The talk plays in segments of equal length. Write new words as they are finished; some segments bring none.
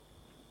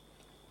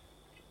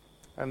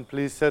and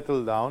please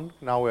settle down.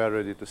 Now we are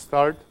ready to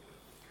start.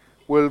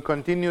 We'll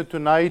continue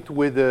tonight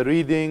with the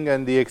reading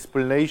and the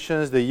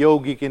explanations, the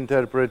yogic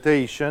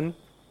interpretation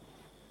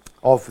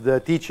of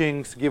the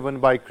teachings given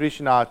by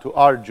Krishna to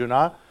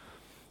Arjuna,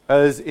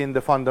 as in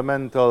the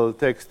fundamental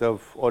text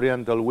of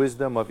Oriental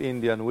wisdom, of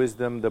Indian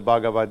wisdom, the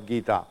Bhagavad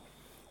Gita.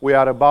 We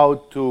are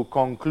about to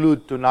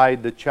conclude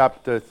tonight the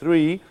chapter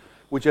 3,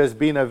 which has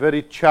been a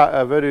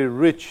very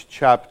rich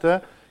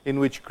chapter, in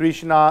which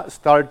Krishna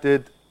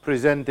started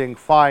presenting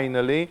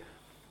finally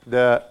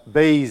the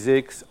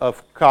basics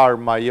of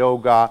karma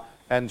yoga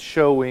and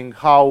showing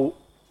how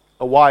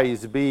a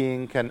wise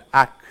being can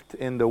act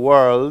in the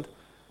world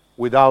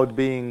without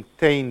being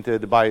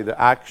tainted by the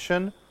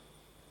action,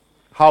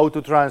 how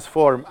to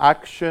transform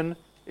action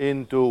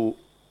into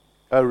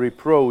a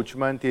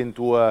rapprochement,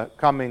 into a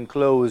coming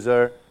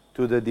closer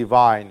to the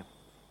divine.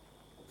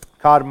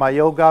 Karma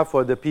yoga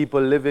for the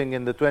people living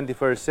in the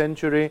 21st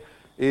century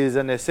is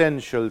an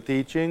essential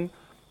teaching,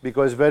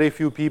 because very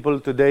few people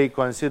today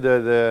consider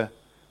the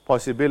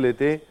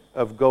possibility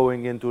of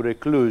going into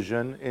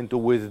reclusion, into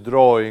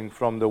withdrawing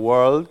from the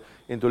world,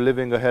 into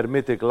living a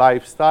hermetic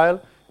lifestyle,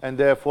 and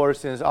therefore,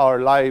 since our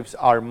lives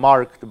are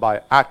marked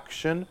by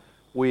action,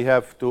 we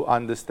have to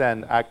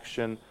understand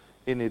action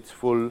in its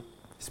full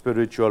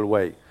spiritual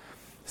way.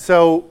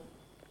 So,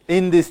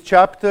 in this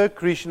chapter,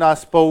 Krishna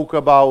spoke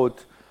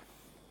about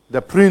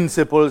the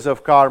principles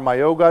of karma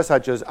yoga,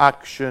 such as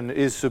action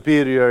is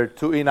superior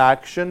to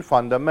inaction,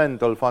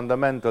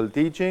 fundamental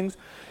teachings.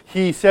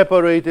 He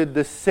separated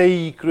the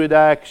sacred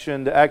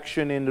action, the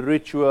action in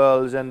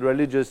rituals and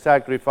religious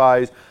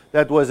sacrifice.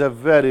 That was a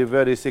very,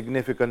 very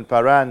significant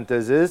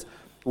parenthesis,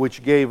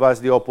 which gave us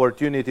the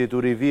opportunity to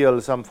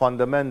reveal some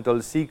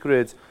fundamental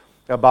secrets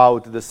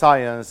about the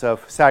science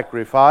of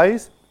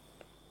sacrifice.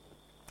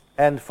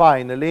 And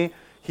finally,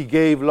 he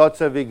gave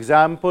lots of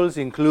examples,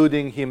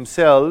 including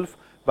himself,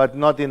 but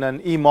not in an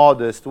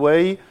immodest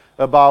way,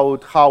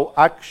 about how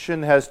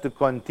action has to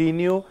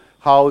continue,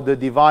 how the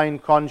divine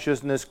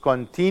consciousness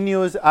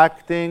continues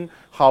acting,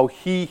 how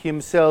he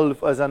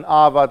himself as an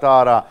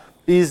avatara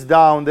is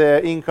down there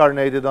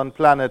incarnated on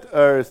planet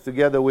Earth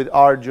together with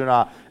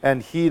Arjuna,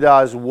 and he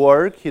does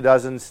work, he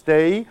doesn't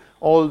stay,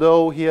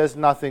 although he has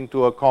nothing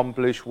to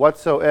accomplish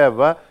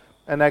whatsoever,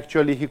 and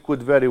actually he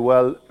could very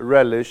well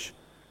relish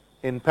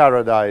in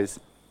paradise,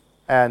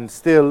 and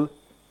still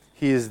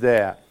he is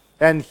there.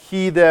 And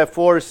he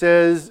therefore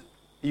says,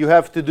 you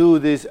have to do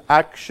this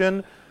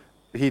action,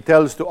 he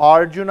tells to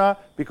Arjuna,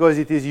 because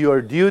it is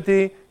your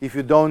duty. If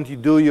you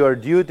don't do your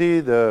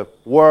duty, the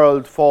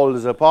world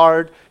falls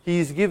apart.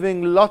 He's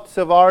giving lots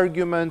of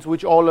arguments,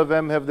 which all of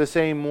them have the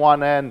same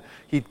one end.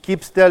 He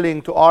keeps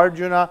telling to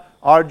Arjuna,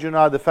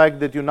 the fact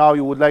that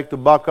you would like to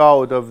back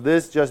out of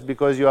this just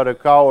because you are a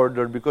coward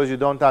or because you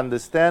don't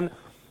understand,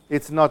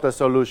 it's not a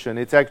solution.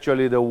 It's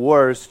actually the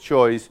worst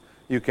choice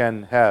you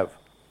can have.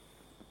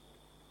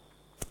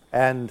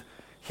 And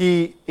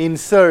he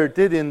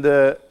inserted in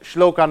the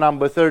Sloka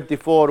number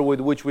 34, with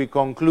which we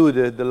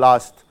concluded the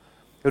last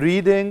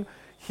reading,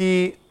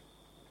 he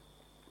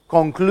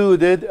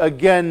concluded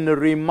again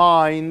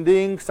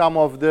reminding some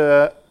of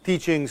the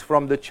teachings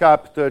from the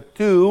chapter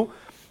 2,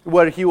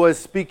 where he was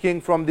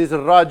speaking from this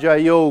Raja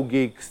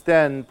Yogic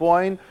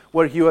standpoint,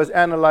 where he was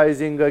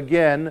analyzing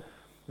again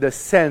the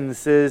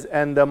senses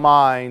and the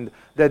mind,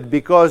 that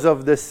because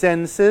of the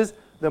senses,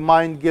 the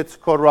mind gets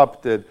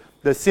corrupted.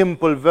 The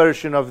simple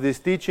version of this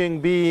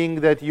teaching being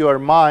that your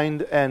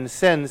mind and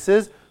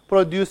senses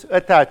produce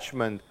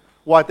attachment.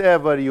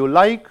 Whatever you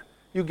like,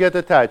 you get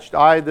attached.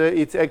 Either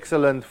it's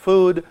excellent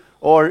food,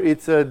 or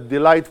it's a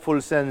delightful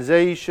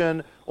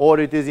sensation, or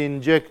it is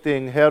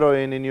injecting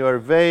heroin in your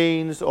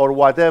veins, or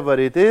whatever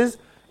it is.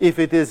 If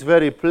it is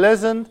very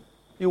pleasant,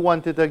 you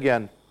want it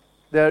again.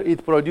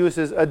 It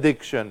produces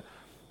addiction.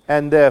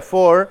 And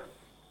therefore,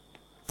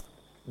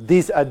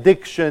 this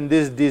addiction,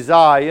 this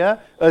desire,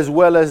 as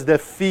well as the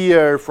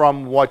fear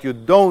from what you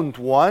don't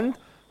want,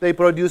 they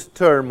produce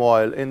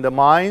turmoil in the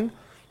mind.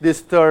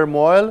 This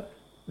turmoil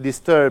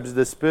disturbs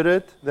the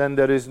spirit, then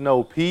there is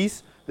no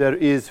peace, there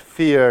is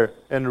fear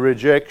and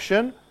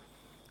rejection.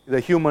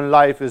 The human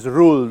life is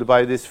ruled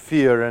by this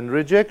fear and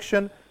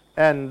rejection,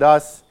 and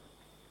thus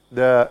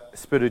the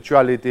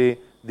spirituality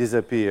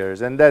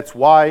disappears. And that's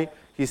why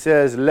he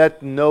says,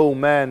 let no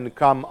man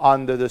come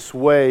under the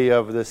sway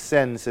of the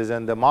senses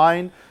and the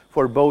mind,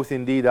 for both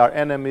indeed are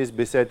enemies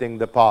besetting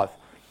the path.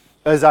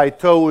 As I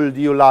told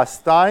you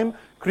last time,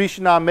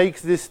 Krishna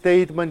makes this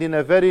statement in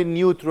a very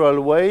neutral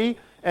way,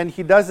 and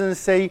he doesn't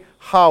say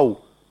how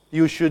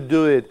you should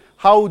do it.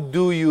 How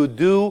do you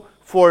do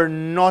for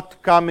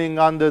not coming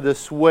under the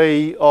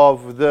sway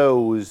of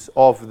those,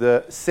 of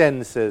the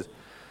senses?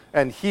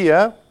 And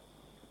here,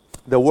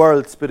 the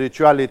world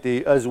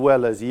spirituality as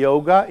well as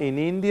yoga in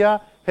India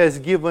has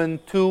given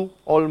two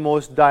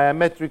almost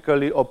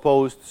diametrically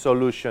opposed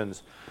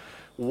solutions.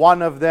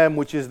 One of them,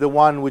 which is the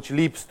one which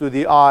leaps to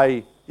the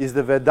eye, is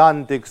the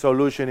Vedantic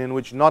solution, in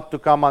which not to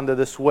come under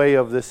the sway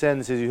of the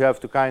senses, you have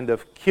to kind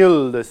of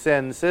kill the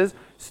senses,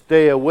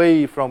 stay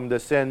away from the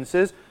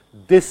senses,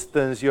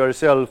 distance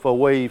yourself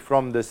away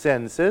from the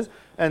senses,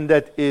 and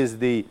that is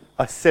the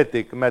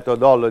ascetic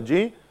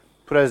methodology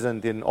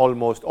present in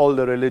almost all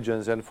the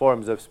religions and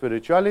forms of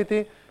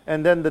spirituality.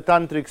 And then the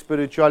tantric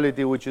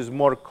spirituality, which is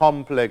more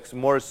complex,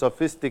 more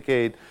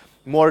sophisticated,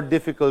 more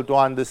difficult to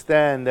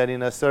understand, and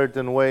in a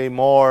certain way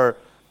more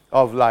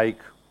of like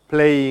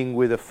playing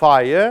with a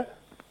fire,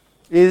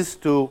 is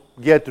to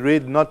get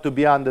rid, not to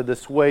be under the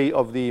sway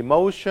of the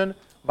emotion,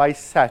 by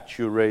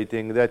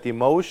saturating that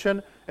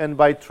emotion and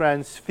by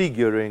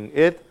transfiguring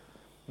it,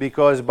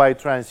 because by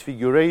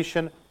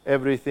transfiguration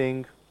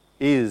everything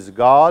is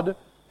God,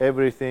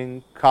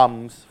 everything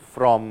comes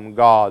from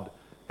God.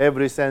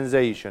 Every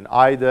sensation,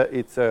 either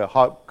it's a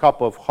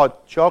cup of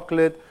hot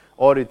chocolate,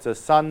 or it's a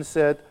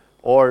sunset,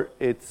 or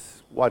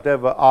it's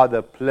whatever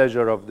other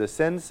pleasure of the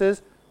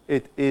senses,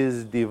 it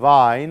is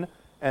divine,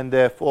 and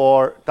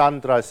therefore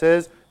Tantra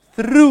says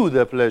through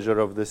the pleasure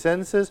of the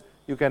senses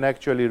you can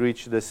actually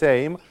reach the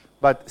same,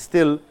 but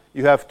still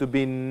you have to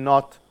be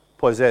not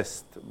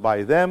possessed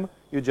by them,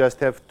 you just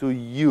have to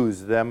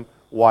use them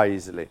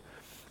wisely.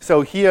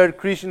 So here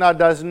Krishna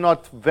does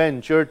not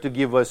venture to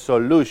give a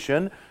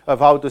solution of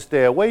how to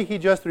stay away, he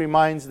just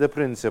reminds the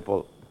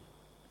principle.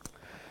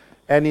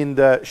 And in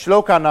the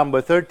Shloka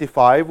number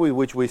 35, with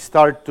which we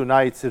start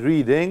tonight's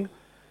reading,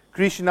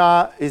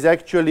 Krishna is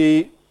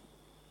actually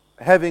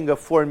having a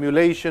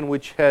formulation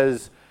which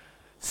has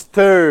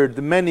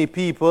stirred many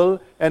people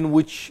and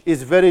which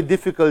is very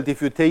difficult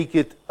if you take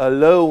it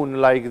alone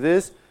like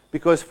this,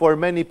 because for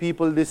many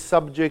people this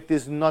subject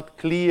is not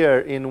clear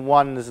in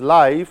one's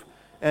life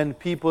and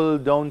people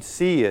don't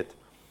see it.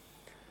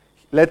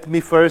 Let me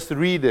first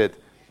read it.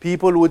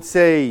 People would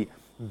say,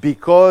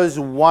 because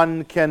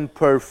one can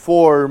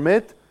perform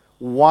it,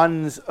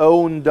 one's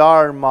own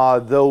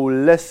dharma, though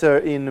lesser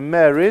in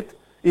merit,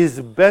 is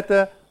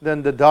better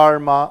than the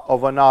dharma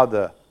of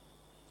another.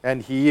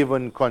 And he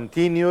even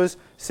continues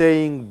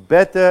saying,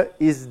 better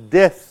is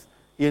death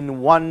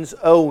in one's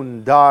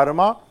own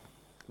dharma,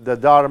 the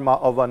dharma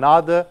of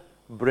another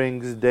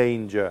brings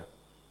danger.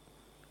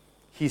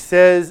 He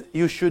says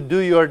you should do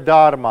your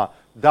dharma.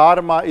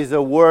 Dharma is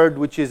a word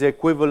which is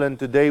equivalent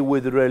today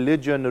with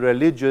religion,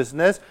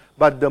 religiousness,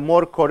 but the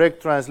more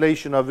correct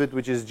translation of it,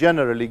 which is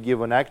generally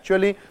given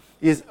actually,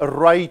 is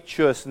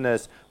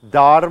righteousness.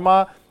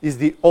 Dharma is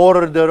the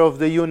order of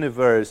the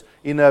universe.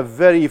 In a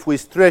very, if we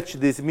stretch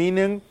this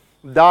meaning,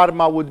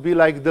 dharma would be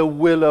like the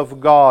will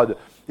of God.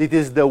 It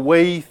is the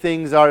way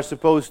things are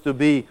supposed to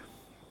be.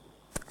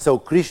 So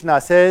Krishna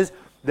says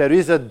there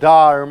is a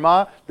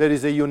dharma, there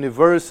is a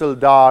universal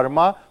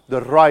dharma,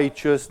 the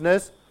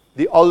righteousness.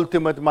 The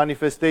ultimate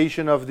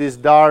manifestation of this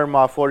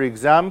dharma, for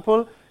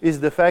example, is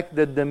the fact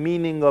that the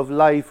meaning of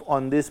life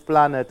on this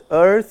planet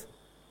Earth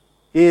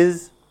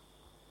is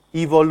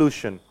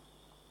evolution.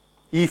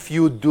 If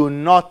you do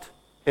not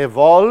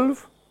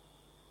evolve,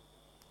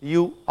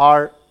 you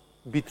are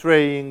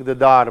betraying the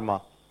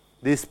dharma.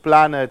 This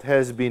planet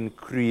has been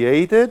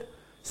created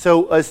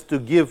so as to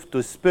give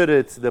to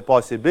spirits the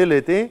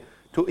possibility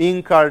to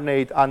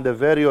incarnate under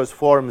various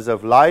forms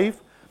of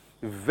life.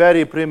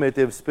 Very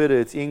primitive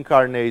spirits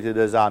incarnated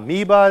as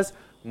amoebas,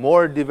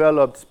 more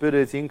developed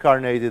spirits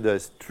incarnated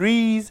as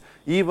trees,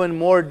 even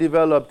more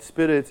developed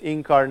spirits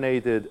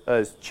incarnated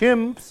as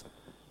chimps,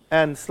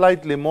 and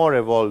slightly more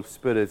evolved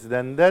spirits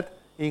than that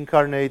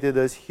incarnated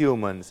as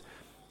humans.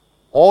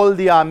 All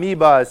the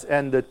amoebas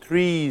and the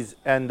trees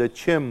and the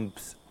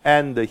chimps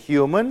and the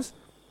humans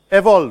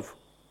evolve.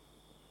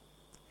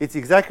 It's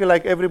exactly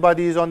like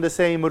everybody is on the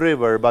same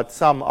river, but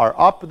some are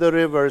up the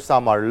river,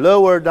 some are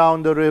lower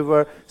down the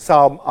river,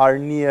 some are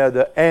near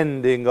the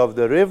ending of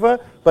the river,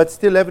 but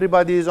still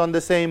everybody is on the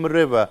same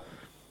river.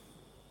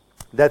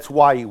 That's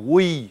why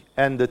we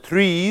and the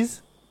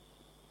trees,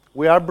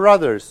 we are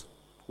brothers.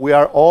 We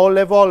are all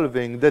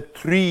evolving. The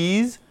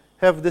trees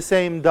have the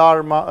same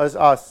dharma as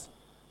us.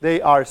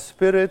 They are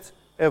spirits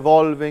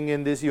evolving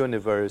in this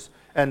universe.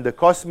 And the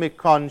cosmic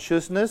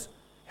consciousness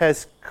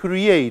has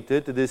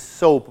created this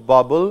soap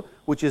bubble,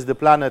 which is the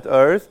planet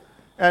Earth,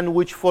 and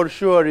which for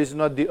sure is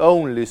not the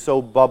only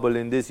soap bubble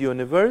in this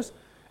universe.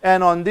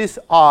 And on this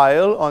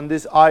isle, on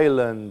this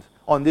island,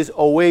 on this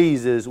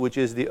oasis, which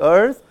is the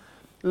Earth,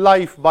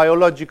 life,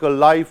 biological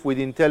life with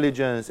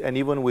intelligence and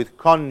even with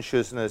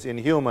consciousness in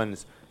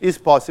humans is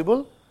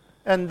possible.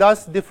 And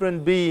thus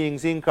different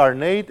beings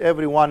incarnate,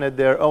 everyone at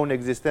their own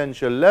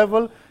existential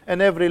level,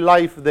 and every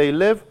life they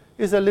live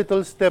is a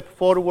little step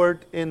forward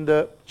in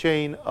the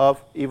chain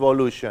of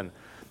evolution.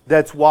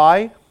 That's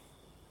why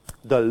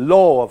the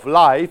law of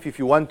life, if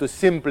you want to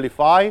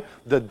simplify,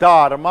 the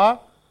dharma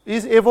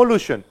is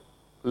evolution.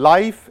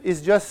 Life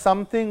is just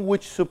something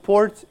which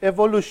supports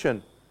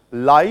evolution.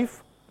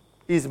 Life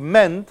is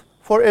meant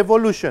for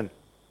evolution.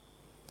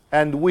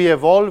 And we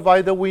evolve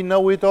either we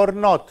know it or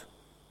not.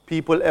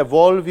 People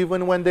evolve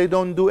even when they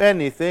don't do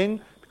anything,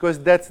 because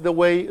that's the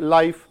way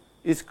life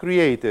is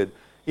created.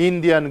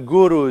 Indian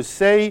gurus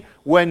say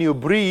when you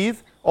breathe,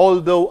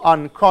 although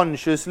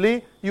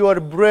unconsciously, your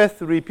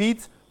breath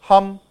repeats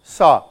hum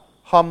sa,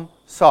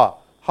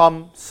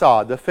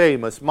 Hamsa, the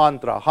famous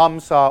mantra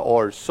Hamsa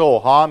or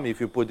Soham, if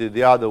you put it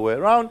the other way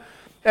around.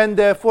 And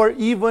therefore,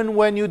 even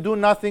when you do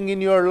nothing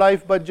in your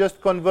life but just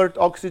convert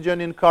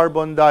oxygen in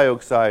carbon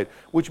dioxide,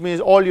 which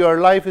means all your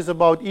life is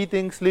about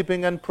eating,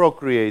 sleeping, and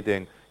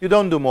procreating. You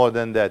don't do more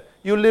than that.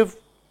 You live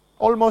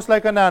almost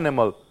like an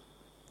animal.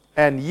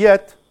 And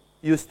yet,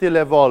 you still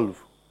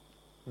evolve.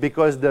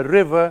 Because the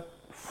river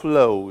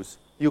flows.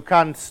 You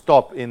can't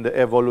stop in the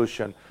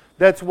evolution.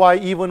 That's why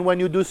even when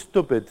you do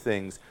stupid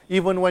things,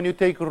 even when you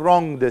take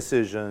wrong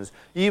decisions,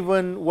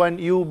 even when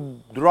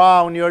you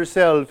drown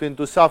yourself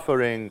into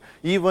suffering,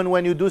 even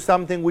when you do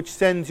something which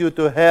sends you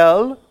to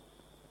hell,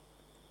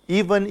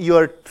 even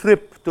your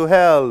trip to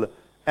hell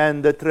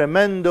and the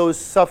tremendous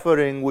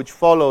suffering which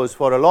follows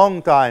for a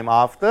long time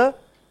after,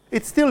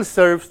 it still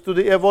serves to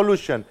the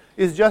evolution.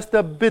 It's just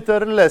a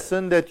bitter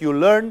lesson that you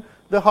learn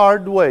the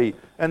hard way.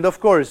 And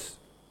of course,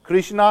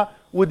 Krishna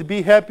would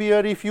be happier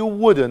if you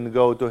wouldn't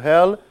go to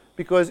hell,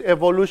 because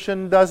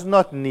evolution does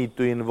not need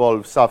to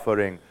involve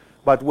suffering.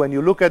 But when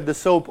you look at the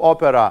soap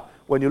opera,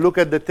 when you look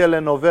at the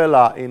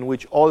telenovela in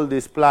which all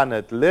this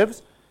planet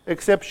lives,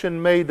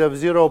 exception made of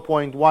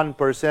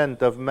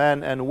 0.1% of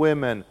men and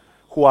women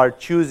who are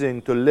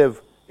choosing to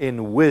live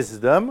in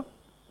wisdom,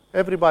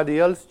 everybody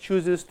else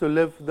chooses to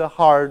live the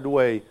hard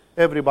way.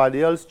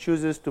 Everybody else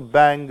chooses to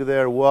bang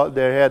their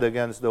head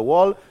against the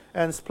wall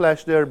and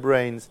splash their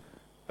brains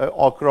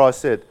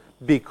across it,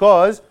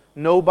 because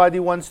nobody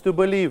wants to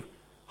believe.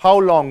 How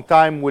long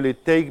time will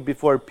it take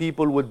before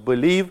people would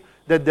believe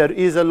that there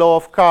is a law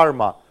of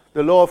karma?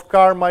 The law of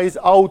karma is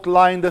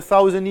outlined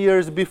 1,000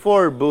 years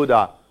before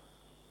Buddha.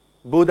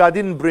 Buddha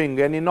didn't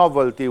bring any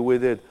novelty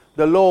with it.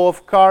 The law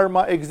of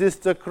karma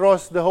exists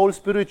across the whole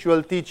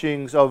spiritual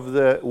teachings of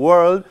the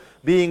world,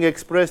 being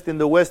expressed in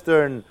the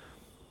Western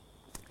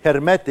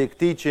Hermetic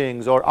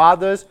teachings or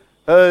others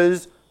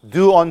as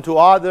do unto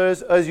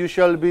others as you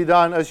shall be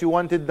done, as you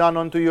want it done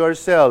unto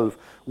yourself.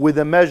 With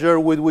the measure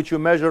with which you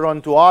measure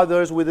unto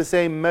others, with the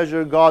same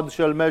measure God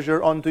shall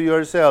measure unto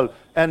yourself,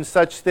 and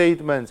such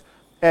statements.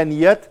 And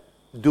yet,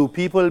 do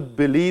people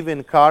believe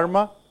in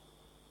karma?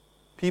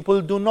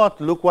 People do not.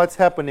 Look what's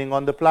happening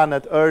on the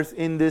planet Earth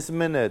in this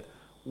minute.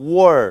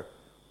 War,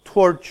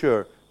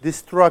 torture,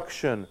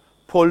 destruction,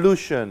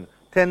 pollution,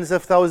 tens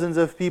of thousands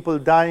of people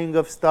dying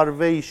of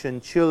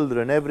starvation,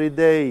 children every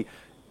day.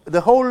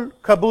 The whole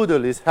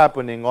caboodle is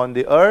happening on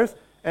the earth,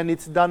 and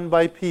it's done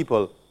by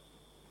people.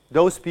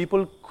 Those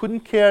people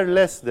couldn't care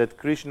less that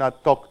Krishna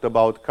talked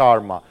about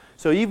karma.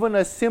 So even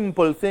a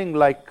simple thing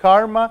like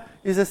karma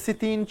is a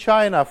city in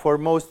China for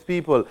most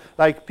people.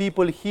 Like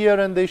people hear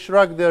and they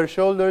shrug their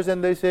shoulders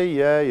and they say,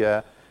 yeah,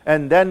 yeah.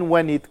 And then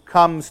when it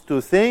comes to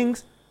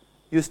things,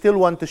 you still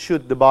want to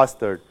shoot the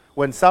bastard.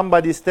 When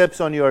somebody steps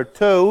on your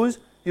toes,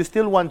 you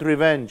still want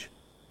revenge.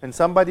 And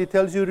somebody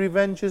tells you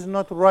revenge is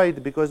not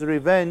right, because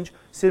revenge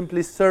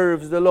simply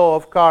serves the law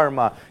of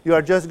karma. You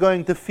are just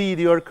going to feed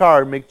your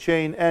karmic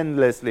chain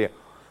endlessly.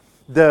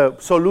 The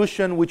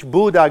solution which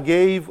Buddha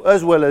gave,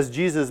 as well as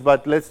Jesus,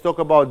 but let's talk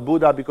about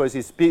Buddha because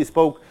he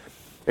spoke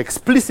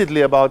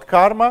explicitly about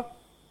karma,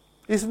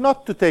 is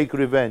not to take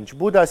revenge.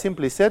 Buddha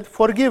simply said,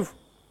 forgive.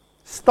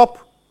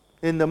 Stop.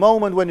 In the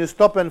moment when you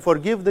stop and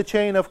forgive, the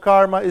chain of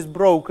karma is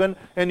broken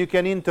and you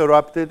can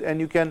interrupt it and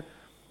you can...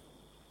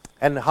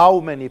 And how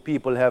many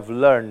people have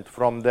learned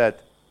from that?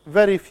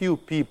 Very few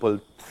people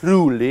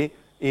truly,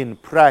 in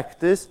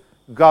practice,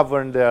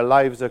 govern their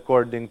lives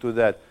according to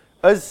that.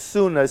 As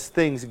soon as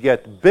things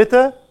get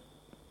bitter,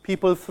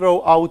 people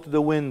throw out the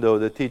window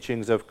the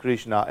teachings of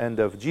Krishna and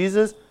of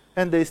Jesus,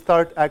 and they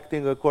start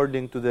acting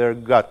according to their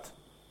gut.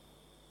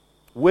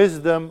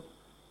 Wisdom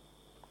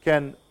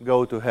can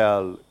go to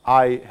hell.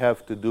 I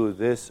have to do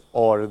this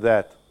or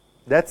that.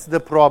 That's the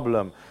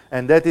problem.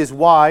 And that is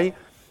why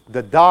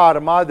the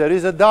Dharma, there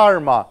is a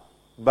Dharma,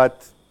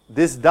 but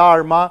this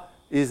Dharma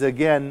is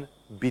again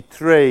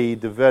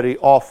betrayed very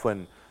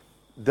often.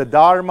 The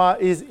Dharma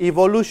is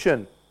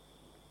evolution,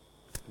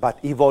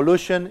 but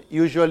evolution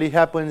usually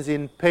happens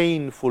in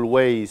painful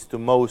ways to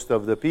most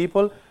of the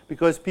people,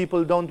 because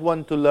people don't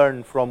want to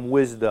learn from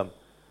wisdom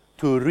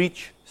to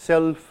reach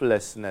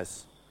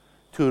selflessness,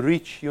 to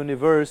reach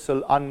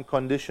universal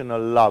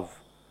unconditional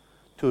love,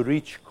 to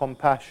reach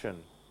compassion,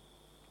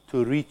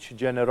 to reach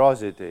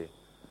generosity,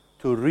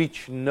 to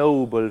reach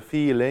noble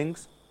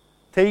feelings.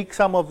 Take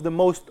some of the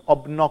most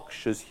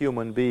obnoxious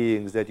human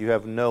beings that you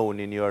have known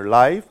in your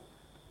life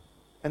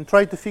and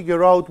try to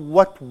figure out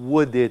what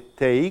would it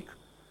take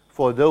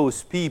for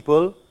those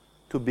people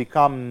to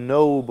become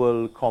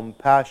noble,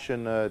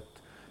 compassionate,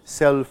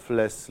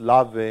 selfless,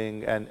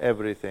 loving, and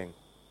everything.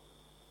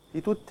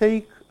 It would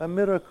take a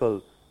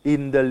miracle.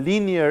 In the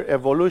linear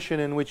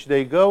evolution in which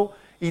they go,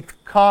 it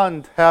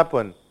can't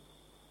happen.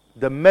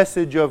 The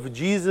message of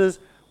Jesus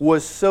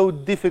was so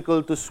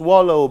difficult to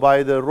swallow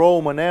by the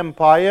Roman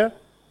Empire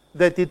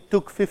that it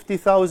took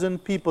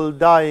 50,000 people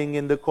dying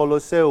in the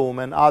Colosseum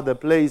and other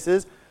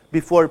places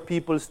before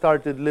people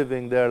started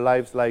living their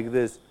lives like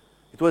this.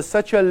 It was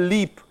such a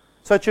leap,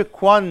 such a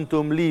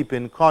quantum leap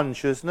in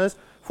consciousness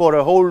for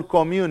a whole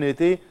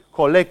community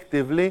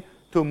collectively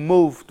to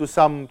move to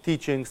some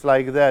teachings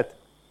like that,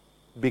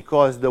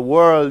 because the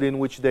world in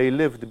which they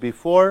lived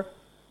before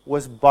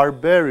was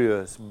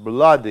barbarous,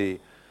 bloody,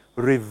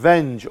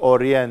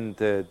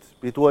 revenge-oriented.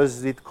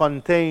 It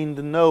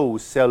contained no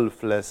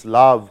selfless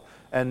love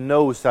and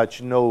no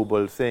such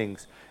noble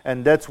things.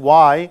 And that's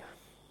why,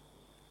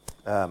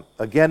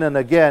 again and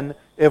again,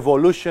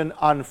 evolution,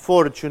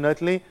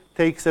 unfortunately,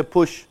 takes a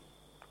push.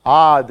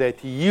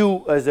 That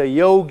you as a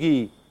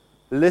yogi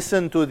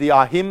listen to the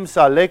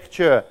Ahimsa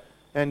lecture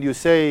and you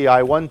say,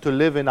 I want to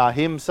live in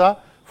Ahimsa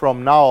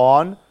from now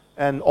on,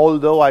 and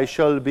although I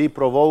shall be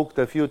provoked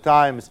a few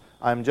times,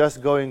 I'm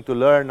just going to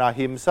learn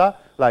Ahimsa,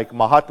 like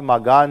Mahatma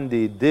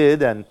Gandhi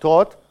did and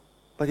taught.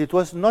 But it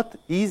was not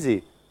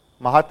easy.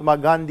 Mahatma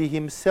Gandhi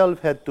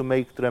himself had to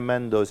make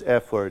tremendous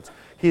efforts.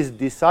 His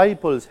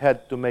disciples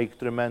had to make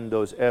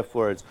tremendous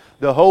efforts.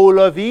 The whole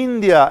of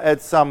India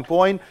at some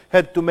point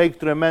had to make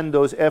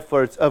tremendous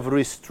efforts of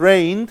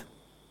restraint,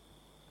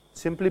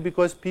 simply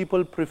because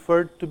people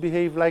preferred to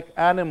behave like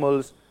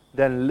animals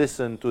than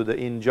listen to the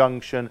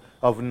injunction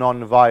of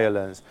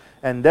non-violence.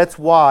 And that's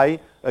why,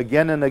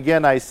 again and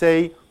again, I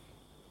say,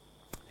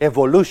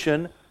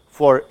 evolution,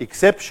 for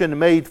exception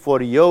made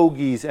for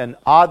yogis and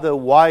other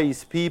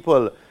wise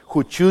people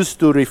who choose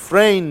to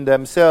refrain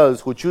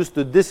themselves, who choose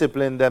to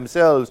discipline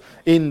themselves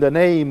in the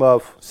name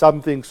of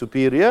something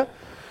superior.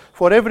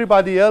 For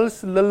everybody else,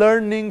 the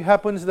learning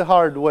happens the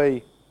hard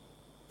way.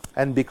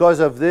 And because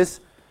of this,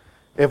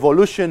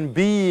 evolution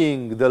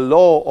being the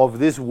law of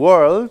this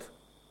world,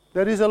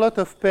 there is a lot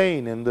of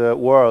pain in the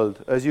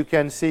world, as you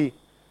can see.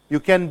 You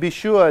can be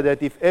sure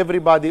that if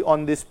everybody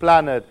on this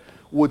planet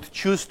would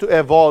choose to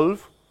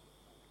evolve,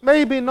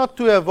 maybe not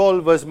to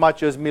evolve as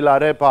much as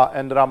Milarepa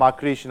and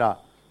Ramakrishna.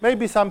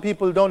 Maybe some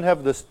people don't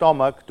have the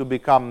stomach to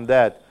become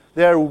that.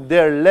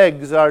 Their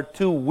legs are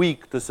too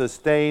weak to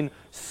sustain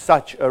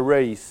such a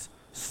race,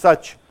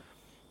 such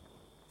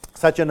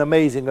an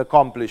amazing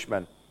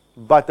accomplishment.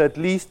 But at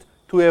least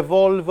to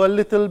evolve a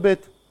little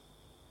bit.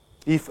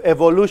 If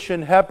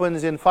evolution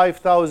happens in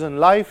 5,000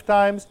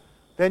 lifetimes,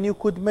 then you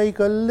could make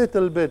a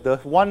little bit,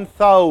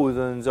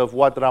 1,000th of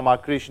what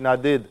Ramakrishna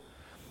did.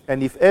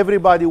 And if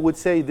everybody would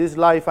say, this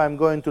life I'm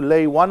going to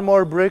lay one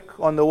more brick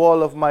on the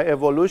wall of my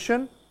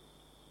evolution,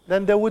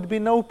 then there would be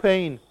no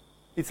pain.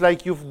 It's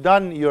like you've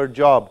done your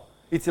job.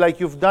 It's like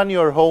you've done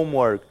your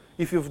homework.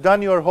 If you've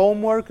done your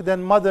homework,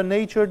 then Mother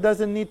Nature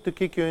doesn't need to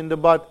kick you in the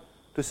butt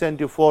to send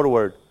you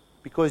forward,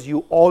 because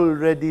you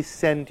already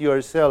sent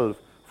yourself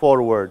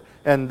forward.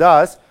 And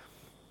thus,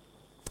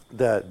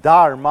 the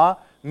Dharma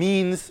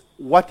means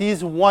what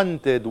is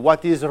wanted,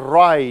 what is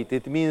right.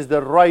 It means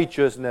the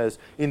righteousness.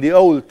 In the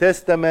Old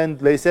Testament,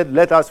 they said,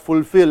 let us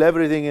fulfill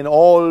everything in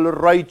all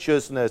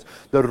righteousness.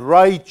 The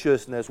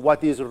righteousness,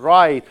 what is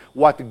right,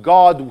 what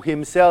God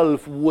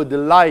Himself would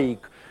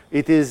like.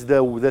 It is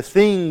the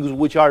things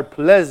which are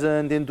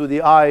pleasant into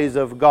the eyes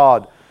of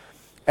God.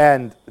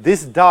 And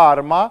this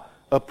Dharma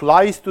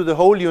applies to the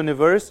whole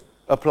universe,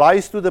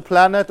 applies to the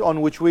planet on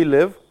which we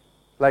live.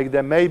 Like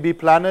there may be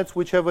planets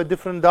which have a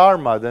different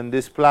Dharma than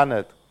this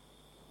planet.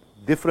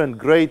 Different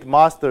great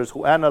masters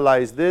who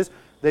analyzed this,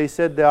 they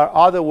said there are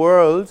other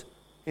worlds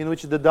in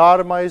which the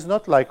Dharma is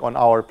not like on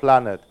our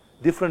planet.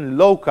 Different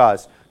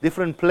lokas,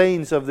 different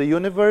planes of the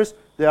universe,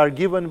 they are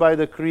given by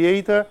the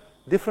Creator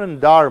different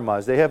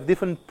dharmas. They have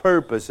different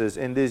purposes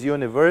in this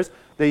universe.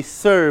 They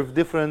serve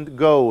different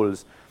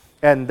goals.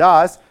 And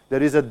thus,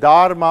 there is a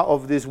dharma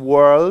of this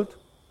world.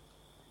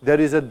 There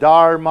is a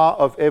dharma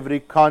of every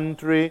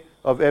country,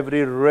 of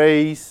every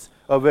race,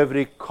 of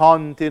every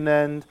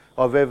continent,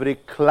 of every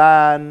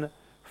clan,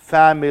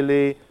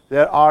 family.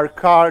 There are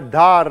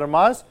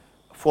dharmas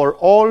for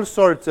all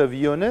sorts of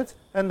units.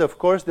 And of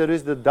course, there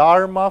is the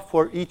dharma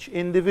for each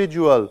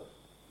individual.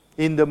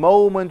 In the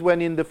moment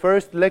when in the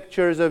first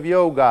lectures of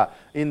yoga,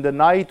 in the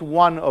night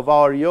one of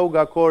our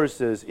yoga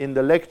courses, in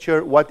the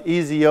lecture, What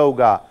is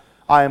Yoga?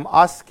 I am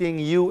asking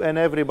you and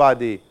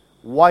everybody,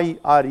 why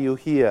are you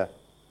here?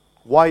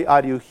 Why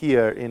are you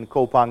here in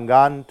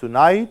Kopangan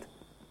tonight?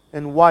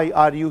 And why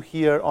are you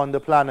here on the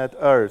planet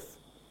Earth?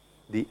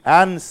 The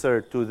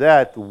answer to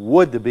that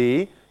would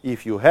be,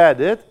 if you had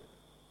it,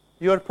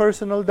 your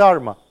personal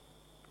dharma.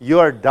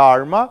 Your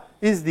dharma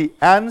is the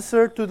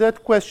answer to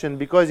that question,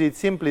 because it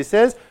simply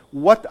says,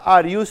 what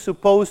are you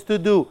supposed to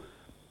do?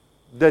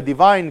 The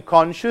divine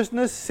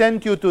consciousness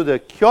sent you to the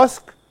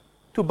kiosk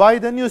to buy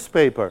the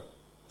newspaper.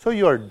 So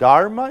your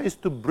dharma is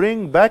to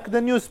bring back the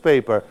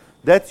newspaper.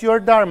 That's your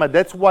dharma.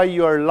 That's why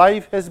your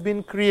life has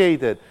been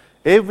created.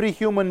 Every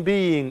human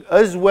being,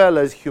 as well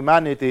as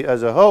humanity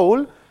as a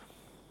whole,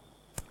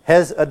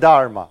 has a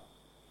dharma.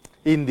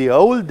 In the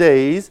old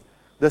days,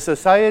 the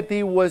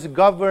society was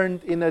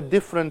governed in a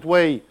different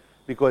way,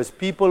 because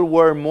people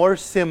were more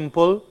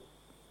simple.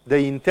 The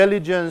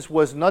intelligence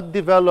was not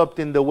developed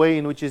in the way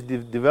in which it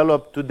is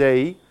developed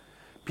today.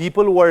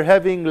 People were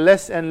having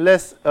less and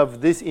less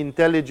of this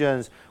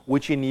intelligence,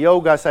 which in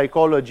yoga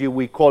psychology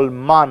we call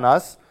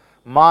manas.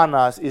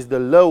 Manas is the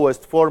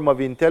lowest form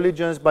of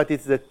intelligence, but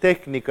it's the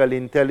technical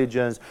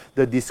intelligence,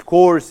 the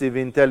discursive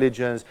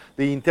intelligence,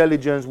 the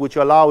intelligence which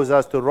allows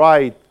us to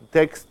write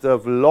texts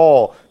of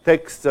law,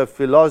 texts of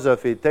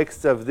philosophy,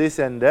 texts of this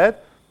and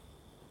that.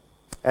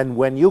 And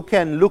when you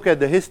can look at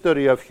the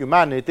history of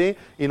humanity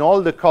in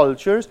all the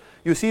cultures,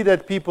 you see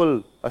that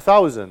people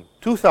 1,000,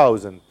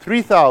 2,000,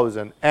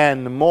 3,000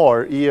 and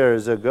more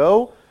years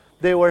ago,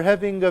 they were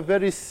having a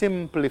very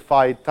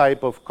simplified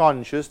type of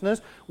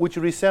consciousness, which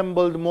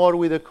resembled more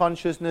with a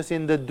consciousness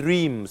in the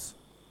dreams.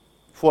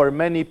 For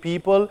many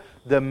people,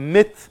 the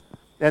myth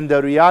and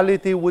the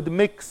reality would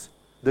mix.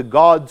 The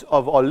gods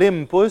of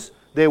Olympus,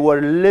 they were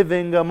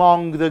living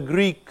among the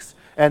Greeks,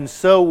 and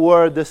so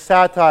were the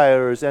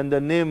satyrs and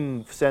the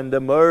nymphs and the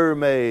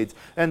mermaids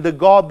and the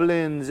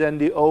goblins and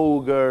the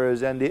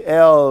ogres and the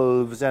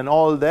elves and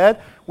all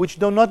that, which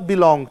do not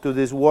belong to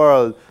this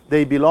world.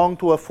 They belong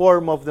to a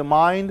form of the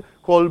mind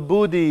called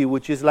buddhi,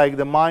 which is like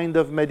the mind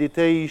of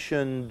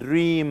meditation,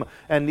 dream,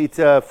 and it's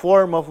a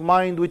form of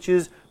mind which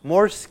is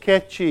more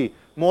sketchy.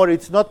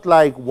 It's not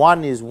like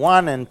 1 is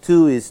 1 and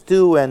 2 is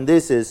 2 and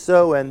this is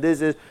so and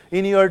this is.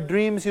 In your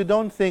dreams you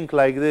don't think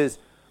like this.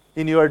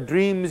 In your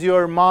dreams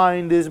your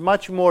mind is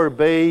much more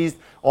based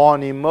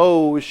on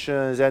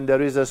emotions, and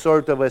there is a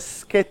sort of a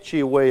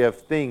sketchy way of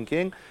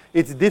thinking.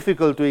 It's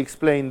difficult to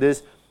explain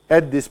this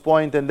at this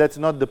point, and that's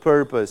not the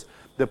purpose.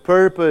 The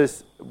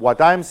purpose,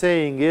 what I'm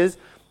saying is,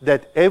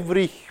 that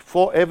every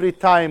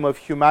time of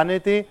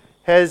humanity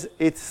has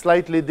its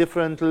slightly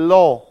different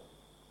law.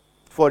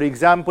 For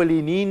example,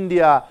 in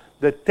India,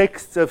 the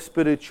texts of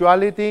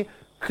spirituality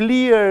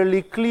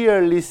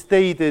clearly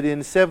stated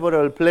in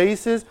several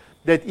places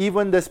that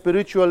even the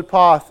spiritual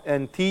path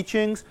and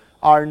teachings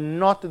are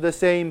not the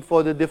same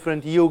for the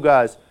different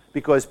yugas,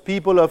 because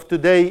people of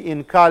today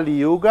in Kali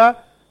Yuga,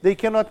 they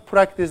cannot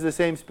practice the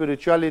same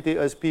spirituality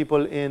as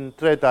people in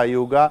Treta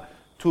Yuga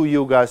 2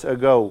 yugas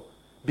ago.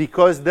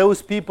 Because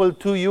those people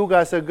 2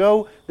 yugas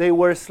ago, they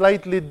were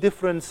slightly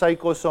different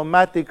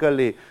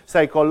psychosomatically,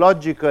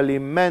 psychologically,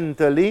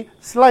 mentally,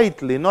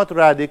 slightly, not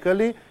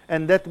radically,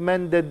 and that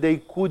meant that they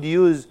could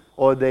use,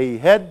 or they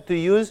had to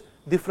use,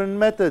 different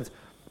methods.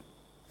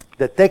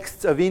 The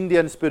texts of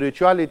Indian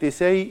spirituality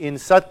say in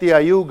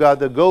Satya Yuga,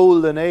 the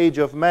golden age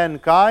of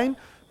mankind,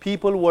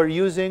 people were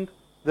using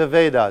the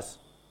Vedas.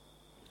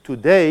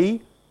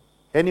 Today,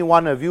 any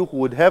one of you who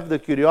would have the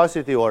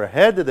curiosity or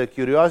had the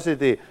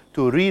curiosity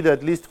to read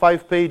at least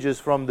 5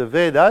 pages from the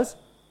Vedas,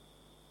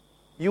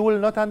 you will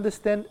not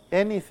understand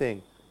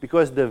anything,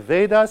 because the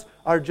Vedas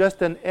are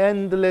just an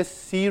endless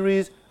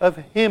series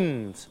of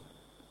hymns,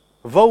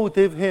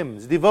 votive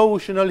hymns,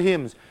 devotional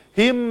hymns,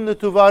 hymn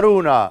to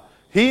Varuna,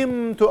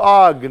 hymn to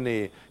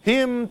Agni,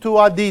 hymn to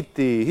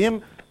Aditi,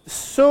 hymn.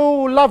 So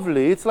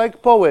lovely, it's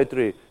like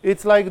poetry.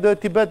 It's like the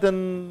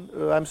Tibetan,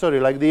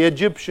 like the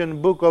Egyptian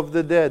Book of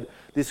the Dead,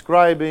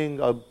 describing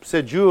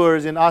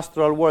sedures in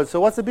astral world.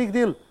 So what's the big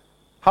deal?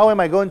 How am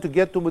I going to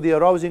get to the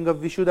arousing of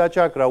Vishuddha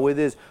chakra with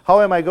this?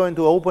 How am I going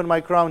to open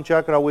my crown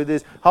chakra with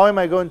this? How am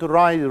I going to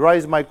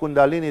rise my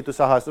kundalini to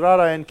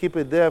Sahasrara and keep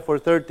it there for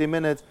 30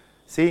 minutes?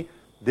 See,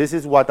 this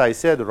is what I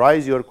said,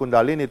 rise your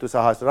kundalini to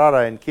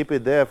Sahasrara and keep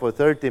it there for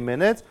 30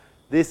 minutes.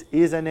 This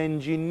is an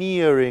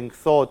engineering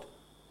thought,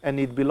 and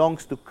it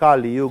belongs to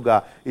Kali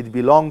Yuga. It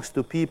belongs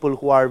to people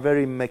who are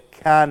very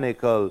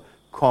mechanical,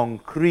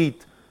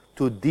 concrete,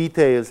 to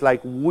details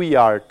like we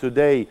are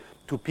today,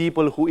 to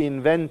people who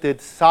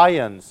invented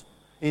science.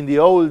 In the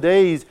old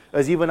days,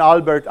 as even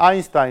Albert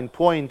Einstein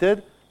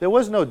pointed, there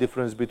was no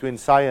difference between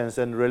science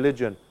and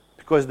religion,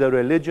 because the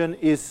religion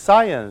is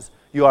science.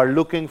 You are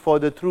looking for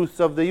the truths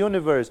of the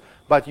universe,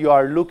 but you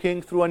are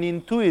looking through an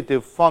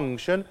intuitive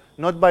function,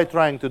 not by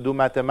trying to do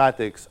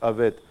mathematics of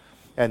it.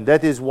 And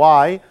that is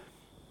why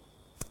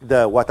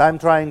what I'm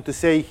trying to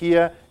say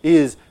here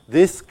is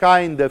this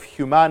kind of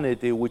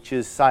humanity, which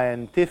is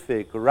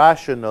scientific,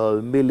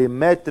 rational,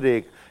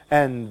 millimetric,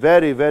 and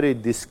very, very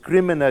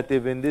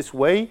discriminative in this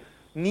way,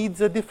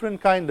 needs a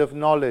different kind of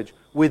knowledge.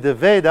 With the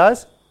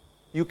Vedas,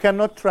 you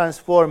cannot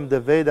transform the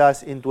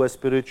Vedas into a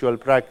spiritual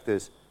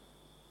practice.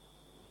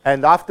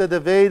 And after the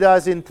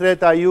Vedas in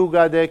Treta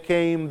Yuga, there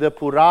came the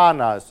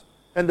Puranas.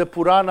 And the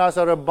Puranas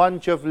are a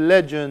bunch of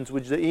legends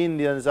which the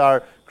Indians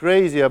are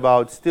crazy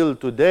about still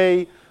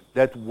today,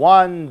 that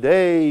one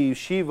day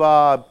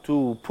Shiva,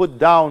 to put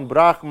down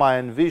Brahma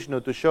and Vishnu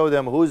to show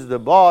them who's the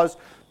boss,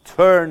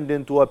 turned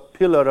into a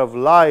pillar of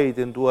light,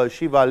 into a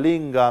Shiva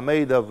Linga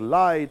made of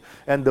light,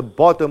 and the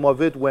bottom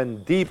of it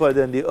went deeper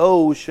than the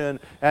ocean,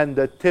 and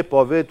the tip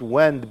of it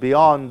went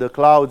beyond the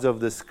clouds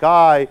of the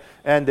sky,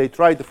 and they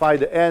tried to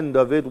find the end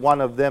of it. One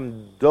of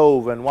them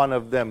dove and one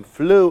of them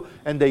flew,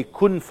 and they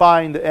couldn't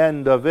find the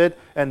end of it,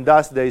 and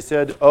thus they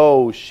said,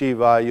 "Oh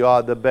Shiva, you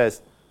are the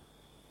best."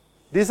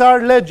 These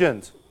are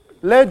legends.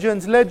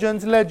 Legends,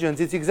 legends,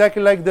 legends. It's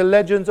exactly like the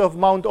legends of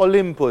Mount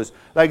Olympus,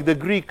 like the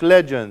Greek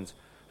legends.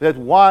 that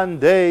one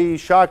day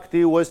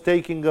Shakti was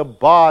taking a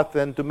bath,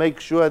 and to make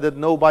sure that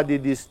nobody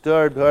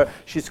disturbed her,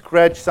 she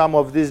scratched some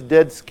of this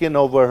dead skin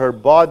over her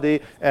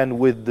body and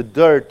with the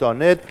dirt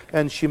on it,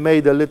 and she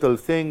made a little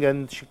thing,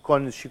 and she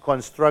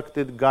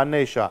constructed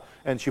Ganesha,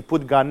 and she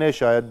put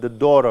Ganesha at the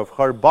door of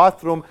her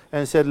bathroom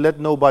and said, let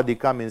nobody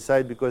come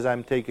inside because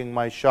I'm taking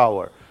my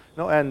shower.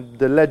 No, and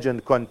the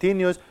legend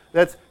continues.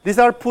 These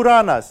are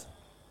Puranas.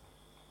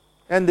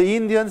 And the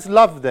Indians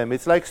love them.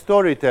 It's like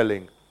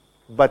storytelling.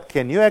 But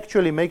can you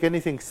actually make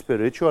anything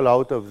spiritual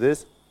out of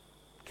this?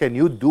 Can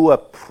you do a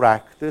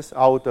practice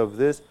out of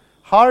this?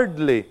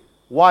 Hardly.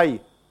 Why?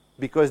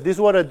 Because these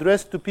were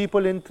addressed to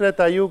people in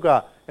Treta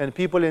Yuga. And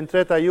people in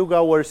Treta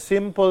Yuga were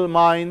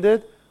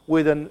simple-minded,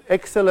 with an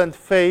excellent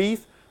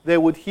faith. They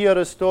would hear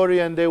a story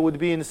and they would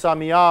be in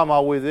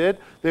samyama with it.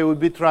 They would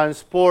be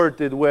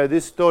transported where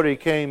this story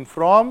came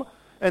from.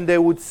 And they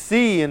would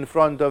see in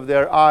front of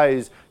their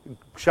eyes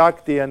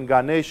Shakti and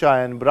Ganesha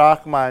and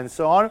Brahma and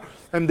so on,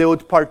 and they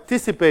would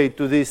participate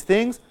to these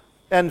things,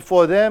 and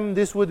for them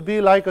this would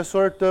be like a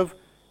sort of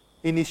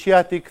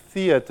initiatic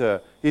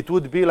theater. It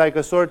would be like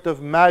a sort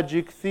of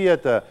magic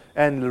theater,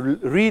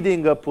 and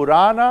reading a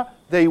Purana,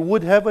 they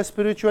would have a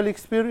spiritual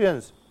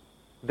experience.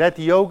 That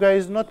yoga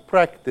is not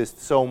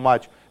practiced so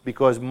much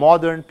because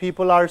modern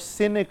people are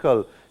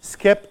cynical,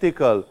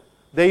 skeptical.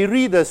 They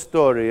read a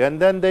story and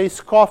then they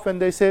scoff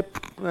and they say,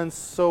 and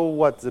so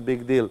what's the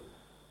big deal?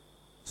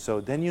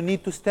 So then you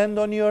need to stand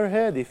on your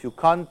head. If you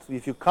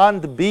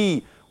can't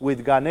be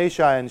with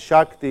Ganesha and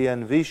Shakti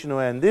and Vishnu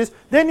and this,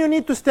 then you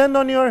need to stand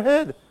on your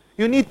head.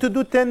 You need to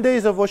do 10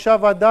 days of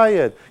Oshava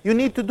diet. You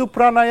need to do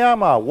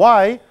pranayama.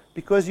 Why?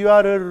 Because you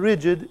are a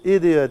rigid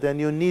idiot and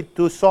you need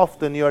to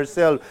soften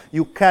yourself.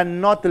 You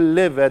cannot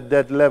live at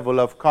that level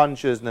of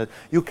consciousness.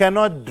 You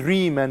cannot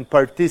dream and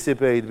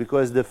participate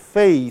because the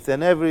faith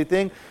and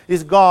everything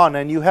is gone,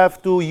 and you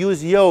have to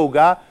use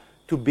yoga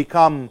to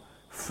become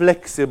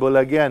flexible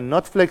again.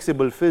 Not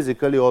flexible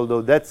physically,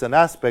 although that's an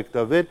aspect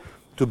of it,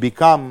 to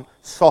become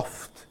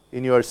soft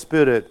in your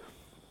spirit.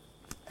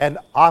 And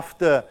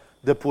after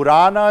the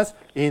Puranas,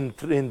 in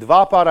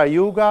Dvapara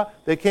Yuga,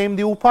 there came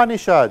the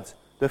Upanishads.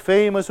 The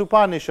famous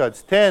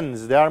Upanishads,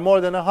 tens, there are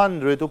more than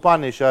 100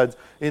 Upanishads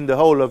in the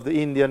whole of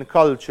the Indian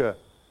culture.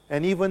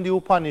 And even the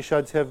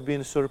Upanishads have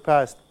been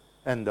surpassed.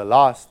 And the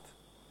last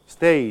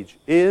stage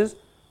is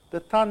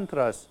the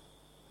Tantras,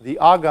 the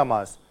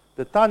Agamas,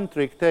 the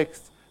Tantric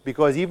texts,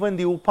 because even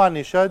the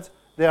Upanishads,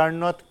 they are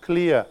not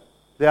clear.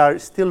 They are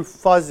still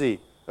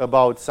fuzzy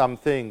about some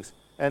things.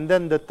 And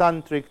then the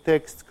Tantric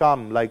texts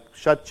come, like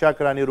Shat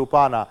Chakra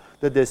Nirupana,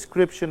 the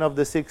description of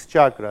the 6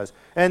 chakras.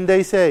 And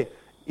they say,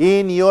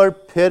 in your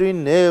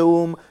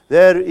perineum,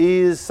 there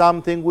is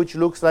something which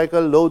looks like a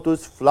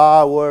lotus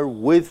flower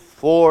with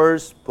 4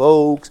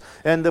 spokes.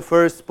 And the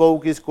first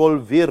spoke is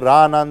called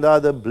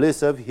Virananda, the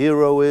bliss of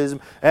heroism.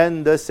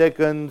 And the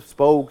second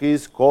spoke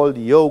is called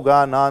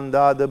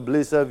Yogananda, the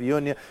bliss of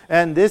union.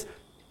 And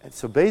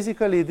so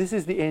basically, this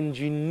is the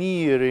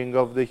engineering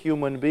of the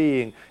human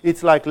being.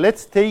 It's like,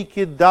 let's take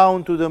it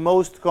down to the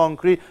most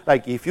concrete.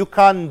 Like, if you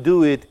can't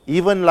do it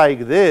even like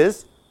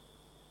this,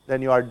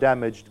 then you are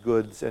damaged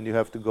goods and you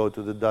have to go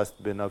to the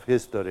dustbin of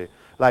history.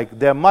 Like,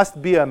 there must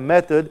be a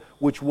method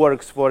which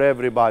works for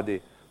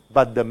everybody.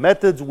 But the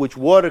methods which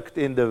worked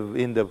in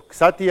the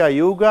Satya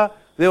Yuga,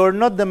 they were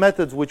not the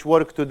methods which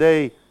work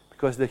today,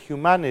 because the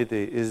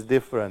humanity is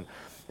different.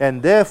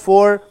 And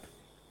therefore,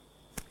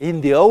 in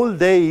the old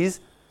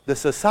days, the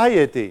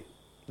society,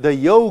 the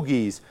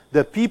yogis,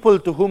 the people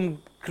to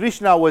whom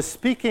Krishna was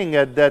speaking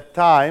at that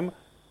time,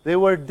 they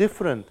were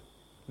different.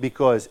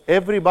 Because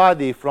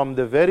everybody from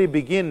the very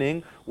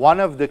beginning, one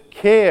of the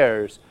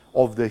cares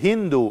of the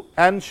Hindu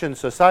ancient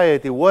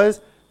society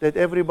was that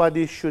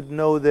everybody should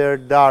know their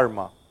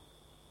dharma.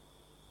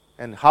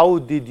 And how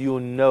did you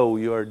know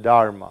your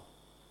dharma?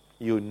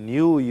 You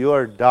knew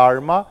your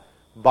dharma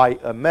by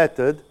a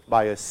method,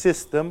 by a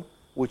system,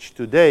 which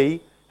today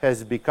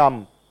has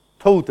become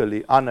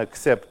totally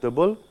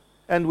unacceptable,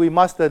 and we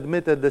must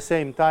admit at the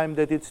same time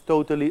that it's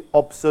totally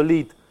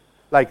obsolete.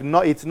 Like,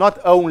 it's not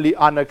only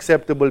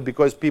unacceptable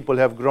because people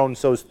have grown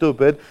so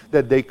stupid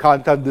that they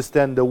can't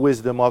understand the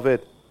wisdom of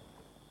it.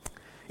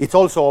 It's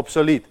also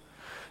obsolete.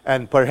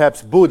 And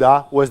perhaps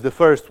Buddha was the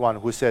first one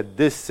who said,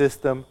 this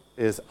system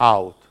is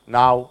out.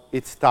 Now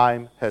its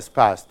time has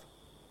passed.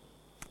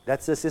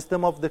 That's the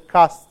system of the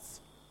castes.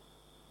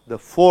 The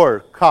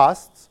 4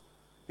 castes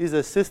is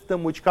a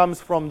system which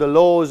comes from the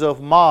laws of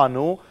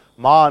Manu.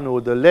 Manu,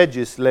 the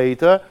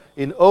legislator,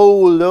 in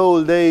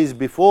old days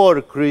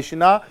before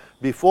Krishna,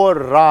 before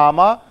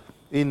Rama,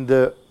 in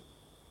the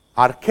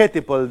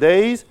archetypal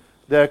days,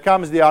 there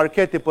comes the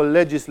archetypal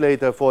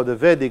legislator for the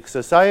Vedic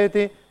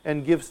society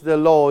and gives the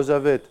laws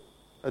of it.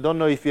 I don't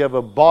know if you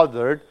ever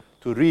bothered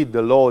to read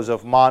the laws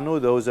of Manu,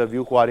 those of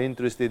you who are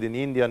interested in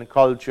Indian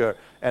culture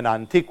and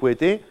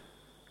antiquity.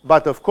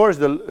 But of course,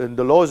 the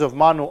laws of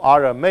Manu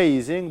are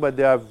amazing, but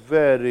they are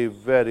very,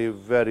 very,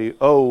 very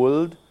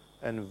old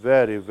and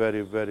very,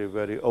 very, very,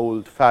 very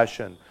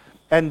old-fashioned.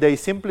 And they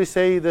simply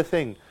say the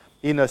thing,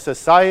 in a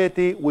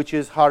society which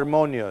is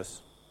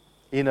harmonious,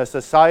 in a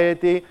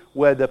society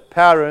where the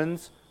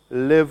parents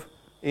live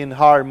in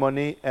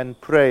harmony and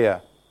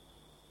prayer.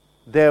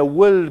 There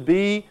will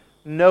be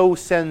no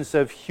sense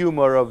of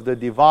humor of the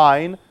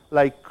divine,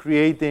 like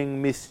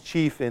creating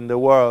mischief in the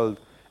world.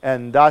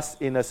 And thus,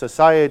 in a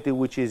society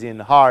which is in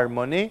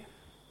harmony,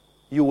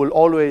 you will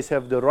always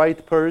have the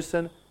right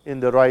person in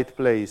the right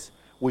place.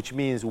 Which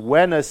means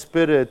when a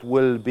spirit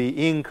will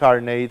be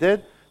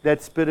incarnated,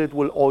 that spirit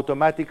will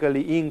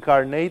automatically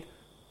incarnate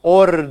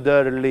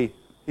orderly.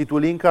 It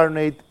will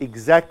incarnate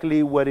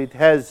exactly where it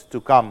has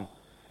to come.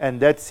 And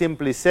that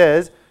simply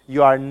says,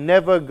 you are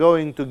never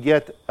going to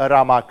get a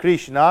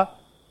Ramakrishna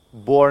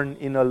born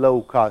in a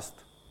low caste.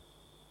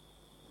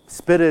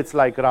 Spirits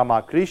like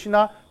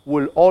Ramakrishna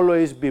will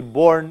always be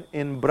born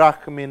in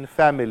Brahmin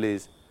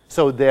families.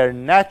 So their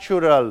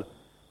natural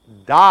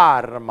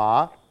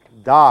dharma,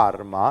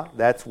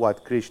 that's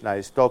what Krishna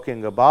is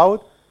talking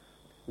about.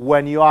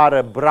 When you are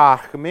a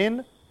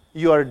Brahmin,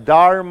 your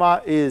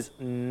dharma is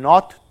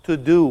not to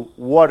do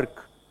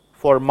work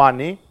for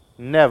money,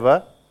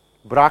 never.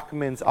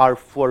 Brahmins are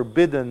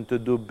forbidden to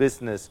do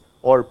business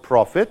or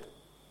profit.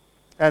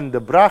 And the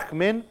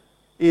Brahmin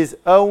is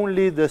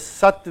only the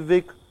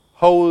sattvic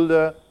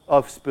holder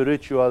of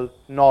spiritual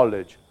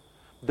knowledge.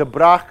 The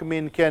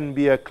Brahmin can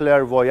be a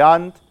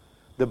clairvoyant,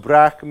 the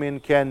Brahmin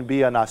can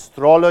be an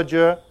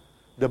astrologer,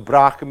 the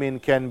Brahmin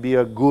can be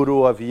a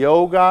guru of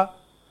yoga,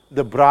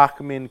 the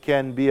Brahmin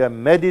can be a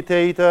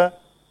meditator,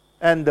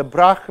 and the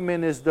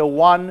Brahmin is the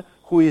one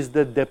who is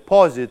the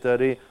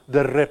depository,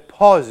 the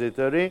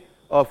repository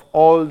of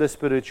all the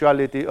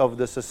spirituality of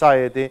the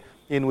society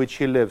in which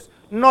he lives.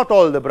 Not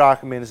all the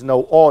Brahmins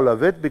know all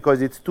of it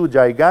because it's too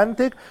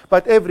gigantic,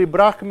 but every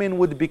Brahmin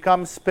would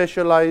become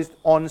specialized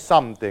on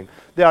something.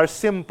 There are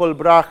simple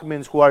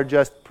Brahmins who are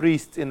just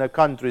priests in a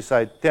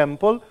countryside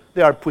temple.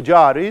 They are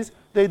pujaris.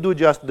 They do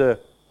just the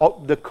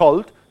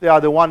cult. They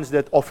are the ones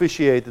that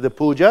officiate the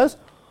pujas.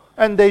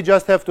 And they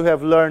just have to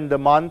have learned the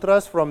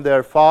mantras from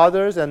their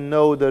fathers and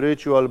know the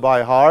ritual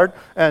by heart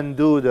and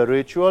do the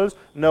rituals,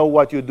 know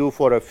what you do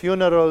for a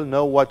funeral,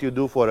 know what you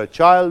do for a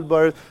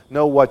childbirth,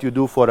 know what you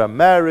do for a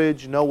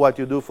marriage, know what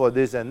you do for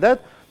this and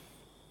that.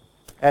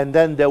 And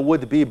then there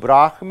would be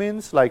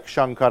Brahmins like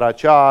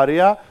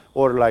Shankaracharya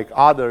or like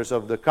others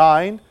of the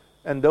kind,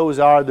 and those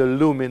are the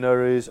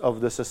luminaries of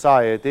the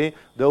society.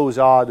 Those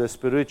are the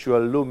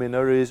spiritual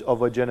luminaries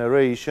of a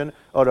generation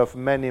or of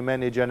many,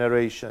 many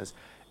generations.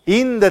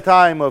 In the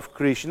time of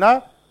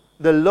Krishna,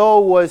 the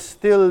law was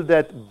still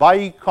that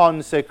by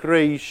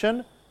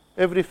consecration,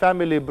 every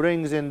family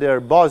brings in their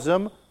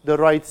bosom the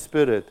right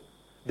spirit.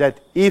 That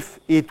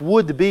if it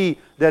would be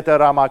that a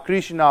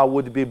Ramakrishna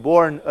would be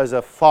born as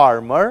a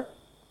farmer,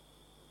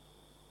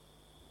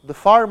 the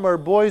farmer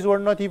boys were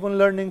not even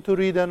learning to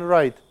read and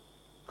write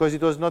because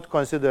it was not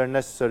considered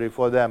necessary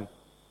for them.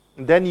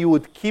 Then you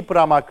would keep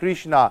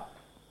Ramakrishna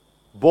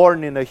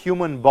born in a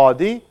human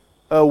body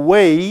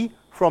away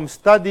from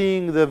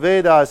studying the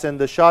Vedas and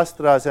the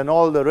Shastras and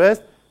all the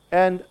rest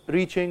and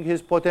reaching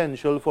his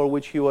potential for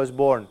which he was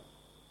born.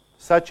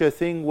 Such a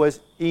thing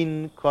was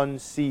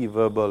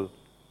inconceivable.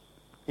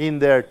 In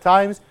their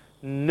times,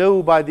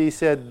 nobody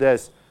said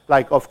this.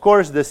 Like, of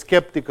course, the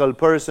skeptical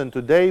person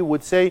today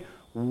would say,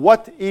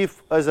 what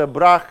if as a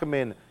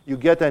Brahmin you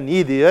get an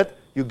idiot,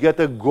 you get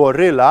a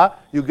gorilla,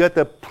 you get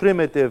a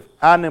primitive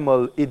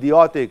animal,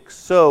 idiotic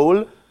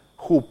soul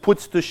who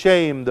puts to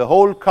shame the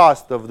whole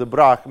caste of the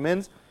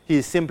Brahmins? He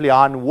is simply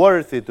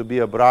unworthy to be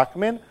a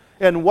Brahmin.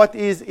 And what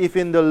is if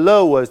in the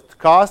lowest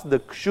caste, the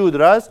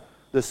Kshudras,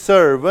 the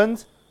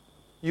servants,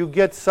 you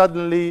get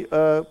suddenly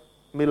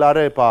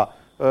Milarepa,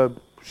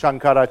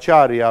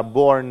 Shankaracharya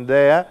born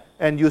there,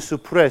 and you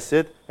suppress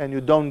it and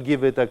you don't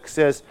give it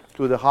access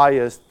to the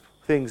highest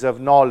things of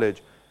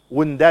knowledge?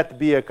 Wouldn't that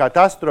be a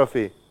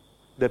catastrophe?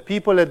 The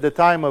people at the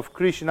time of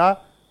Krishna,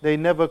 they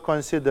never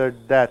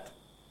considered that.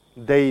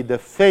 The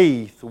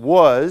faith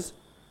was,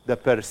 the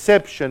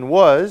perception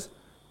was,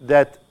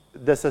 that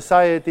the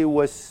society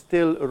was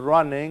still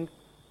running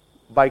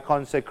by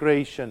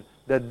consecration,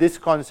 that this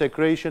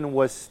consecration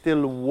was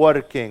still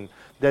working,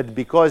 that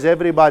because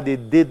everybody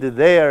did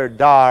their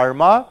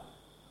dharma,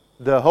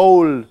 the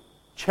whole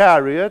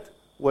chariot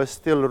was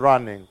still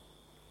running.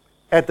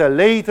 At a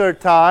later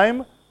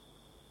time,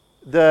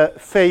 the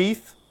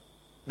faith,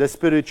 the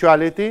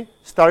spirituality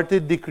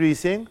started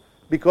decreasing.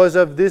 Because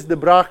of this, the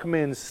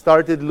Brahmins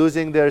started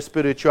losing their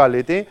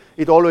spirituality.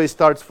 It always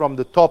starts from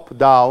the top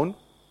down.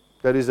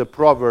 There is a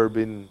proverb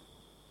in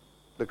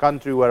the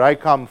country where I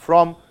come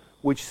from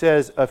which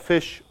says a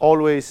fish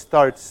always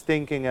starts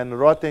stinking and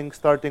rotting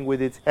starting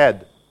with its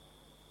head.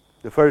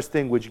 The first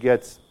thing which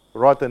gets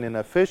rotten in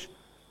a fish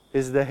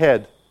is the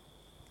head.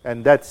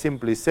 And that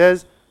simply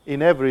says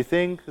in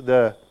everything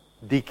the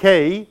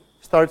decay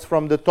starts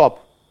from the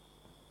top.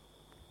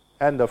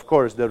 And of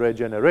course the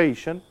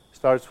regeneration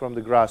starts from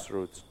the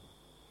grassroots.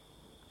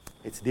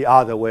 It's the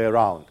other way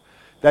around.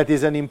 That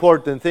is an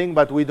important thing,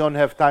 but we don't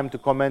have time to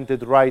comment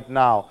it right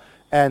now.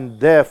 And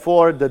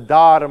therefore the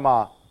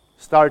Dharma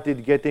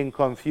started getting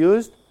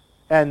confused,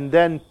 and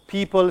then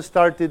people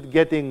started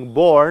getting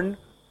born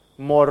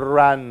more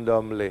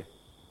randomly.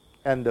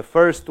 And the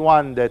first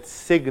one that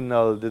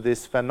signaled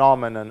this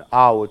phenomenon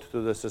out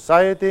to the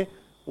society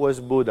was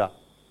Buddha.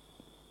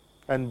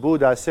 And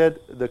Buddha said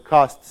the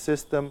caste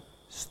system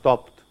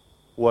stopped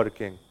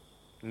working.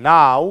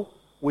 Now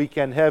we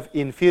can have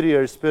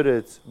inferior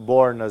spirits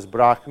born as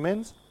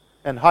Brahmins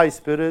and high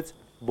spirits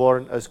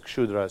born as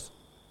Kshudras.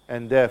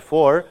 And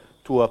therefore,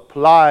 to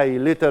apply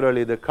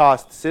literally the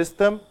caste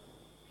system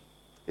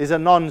is a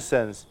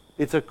nonsense.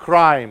 It's a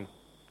crime.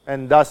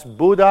 And thus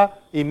Buddha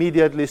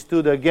immediately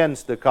stood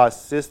against the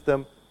caste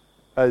system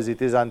as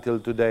it is until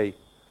today.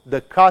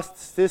 The caste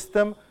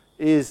system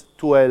is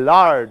to a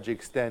large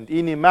extent,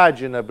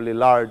 unimaginably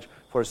large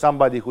for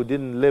somebody who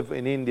didn't live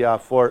in India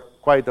for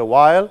quite a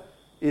while,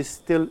 is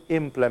still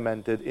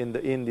implemented in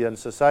the Indian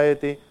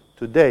society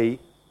today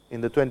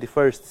in the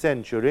 21st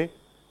century.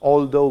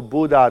 Although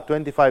Buddha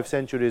 25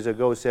 centuries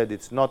ago said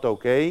it's not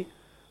okay,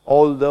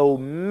 although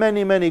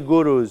many, many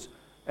gurus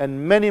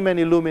and many,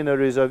 many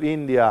luminaries of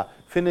India,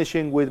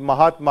 finishing with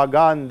Mahatma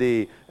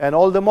Gandhi and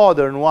all the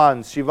modern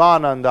ones,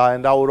 Shivananda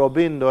and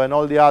Aurobindo and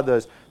all the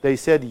others, they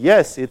said,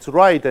 yes, it's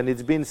right, and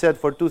it's been said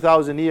for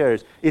 2,000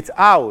 years. It's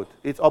out,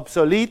 it's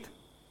obsolete,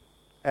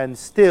 and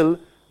still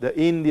the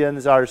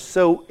Indians are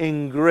so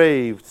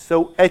engraved,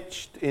 so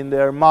etched in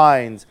their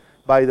minds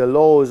by the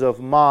laws of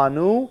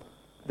Manu,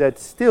 that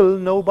still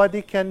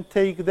nobody can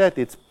take that.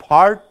 It's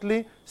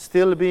partly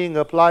still being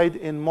applied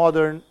in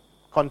modern,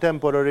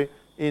 contemporary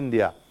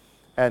India.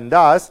 And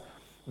thus,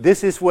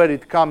 this is where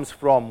it comes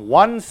from.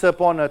 Once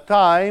upon a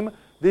time,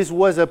 this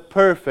was a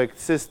perfect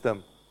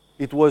system.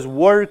 It was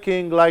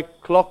working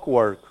like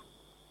clockwork.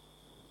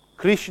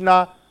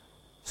 Krishna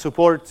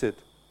supports it.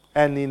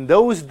 And in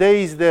those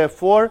days,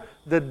 therefore,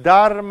 the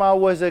Dharma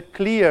was a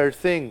clear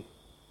thing.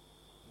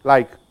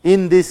 Like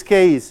in this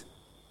case,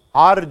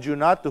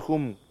 Arjuna, to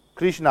whom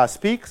Krishna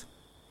speaks,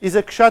 is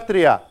a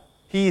Kshatriya.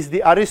 He is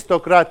the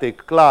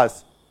aristocratic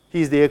class.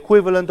 He is the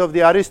equivalent of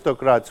the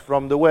aristocrats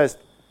from the West.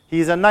 He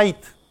is a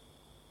knight.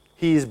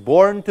 He is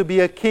born to be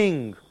a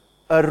king,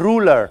 a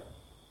ruler.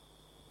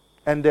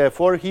 And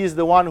therefore, he is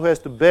the one who has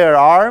to bear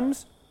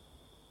arms,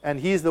 and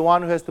he is the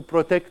one who has to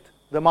protect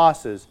the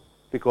masses.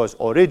 Because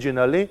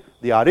originally,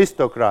 the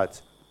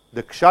aristocrats,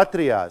 the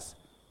Kshatriyas,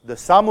 the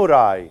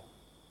samurai,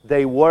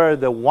 they were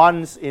the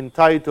ones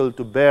entitled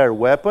to bear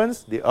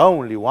weapons, the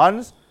only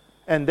ones,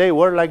 and they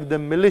were like the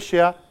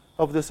militia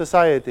of the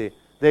society.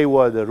 They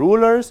were the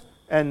rulers,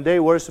 and they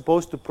were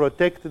supposed to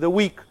protect the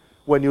weak.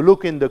 When you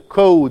look in the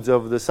codes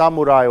of the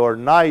samurai or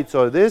knights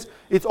or this,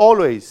 it's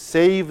always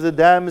save the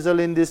damsel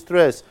in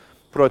distress,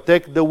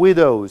 protect the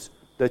widows,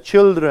 the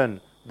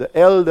children, the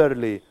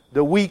elderly,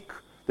 the weak.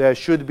 There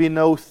should be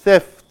no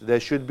theft. There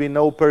should be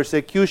no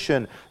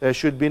persecution. There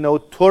should be no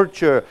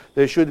torture.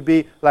 There should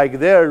be, like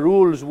their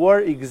rules were,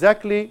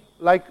 exactly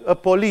like a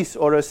police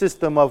or a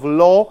system of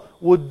law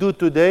would do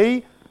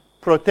today,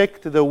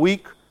 protect the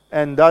weak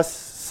and thus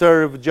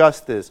serve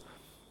justice.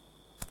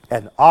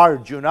 And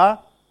Arjuna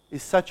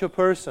is such a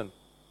person.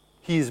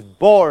 He is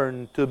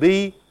born to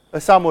be a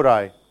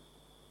samurai.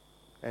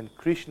 And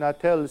Krishna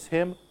tells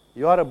him,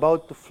 you are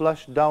about to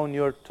flush down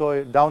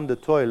the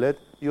toilet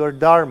your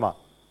dharma.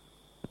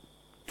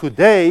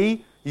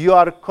 Today, you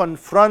are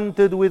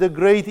confronted with a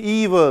great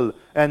evil.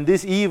 And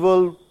this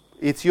evil,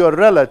 it's your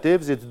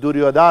relatives, it's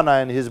Duryodhana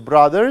and his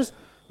brothers.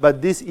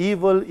 But this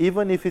evil,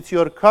 even if it's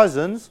your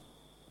cousins,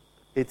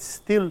 it's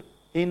still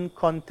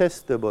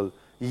incontestable.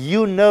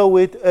 You know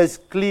it as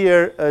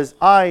clear as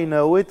I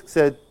know it,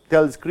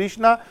 tells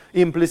Krishna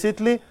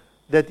implicitly,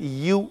 that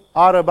you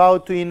are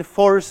about to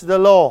enforce the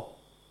law.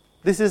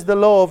 This is the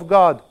law of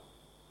God.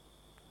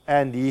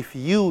 And if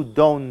you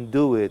don't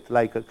do it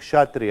like a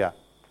Kshatriya,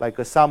 like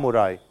a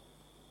samurai,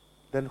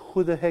 then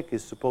who the heck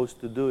is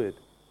supposed to do it?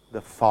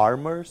 The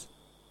farmers,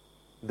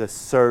 the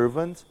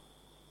servants,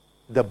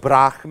 the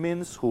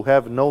Brahmins who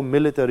have no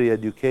military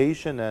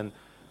education. And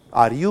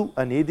are you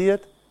an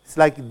idiot? It's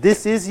like,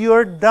 this is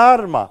your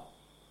dharma.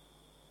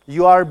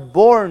 You are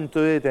born to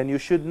it, and you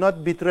should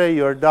not betray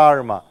your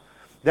dharma.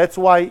 That's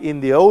why in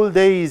the old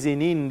days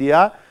in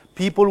India,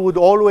 people would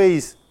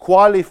always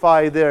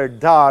qualify their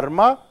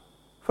dharma,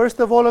 first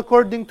of all,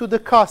 according to the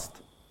caste.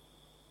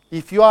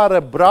 If you are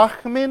a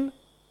Brahmin,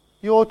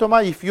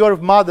 if your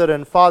mother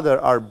and father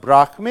are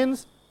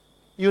Brahmins,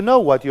 you know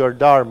what your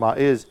dharma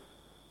is.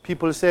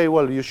 People say,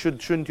 well,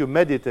 shouldn't you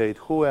meditate?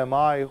 Who am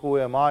I? Who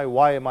am I?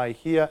 Why am I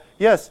here?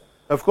 Yes,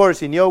 of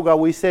course, in yoga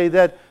we say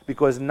that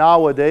because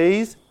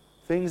nowadays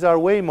things are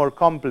way more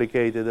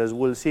complicated, as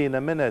we'll see in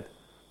a minute.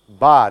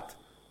 But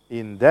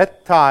in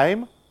that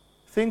time,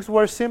 things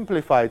were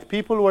simplified.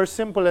 People were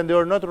simple and they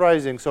were not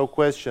raising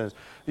questions.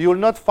 You will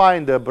not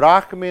find a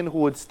Brahmin who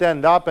would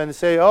stand up and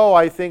say, oh,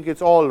 I think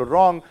it's all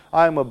wrong.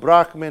 I'm a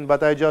Brahmin,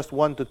 but I just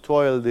want to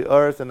toil the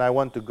earth and I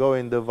want to go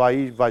in the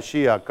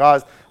Vaishya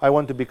caste. I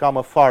want to become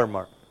a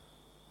farmer.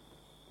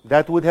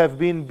 That would have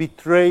been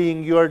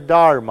betraying your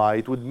dharma.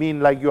 It would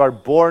mean like you are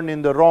born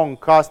in the wrong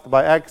caste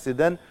by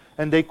accident,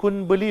 and they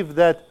couldn't believe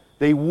that.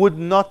 They would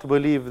not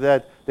believe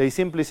that. They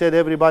simply said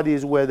everybody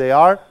is where they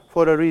are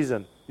for a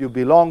reason. you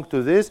belong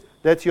to this,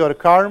 that's your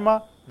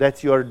karma,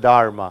 that's your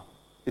dharma.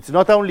 It's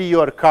not only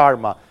your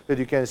karma that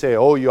you can say,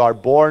 oh, you are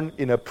born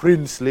in a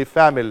princely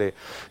family.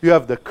 You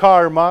have the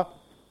karma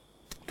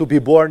to be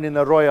born in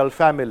a royal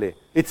family.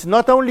 It's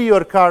not only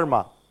your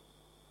karma,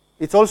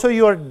 it's also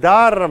your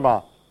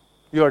dharma.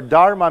 Your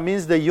dharma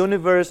means the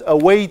universe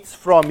awaits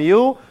from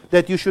you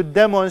that you should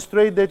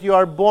demonstrate that you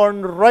are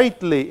born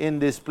rightly in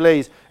this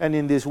place and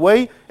in this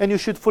way, and you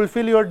should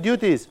fulfill your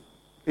duties.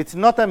 It's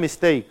not a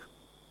mistake.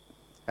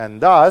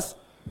 And thus,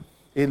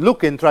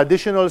 look, in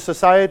traditional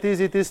societies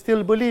it is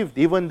still believed.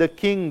 Even the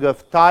king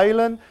of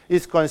Thailand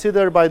is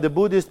considered by the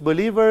Buddhist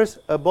believers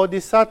a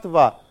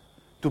bodhisattva.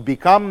 To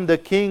become the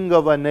king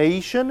of a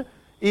nation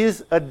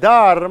is a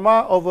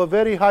dharma of a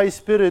very high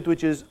spirit,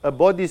 which is a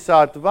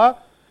bodhisattva,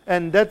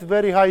 and that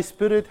very high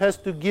spirit has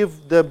to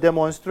give the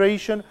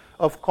demonstration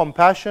of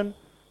compassion,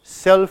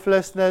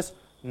 selflessness,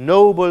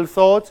 noble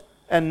thoughts,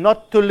 and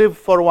not to live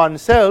for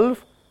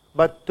oneself,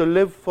 but to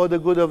live for the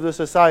good of the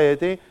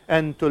society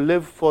and to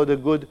live for the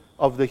good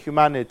of the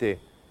humanity.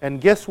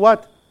 And guess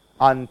what?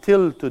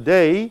 Until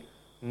today,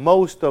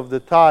 most of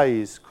the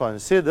Thais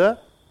consider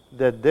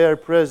that their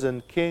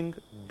present king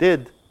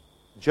did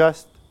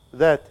just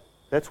that.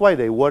 That's why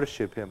they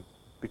worship him,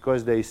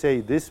 because they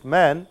say this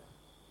man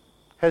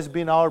has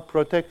been our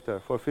protector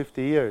for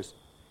 50 years.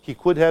 He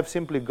could have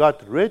simply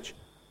got rich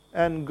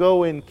and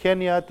go in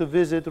Kenya to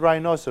visit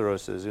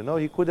rhinoceroses.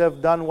 He could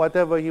have done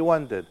whatever he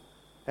wanted.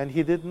 And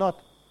he did not.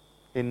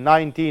 In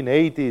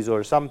 1980s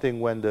or something,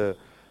 when the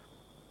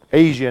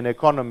Asian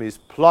economies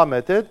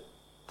plummeted,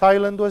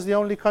 Thailand was the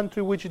only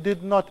country which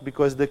did not,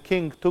 because the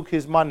king took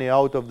his money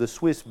out of the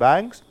Swiss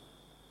banks,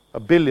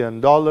 $1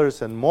 billion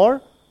and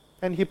more,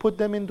 and he put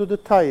them into the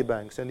Thai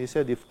banks. And he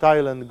said, if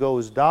Thailand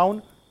goes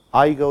down,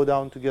 I go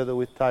down together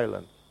with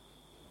Thailand.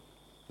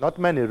 Not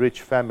many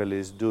rich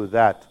families do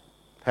that,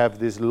 have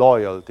this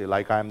loyalty,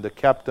 like I'm the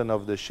captain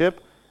of the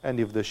ship, and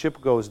if the ship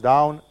goes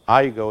down,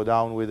 I go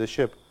down with the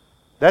ship.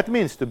 That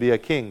means to be a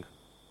king.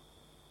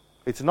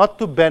 It's not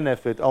to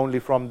benefit only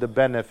from the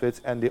benefits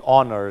and the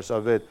honors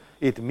of it.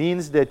 It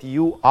means that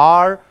you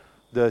are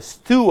the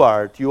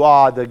steward, you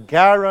are the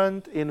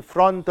garant in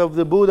front of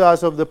the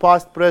Buddhas of the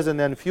past, present,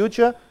 and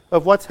future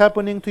of what's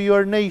happening to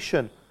your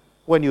nation.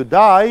 When you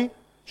die,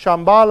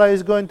 Shambhala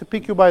is going to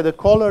pick you by the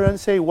collar and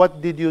say,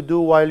 what did you do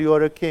while you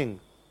were a king?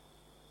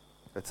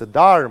 That's a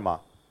dharma.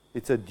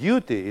 It's a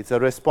duty. It's a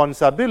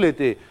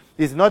responsibility.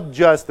 It's not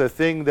just a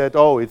thing that,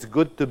 oh, it's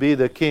good to be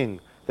the king.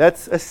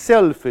 That's a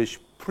selfish,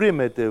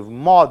 primitive,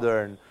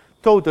 modern,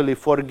 totally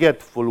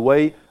forgetful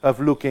way of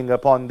looking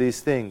upon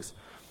these things.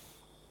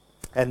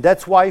 And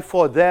that's why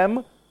for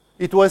them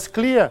it was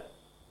clear.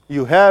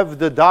 You have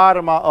the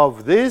dharma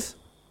of this,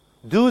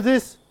 do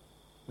this.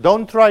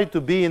 Don't try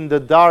to be in the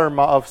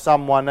dharma of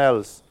someone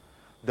else.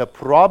 The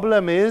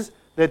problem is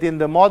that in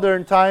the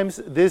modern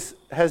times this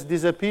has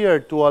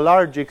disappeared to a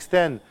large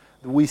extent.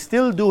 We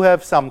still do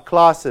have some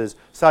classes,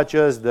 such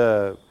as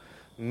the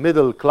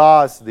middle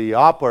class, the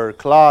upper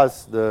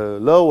class, the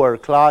lower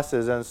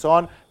classes, and so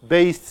on,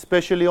 based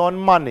especially on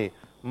money.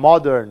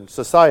 Modern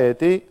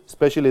society,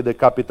 especially the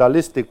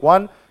capitalistic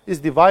one, is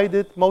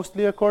divided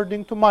mostly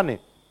according to money.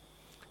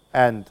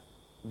 And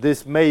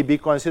this may be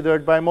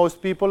considered by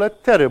most people a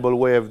terrible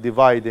way of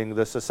dividing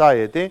the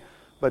society,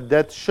 but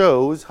that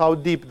shows how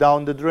deep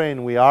down the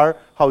drain we are,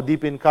 how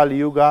deep in Kali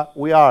Yuga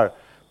we are.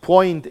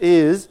 Point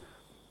is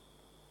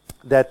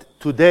that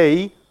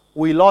today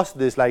we lost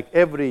this. Like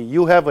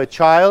you have a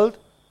child,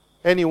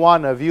 any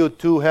one of you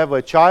two have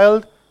a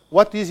child.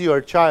 What is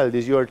your child?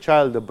 Is your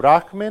child a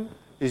Brahmin?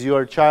 Is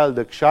your child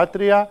a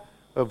Kshatriya,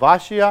 a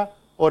Vashya,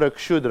 or a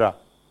Kshudra?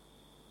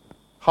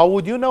 How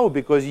would you know?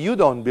 Because you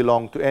don't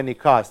belong to any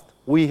caste.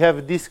 We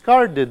have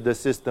discarded the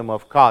system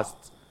of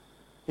castes.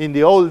 In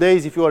the old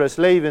days, if you were a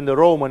slave in the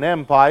Roman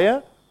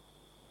Empire,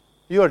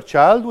 your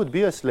child would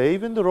be a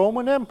slave in the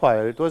Roman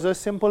Empire. It was as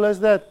simple as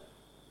that.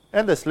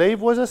 And the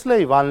slave was a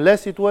slave,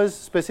 unless it was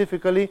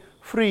specifically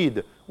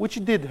freed, which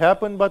did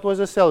happen, but was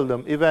a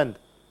seldom event.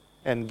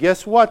 And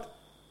guess what?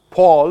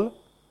 Paul,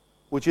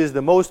 which is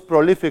the most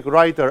prolific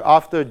writer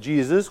after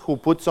Jesus, who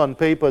puts on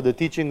paper the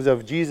teachings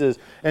of Jesus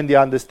and the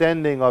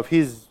understanding of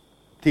his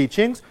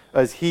teachings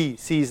as he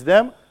sees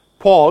them,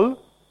 Paul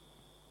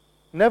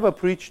never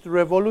preached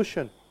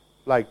revolution.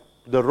 Like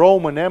the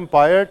Roman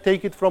Empire,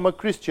 take it from a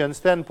Christian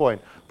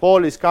standpoint.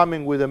 Paul is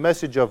coming with a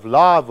message of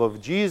love,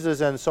 of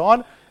Jesus, and so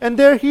on. And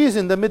there he is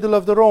in the middle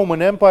of the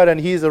Roman Empire, and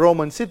he is a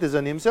Roman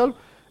citizen himself.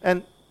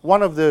 And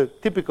one of the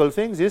typical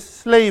things is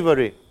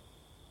slavery.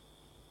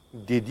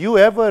 Did you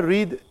ever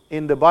read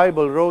in the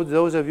Bible,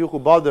 those of you who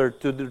bothered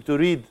to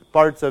read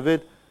parts of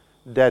it,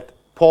 that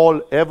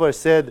Paul ever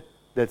said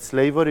that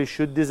slavery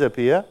should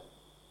disappear?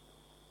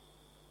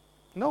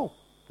 No.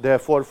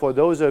 Therefore, for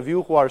those of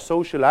you who are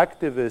social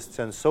activists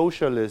and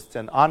socialists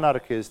and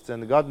anarchists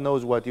and God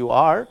knows what you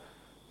are,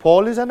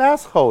 Paul is an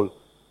asshole.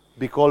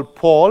 Because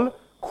Paul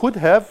could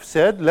have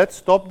said, let's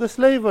stop the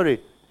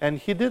slavery. And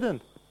he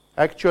didn't.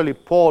 Actually,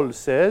 Paul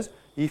says,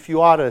 if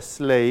you are a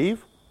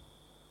slave,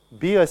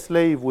 be a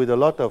slave with a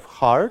lot of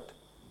heart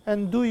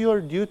and do your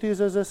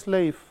duties as a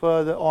slave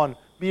further on.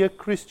 Be a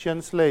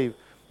Christian slave.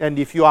 And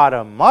if you are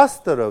a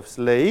master of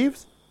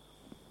slaves,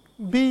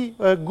 be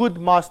a good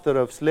master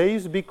of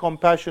slaves, be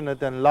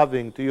compassionate and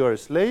loving to your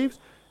slaves,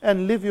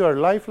 and live your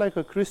life like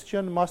a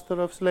Christian master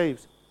of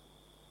slaves.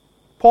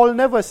 Paul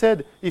never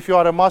said, if you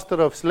are a master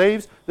of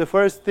slaves, the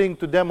first thing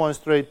to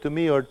demonstrate to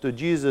me or to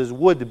Jesus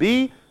would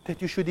be that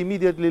you should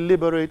immediately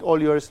liberate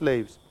all your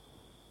slaves.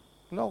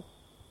 No.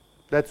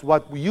 That's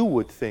what you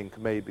would think,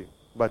 maybe.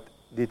 But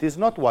it is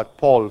not what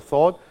Paul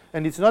thought,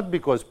 and it's not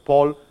because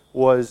Paul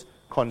was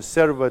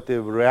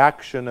conservative,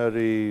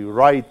 reactionary,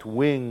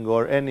 right-wing,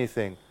 or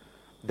anything.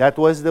 That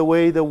was the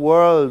way the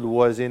world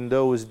was in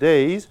those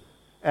days,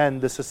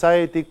 and the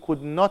society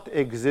could not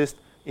exist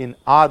in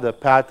other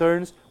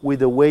patterns with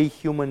the way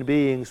human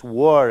beings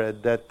were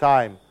at that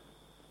time.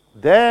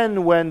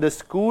 Then when the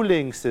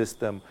schooling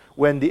system,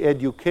 when the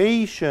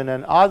education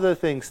and other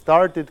things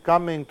started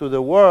coming to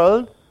the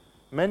world,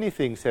 many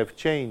things have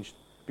changed.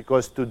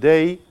 Because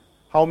today,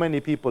 how many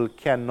people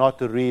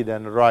cannot read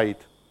and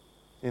write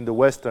in the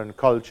Western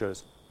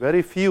cultures?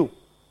 Very few.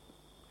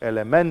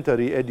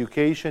 Elementary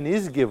education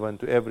is given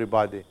to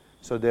everybody.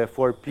 So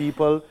therefore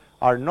people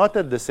are not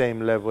at the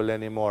same level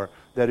anymore.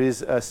 There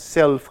is a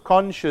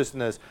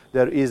self-consciousness,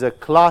 there is a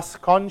class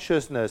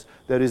consciousness,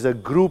 there is a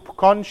group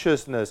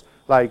consciousness,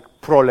 like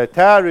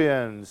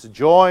proletarians,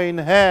 join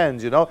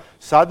hands,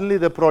 Suddenly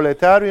the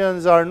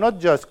proletarians are not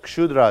just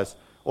Kshudras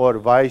or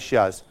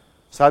Vaishyas.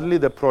 Suddenly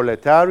the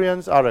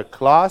proletarians are a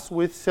class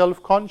with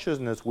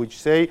self-consciousness, which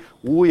say,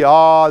 we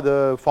are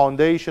the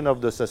foundation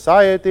of the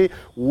society,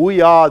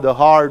 we are the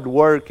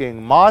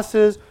hard-working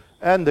masses,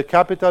 and the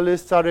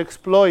capitalists are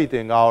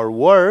exploiting our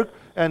work,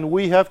 and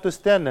we have to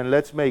stand, and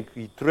let's make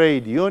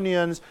trade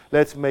unions,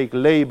 let's make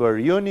labor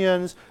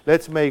unions,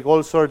 let's make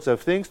all sorts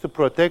of things to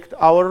protect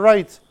our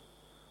rights.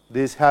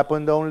 This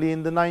happened only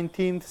in the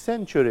 19th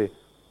century.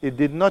 It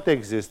did not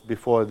exist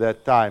before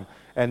that time,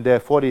 and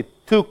therefore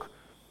it took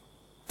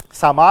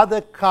some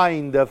other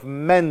kind of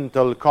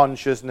mental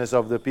consciousness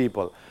of the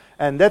people.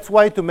 And that's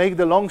why, to make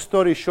the long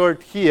story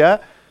short here,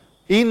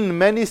 in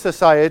many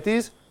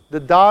societies, the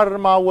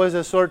Dharma was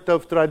a sort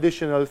of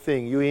traditional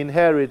thing. You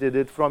inherited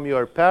it from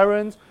your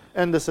parents,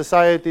 and the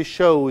society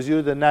shows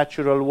you the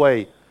natural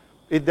way.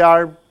 It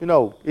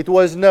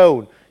was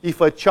known.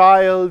 If a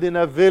child in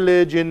a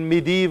village in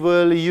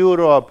medieval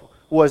Europe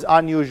was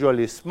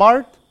unusually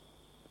smart,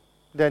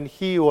 then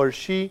he or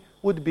she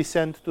would be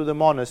sent to the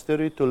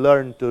monastery to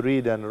learn to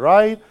read and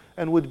write,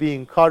 and would be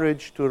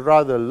encouraged to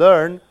rather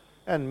learn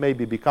and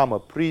maybe become a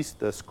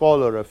priest, a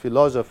scholar, a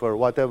philosopher,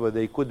 whatever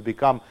they could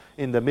become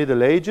in the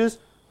Middle Ages,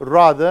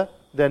 rather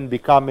than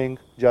becoming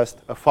just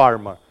a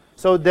farmer.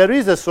 So there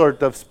is a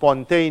sort of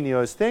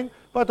spontaneous thing,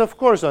 but of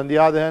course, on the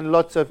other hand,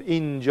 lots of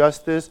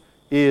injustice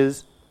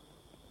is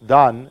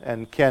done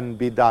and can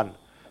be done.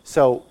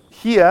 So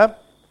here,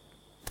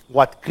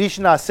 what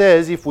Krishna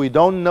says, if we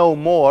don't know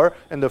more,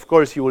 and of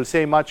course he will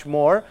say much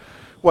more,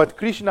 what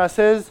Krishna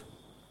says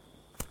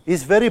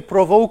is very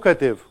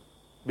provocative,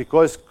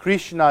 because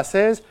Krishna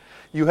says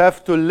you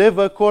have to live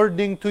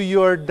according to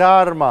your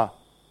dharma.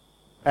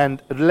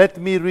 And let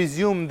me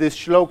resume this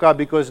shloka,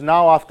 because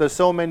now after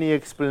so many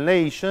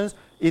explanations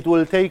it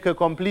will take a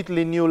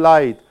completely new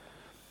light.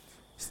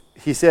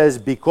 He says,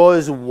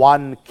 because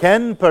one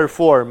can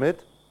perform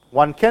it,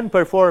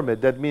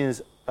 that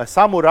means a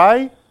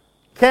samurai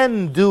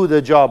can do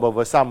the job of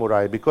a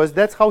samurai, because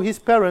that's how his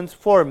parents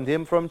formed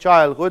him from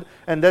childhood,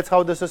 and that's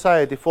how the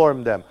society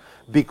formed them.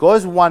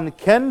 Because one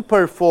can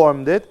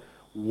perform it,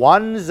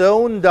 one's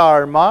own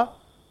dharma,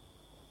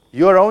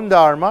 your own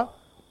dharma,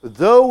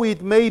 though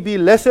it may be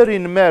lesser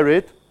in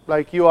merit,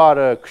 like you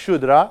are a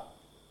Kshudra,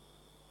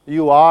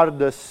 you are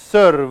the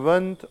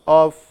servant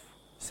of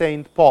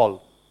Saint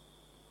Paul.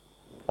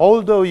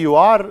 Although you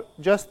are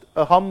just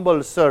a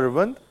humble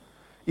servant,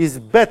 is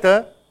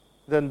better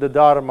than the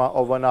dharma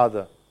of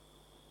another.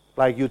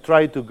 Like you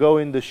try to go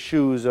in the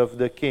shoes of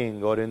the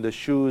king, or in the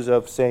shoes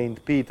of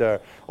Saint Peter,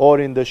 or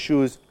in the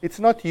shoes. It's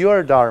not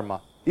your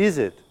dharma, is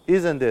it?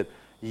 Isn't it?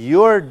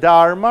 Your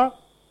dharma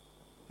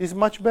is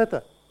much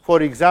better.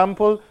 For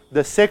example,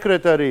 the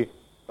secretary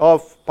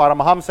of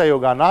Paramahamsa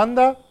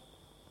Yogananda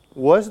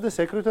was the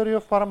secretary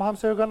of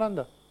Paramahamsa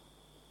Yogananda.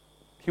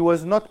 He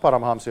was not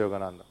Paramahamsa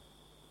Yogananda.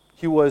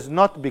 He was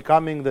not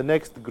becoming the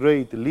next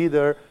great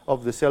leader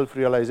of the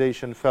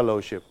Self-Realization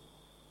Fellowship.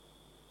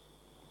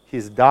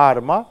 His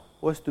dharma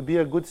was to be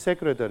a good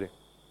secretary.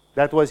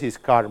 That was his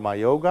karma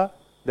yoga,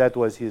 that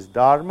was his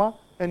dharma,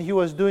 and he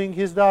was doing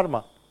his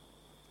dharma.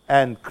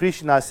 And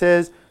Krishna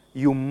says,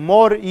 you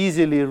more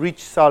easily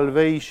reach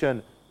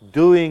salvation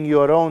doing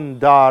your own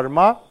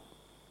dharma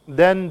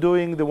than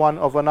doing the one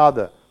of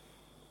another.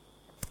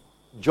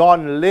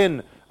 John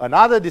Lin,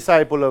 another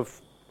disciple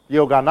of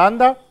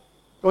Yogananda,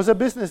 was a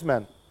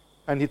businessman.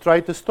 And he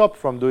tried to stop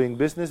from doing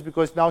business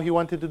because now he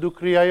wanted to do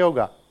Kriya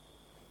Yoga.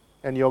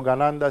 And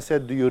Yogananda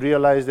said, do you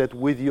realize that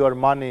with your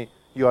money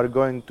you are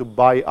going to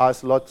buy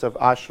us lots of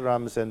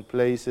ashrams and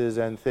places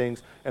and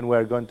things, and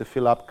we're going to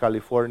fill up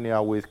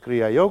California with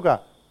Kriya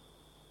Yoga?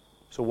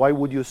 So why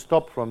would you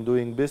stop from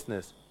doing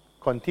business?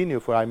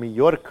 Continue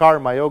your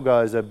karma yoga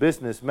as a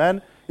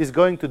businessman is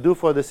going to do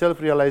for the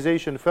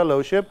Self-Realization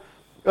Fellowship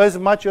as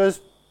much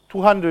as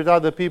 200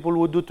 other people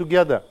would do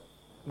together.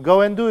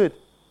 Go and do it.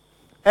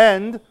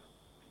 And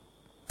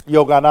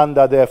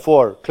Yogananda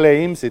therefore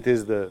claims, it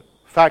is the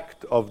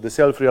fact of the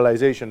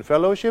Self-Realization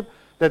Fellowship,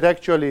 that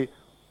actually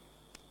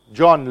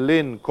John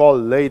Lynn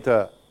called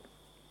later,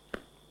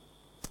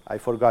 I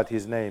forgot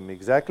his name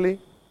exactly,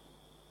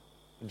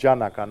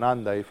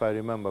 Janakananda, if I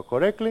remember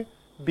correctly,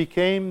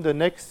 became the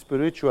next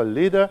spiritual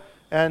leader,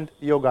 and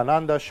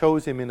Yogananda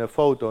shows him in a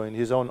photo in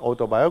his own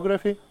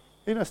autobiography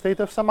in a state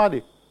of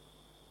samadhi.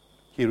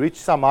 He reached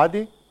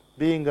samadhi,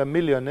 being a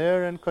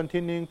millionaire and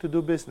continuing to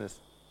do business.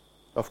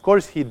 Of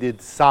course he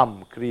did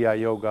some Kriya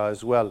Yoga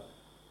as well,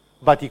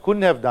 but he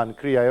couldn't have done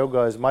Kriya Yoga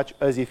as much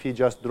as if he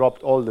just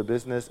dropped all the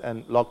business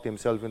and locked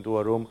himself into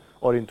a room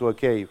or into a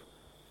cave.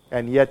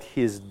 And yet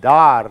his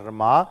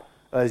Dharma,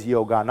 as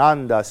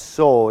Yogananda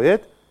saw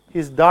it,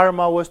 his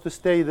Dharma was to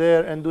stay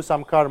there and do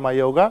some Karma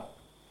Yoga,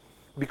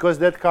 because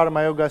that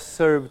Karma Yoga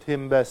served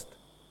him best.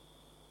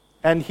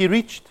 And he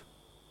reached,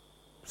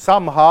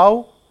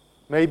 somehow,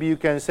 maybe you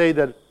can say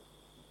that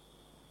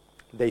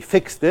they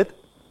fixed it,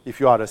 if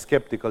you are a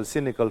skeptical,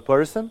 cynical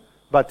person,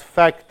 but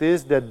fact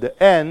is that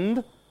the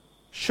end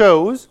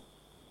shows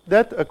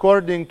that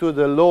according to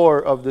the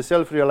lore of the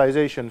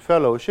Self-Realization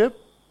Fellowship,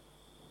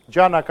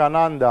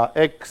 Janakananda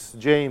ex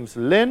James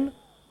Lynn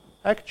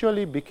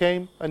actually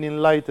became an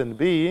enlightened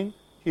being.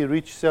 He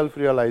reached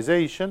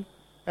self-realization,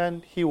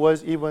 and he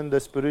was even the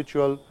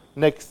spiritual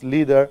next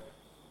leader.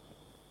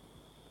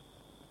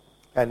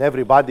 And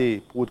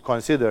everybody would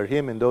consider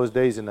him in those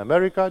days in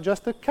America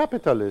just a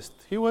capitalist.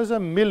 He was a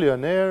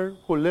millionaire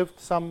who lived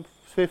some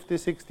 50,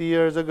 60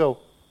 years ago.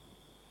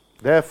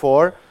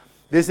 Therefore,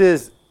 this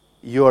is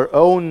your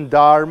own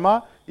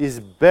Dharma is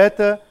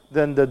better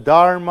than the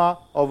Dharma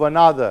of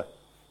another.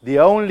 The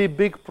only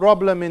big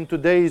problem in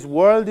today's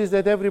world is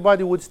that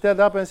everybody would stand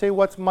up and say,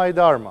 what's my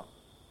Dharma?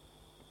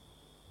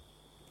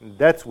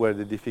 That's where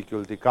the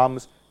difficulty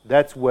comes.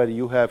 That's where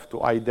you have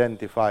to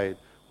identify it.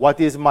 What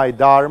is my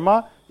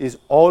Dharma is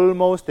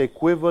almost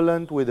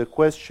equivalent with the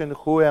question,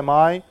 who am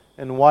I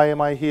and why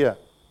am I here?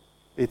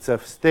 It's a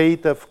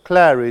state of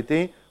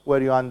clarity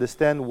where you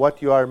understand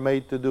what you are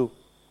made to do.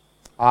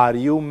 Are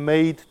you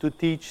made to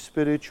teach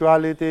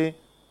spirituality?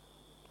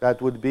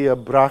 That would be a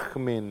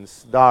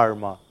Brahmin's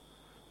Dharma.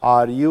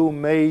 Are you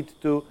made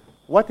to...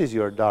 What is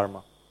your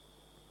Dharma?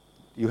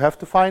 You have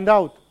to find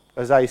out.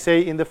 As I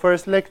say in the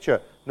first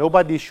lecture,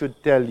 nobody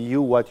should tell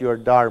you what your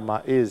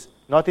Dharma is.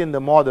 Not in the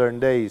modern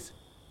days.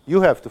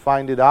 You have to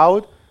find it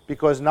out,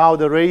 because now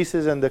the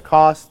races and the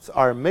castes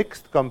are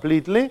mixed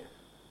completely,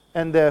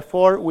 and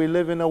therefore we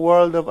live in a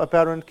world of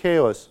apparent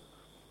chaos.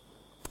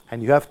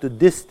 And you have to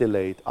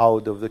distillate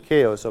out of the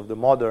chaos of the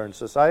modern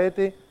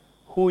society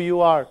who you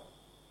are.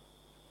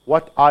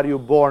 What are you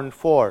born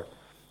for?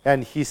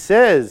 And he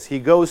says, he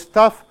goes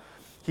tough,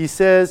 he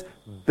says,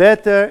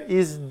 better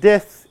is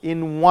death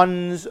in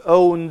one's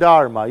own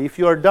Dharma. If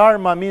your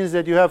Dharma means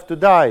that you have to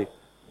die,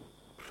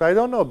 I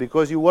don't know,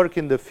 because you work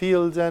in the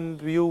fields and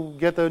you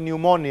get a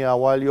pneumonia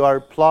while you are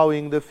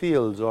plowing the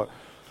fields, or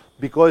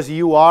because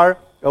you are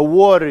a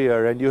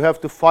warrior and you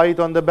have to fight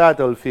on the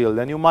battlefield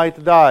and you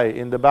might die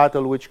in the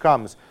battle which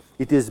comes.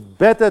 It is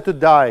better to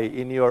die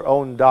in your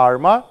own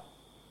Dharma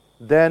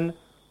than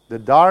the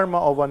Dharma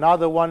of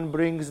another one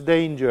brings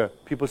danger.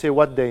 People say,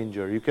 what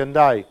danger? You can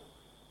die.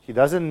 He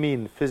doesn't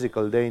mean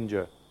physical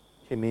danger.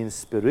 He means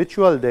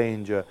spiritual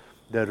danger.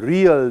 The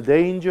real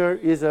danger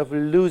is of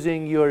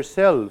losing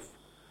yourself.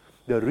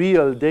 The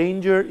real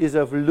danger is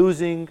of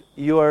losing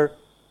your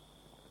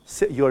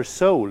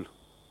soul.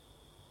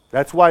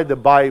 That's why the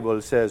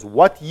Bible says,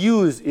 what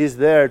use is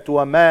there to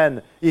a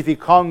man if he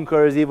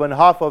conquers even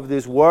half of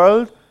this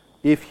world,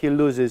 if he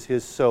loses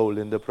his soul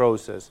in the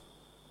process?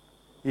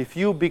 If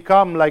you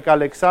become like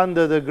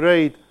Alexander the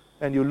Great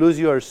and you lose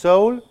your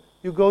soul,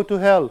 you go to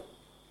hell.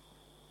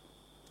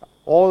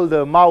 All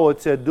the Mao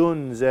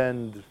Zedongs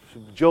and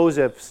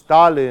Joseph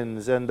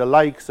Stalins and the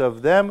likes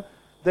of them,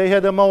 they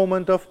had a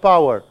moment of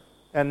power,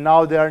 and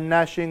now they are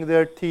gnashing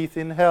their teeth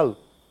in hell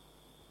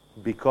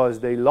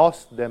because they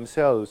lost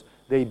themselves.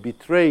 They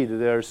betrayed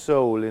their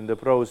soul in the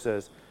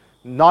process.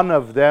 None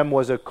of them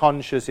was a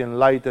conscious,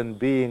 enlightened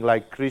being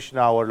like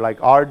Krishna or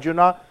like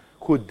Arjuna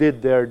who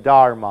did their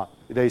Dharma.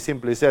 They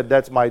simply said,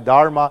 that's my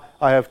Dharma,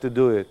 I have to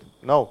do it.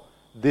 No,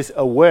 this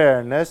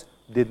awareness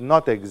did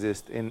not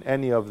exist in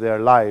any of their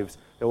lives.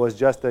 There was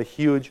just a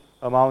huge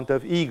amount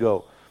of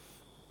ego.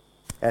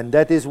 And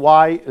that is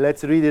why,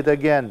 let's read it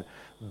again.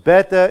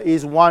 Better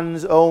is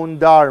one's own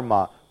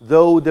Dharma,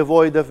 though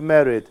devoid of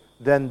merit,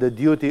 than the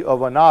duty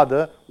of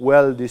another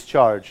well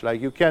discharged. Like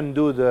you can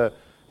do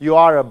you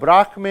are a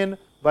Brahmin,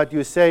 but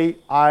you say,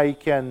 I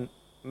can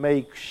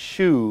make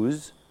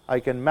shoes, I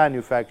can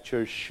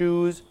manufacture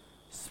shoes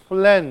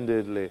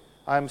splendidly.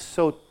 I'm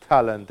so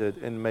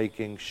talented in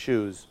making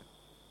shoes.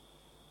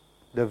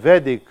 The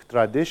Vedic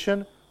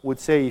tradition would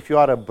say, if you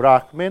are a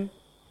Brahmin,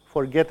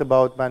 forget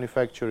about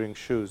manufacturing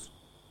shoes.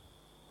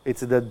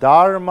 It's the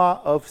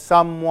dharma of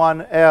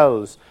someone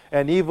else.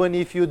 And even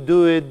if you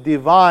do it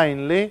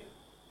divinely,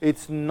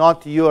 it's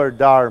not your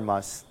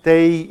dharma.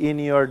 Stay in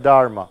your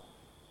dharma.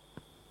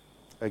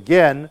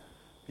 Again,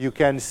 you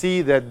can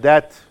see that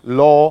that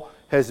law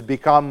has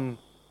become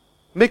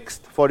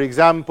mixed. For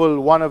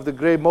example, one of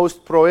the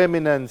most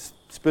proeminent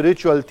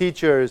spiritual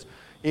teachers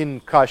in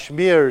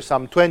Kashmir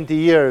some 20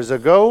 years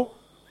ago,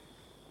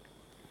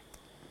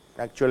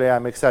 actually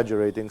I'm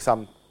exaggerating,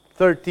 some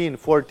 13,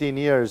 14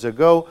 years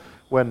ago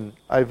when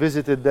I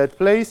visited that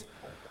place,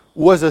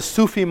 was a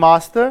Sufi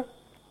master.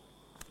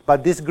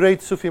 But this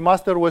great Sufi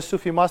master was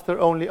Sufi master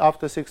only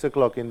after 6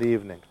 o'clock in the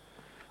evening.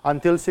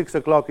 Until 6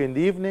 o'clock in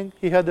the evening,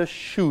 he had a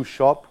shoe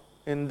shop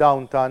in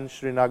downtown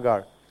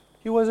Srinagar.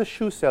 He was a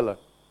shoe seller.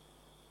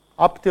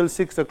 Up till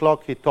 6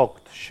 o'clock he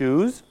talked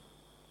shoes,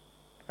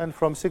 and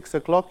from 6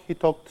 o'clock he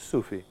talked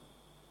Sufi.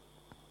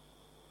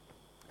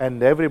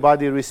 And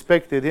everybody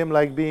respected him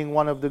like being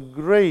one of the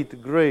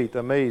great, great,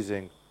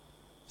 amazing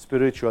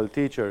spiritual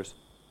teachers.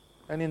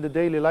 And in the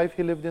daily life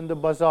he lived in the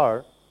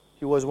bazaar.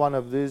 He was one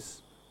of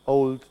these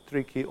old,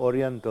 tricky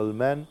Oriental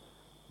men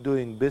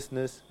doing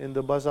business in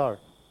the bazaar.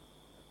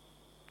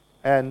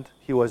 And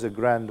he was a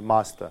grand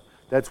master.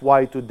 That's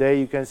why today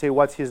you can say,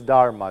 what's his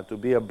dharma? To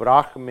be a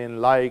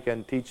Brahmin-like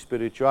and teach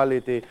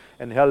spirituality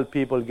and help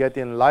people get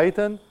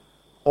enlightened?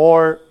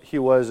 Or he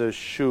was a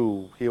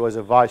shoe, he was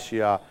a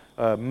Vashya,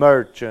 a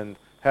merchant,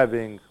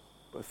 having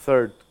a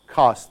third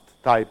caste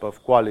type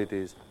of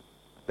qualities.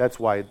 That's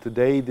why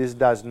today this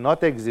does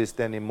not exist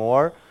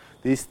anymore.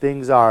 These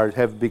things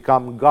have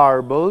become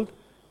garbled,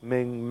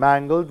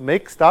 mangled,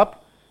 mixed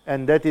up,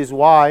 and that is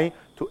why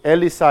to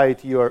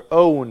elicite your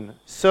own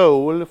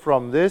soul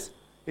from this,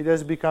 it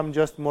has become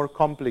just more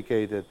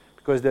complicated,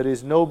 because there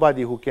is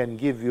nobody who can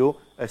give you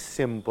a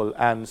simple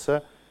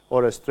answer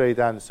or a straight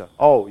answer.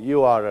 Oh,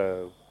 you are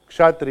a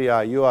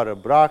Kshatriya, you are a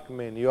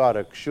Brahmin, you are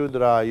a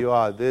Kshudra, you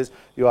are this,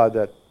 you are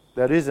that.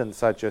 There isn't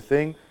such a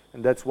thing,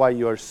 and that's why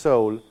your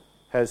soul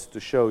has to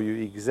show you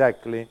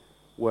exactly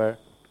where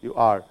you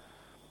are.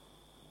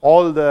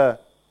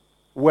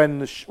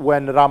 When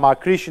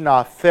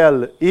Ramakrishna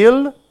fell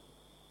ill,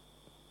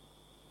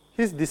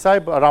 his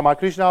disciple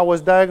Ramakrishna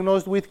was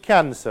diagnosed with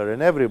cancer,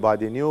 and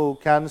everybody knew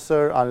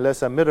cancer,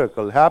 unless a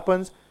miracle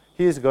happens,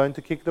 he is going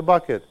to kick the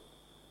bucket.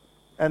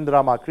 And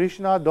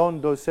Ramakrishna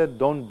said,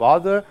 don't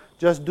bother,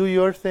 just do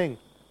your thing.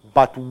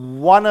 But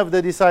one of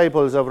the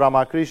disciples of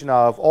Ramakrishna,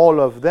 of all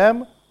of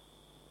them,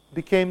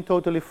 became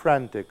totally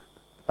frantic.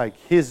 Like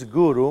his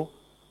guru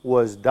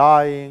was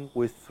dying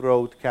with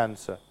throat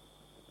cancer.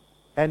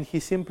 And he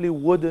simply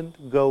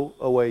wouldn't go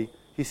away.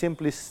 He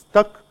simply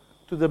stuck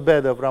to the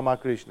bed of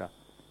Ramakrishna.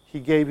 He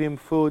gave him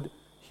food,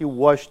 he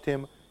washed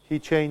him, he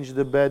changed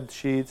the bed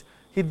sheets,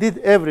 he did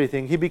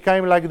everything. He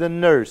became like the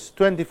nurse.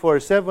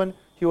 24/7,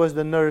 he was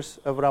the nurse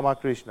of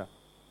Ramakrishna.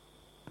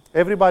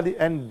 Everybody,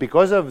 and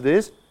because of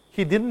this,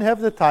 he didn't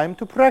have the time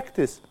to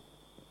practice.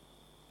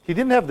 He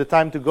didn't have the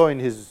time to go in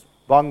his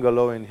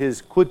bungalow, in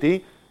his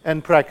kuti,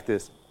 and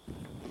practice.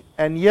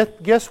 And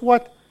yet, guess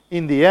what?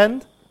 In the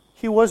end,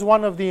 he was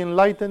one of the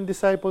enlightened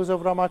disciples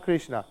of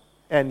Ramakrishna.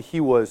 And he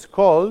was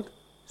called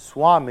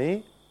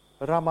Swami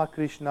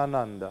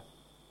Ramakrishnananda.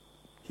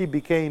 He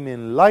became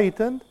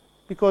enlightened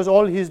because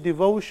all his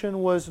devotion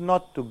was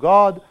not to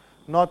God,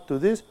 not to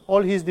this.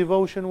 All his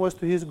devotion was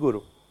to his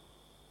guru.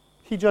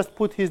 He just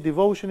put his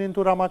devotion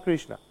into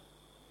Ramakrishna.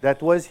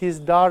 That was his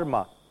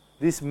dharma.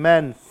 This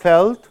man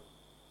felt,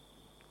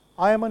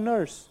 I am a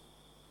nurse.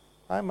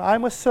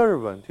 I'm a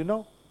servant, you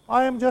know.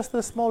 I am just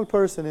a small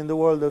person in the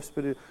world of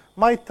spirit.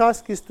 My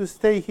task is to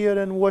stay here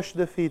and wash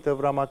the feet of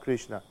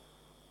Ramakrishna.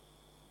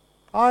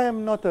 I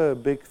am not a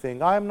big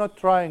thing. I am not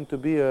trying to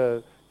be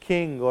a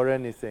king or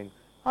anything.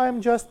 I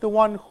am just the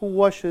one who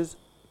washes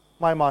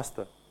my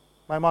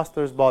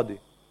master's body.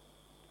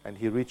 And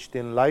he reached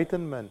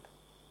enlightenment.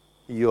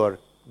 Your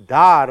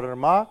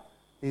dharma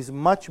is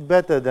much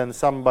better than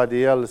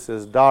somebody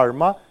else's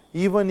dharma,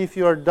 even if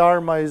your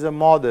dharma is a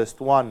modest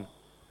one.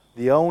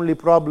 The only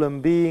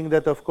problem being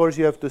that, of course,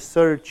 you have to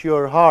search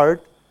your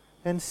heart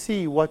and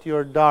see what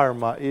your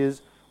dharma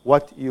is,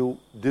 what you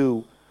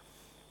do.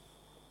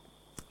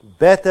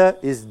 Better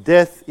is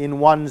death in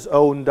one's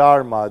own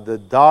dharma. The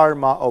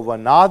dharma of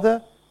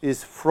another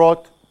is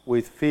fraught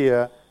with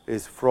fear,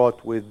 is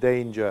fraught with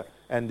danger.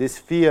 And this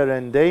fear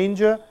and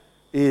danger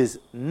is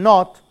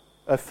not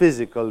a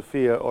physical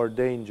fear or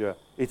danger.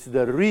 It's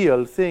the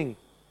real thing.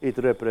 It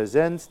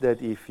represents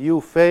that if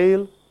you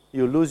fail,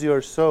 you lose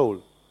your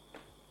soul.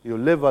 You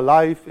live a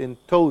life in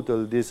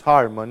total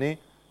disharmony,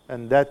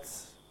 and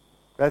that's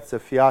a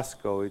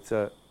fiasco. It's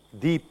a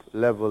deep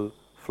level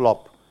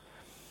flop.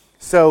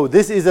 So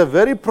this is a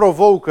very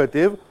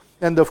provocative,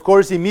 and of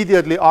course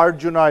immediately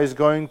Arjuna is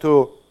going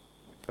to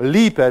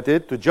leap at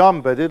it, to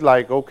jump at it,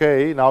 like,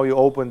 okay, now you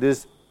open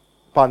this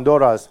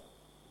Pandora's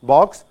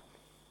box.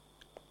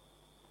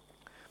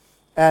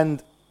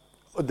 And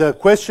the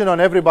question on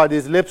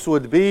everybody's lips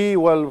would be,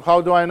 well,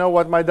 how do I know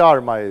what my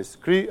dharma is?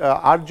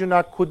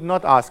 Arjuna could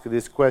not ask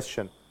this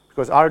question,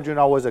 because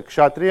Arjuna was a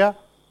Kshatriya,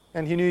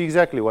 and he knew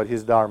exactly what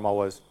his dharma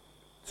was.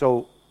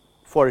 So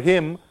for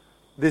him,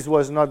 this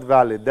was not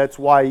valid. That's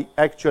why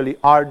actually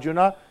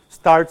Arjuna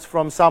starts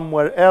from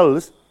somewhere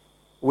else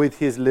with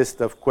his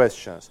list of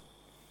questions.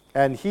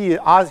 And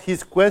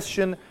his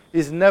question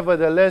is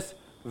nevertheless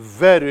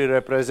very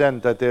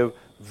representative,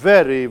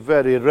 very,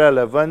 very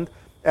relevant,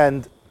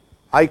 and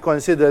I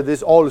consider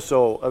this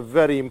also a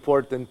very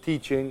important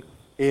teaching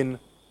in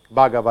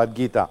Bhagavad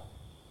Gita.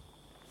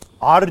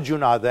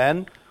 Arjuna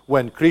then,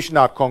 when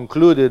Krishna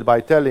concluded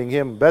by telling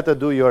him, better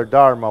do your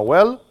dharma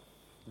well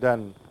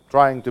than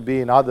trying to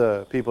be in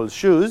other people's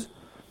shoes,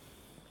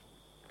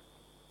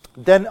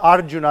 then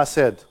Arjuna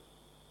said,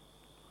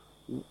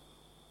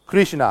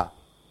 Krishna,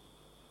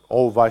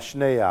 or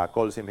Vaishneya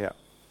calls him here,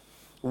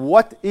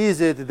 what is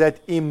it that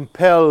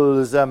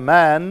impels a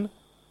man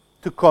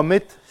to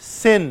commit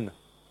sin?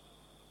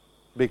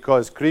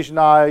 Because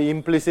Krishna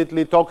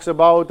implicitly talks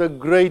about a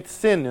great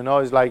sin.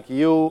 It's like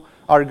you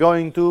are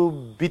going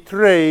to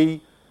betray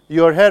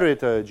your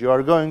heritage. You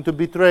are going to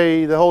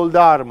betray the whole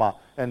Dharma.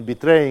 And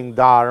betraying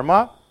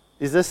Dharma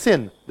is a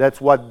sin. That's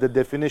what the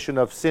definition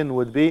of sin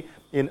would be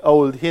in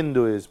old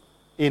Hinduism.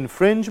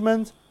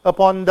 Infringement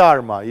upon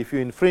Dharma. If you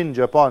infringe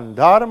upon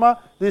Dharma,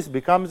 this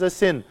becomes a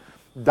sin.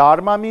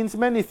 Dharma means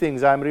many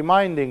things, I'm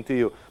reminding to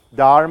you.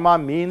 Dharma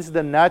means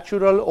the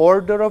natural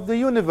order of the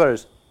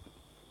universe.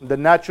 The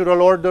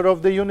natural order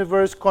of the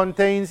universe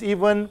contains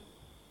even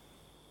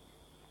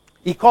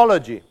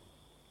ecology.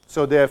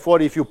 So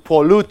therefore, if you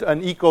pollute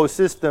an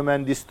ecosystem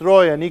and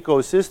destroy an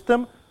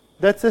ecosystem,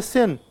 that's a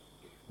sin.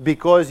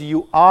 Because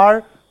you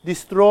are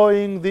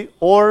destroying the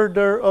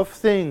order of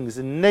things.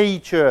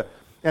 Nature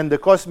and the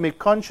cosmic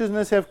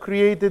consciousness have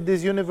created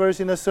this universe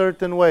in a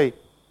certain way.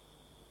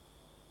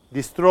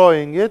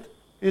 Destroying it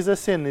is a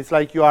sin. It's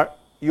like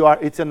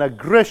it's an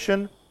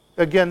aggression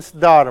against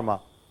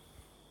Dharma.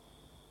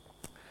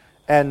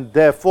 And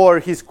therefore,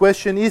 his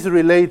question is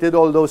related,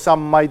 although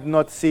some might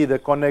not see the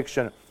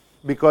connection.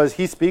 Because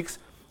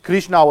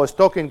Krishna was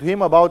talking to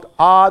him about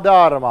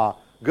adharma,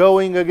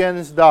 going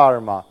against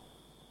Dharma,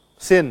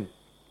 sin.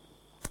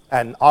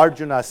 And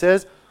Arjuna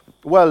says,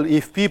 well,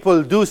 if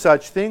people do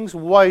such things,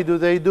 why do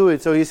they do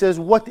it? So he says,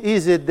 what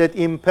is it that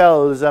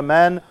impels a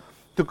man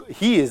to...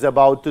 He is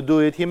about to do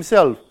it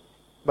himself.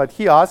 But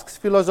he asks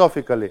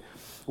philosophically,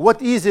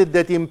 what is it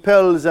that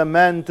impels a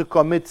man to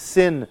commit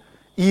sin,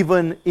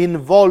 even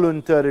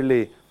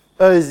involuntarily,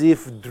 as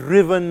if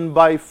driven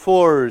by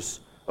force,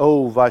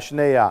 O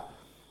Vaishneya?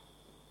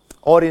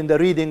 Or in the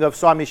reading of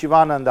Swami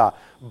Shivananda,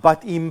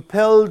 but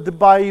impelled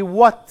by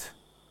what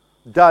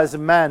does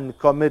man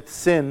commit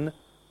sin,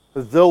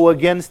 though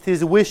against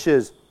his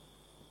wishes?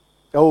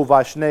 O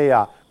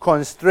Vaishneya,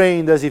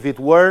 constrained as if it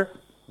were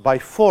by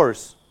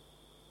force.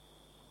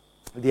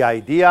 The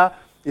idea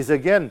is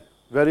again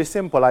very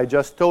simple. I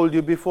just told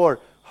you before,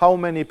 how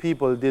many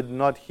people did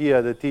not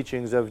hear the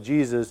teachings of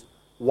Jesus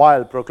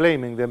while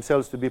proclaiming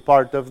themselves to be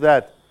part of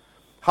that?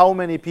 How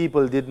many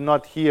people did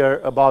not hear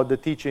about the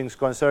teachings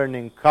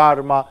concerning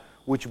karma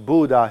which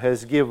Buddha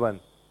has given?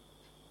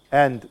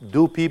 And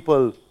do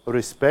people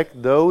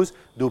respect those?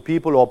 Do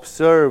people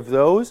observe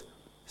those?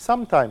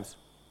 Sometimes.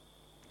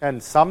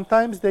 And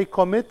sometimes they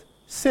commit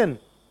sin.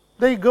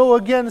 They go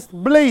against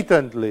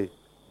blatantly.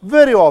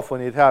 Very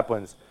often it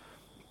happens.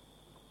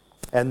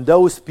 And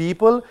those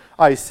people,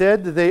 I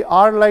said, they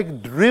are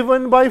like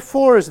driven by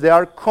force. They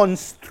are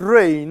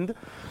constrained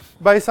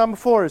by some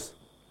force.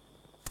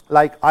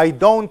 Like, I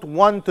don't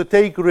want to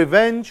take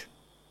revenge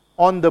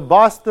on the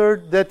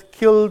bastard that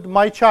killed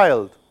my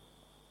child.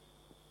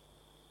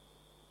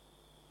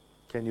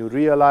 Can you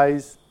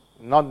realize,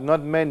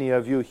 not many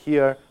of you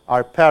here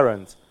are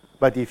parents,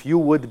 but if you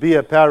would be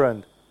a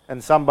parent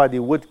and somebody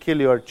would kill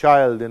your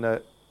child in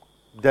a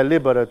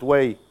deliberate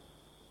way,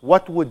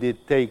 what would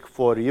it take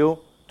for you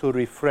to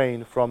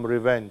refrain from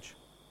revenge?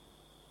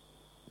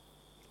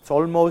 It's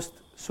almost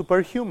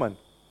superhuman.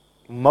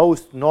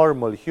 Most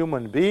normal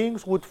human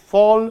beings would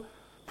fall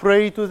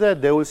prey to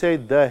that. They will say,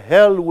 the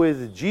hell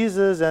with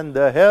Jesus and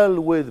the hell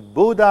with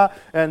Buddha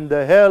and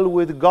the hell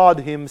with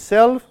God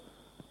himself.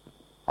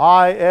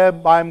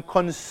 I'm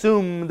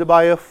consumed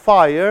by a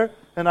fire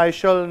and I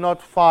shall not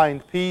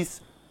find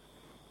peace.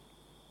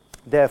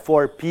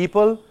 Therefore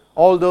people,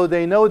 although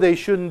they know they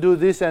shouldn't do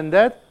this and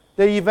that,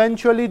 they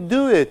eventually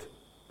do it.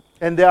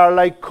 And they are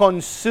like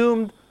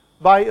consumed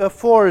by a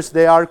force.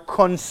 They are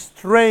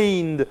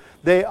constrained.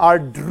 They are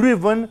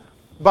driven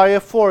by a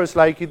force.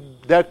 Like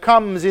there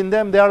comes in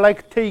them, they are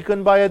like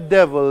taken by a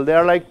devil. They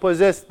are like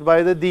possessed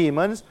by the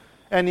demons.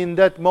 And in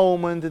that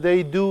moment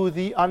they do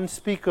the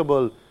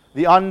unspeakable,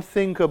 the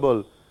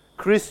unthinkable.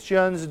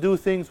 Christians do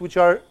things which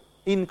are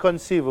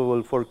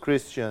inconceivable for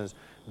Christians.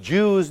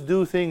 Jews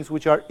do things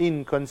which are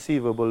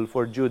inconceivable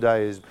for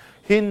Judaism.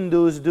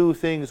 Hindus do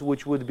things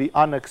which would be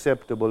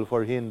unacceptable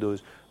for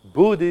Hindus.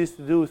 Buddhists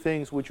do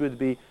things which would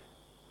be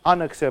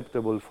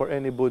unacceptable for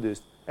any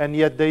Buddhist. And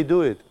yet they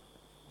do it.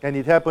 And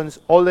it happens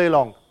all day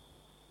long.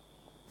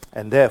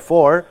 And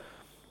therefore,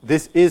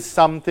 this is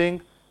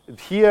something.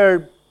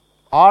 Here,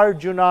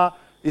 Arjuna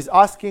is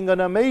asking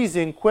an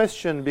amazing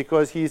question,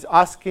 because he is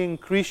asking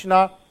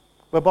Krishna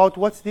about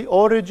what's the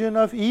origin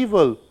of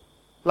evil.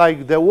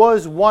 Like there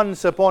was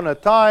once upon a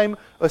time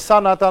a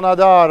Sanatana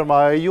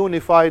Dharma, a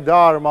unified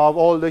Dharma of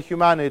all the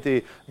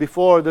humanity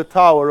before the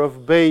Tower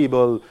of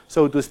Babel,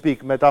 so to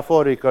speak,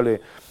 metaphorically.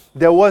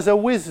 There was a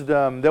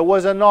wisdom, there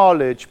was a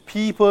knowledge.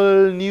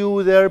 People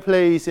knew their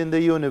place in the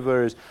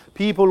universe.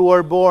 People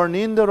were born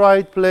in the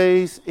right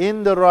place,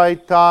 in the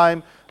right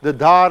time. The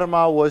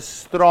Dharma was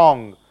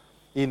strong.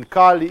 In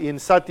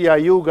Satya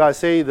Yuga,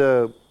 say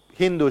the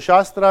Hindu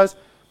Shastras,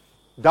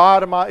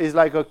 Dharma is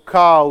like a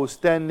cow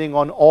standing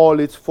on all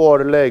its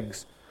four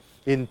legs.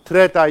 In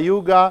Treta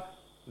Yuga,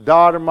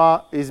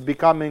 Dharma is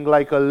becoming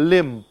like a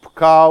limp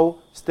cow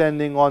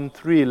standing on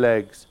three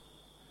legs.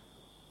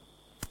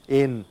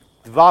 In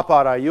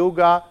Dvapara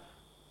Yuga,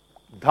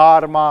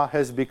 Dharma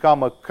has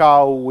become a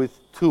cow with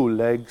two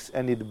legs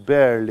and it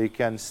barely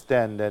can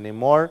stand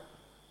anymore.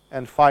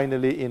 And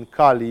finally, in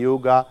Kali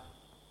Yuga,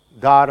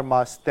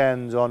 Dharma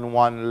stands on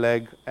one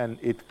leg and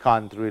it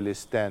can't really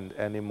stand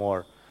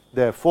anymore.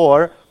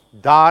 Therefore,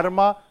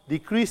 Dharma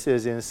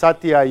decreases. In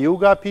Satya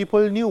Yuga,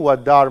 people knew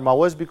what Dharma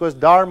was because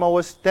Dharma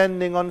was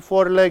standing on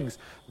four legs.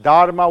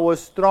 Dharma was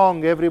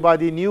strong.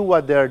 Everybody knew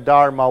what their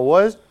Dharma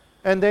was.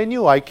 And they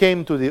knew, I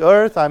came to the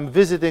earth, I'm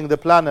visiting the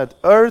planet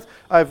Earth,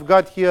 I've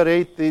got here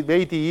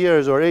 80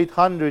 years or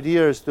 800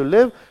 years to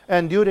live,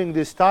 and during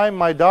this time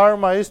my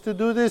Dharma is to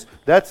do this.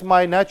 That's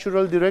my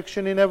natural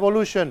direction in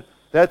evolution.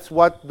 That's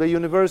what the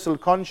universal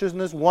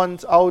consciousness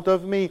wants out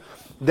of me.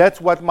 That's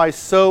what my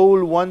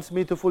soul wants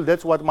me to fulfill.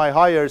 That's what my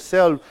higher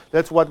self,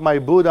 that's what my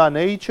Buddha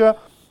nature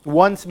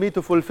wants me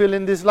to fulfill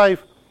in this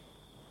life.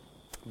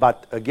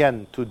 But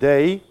again,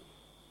 today,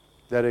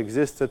 there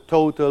exists a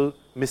total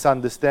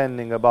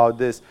misunderstanding about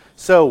this.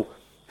 So,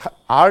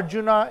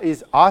 Arjuna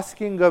is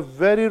asking a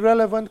very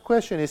relevant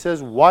question. He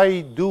says, why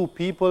do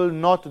people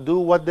not do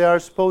what they are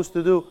supposed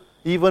to do?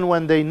 Even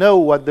when they know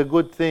what the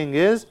good thing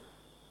is,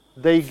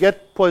 they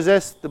get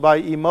possessed by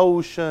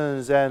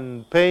emotions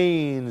and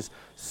pains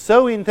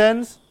so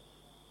intense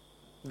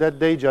that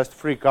they just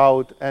freak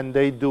out and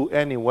they do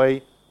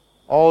anyway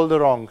all the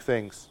wrong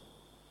things.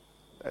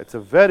 It's a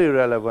very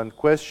relevant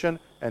question,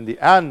 and the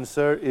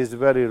answer is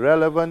very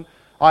relevant.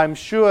 I'm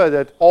sure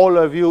that all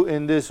of you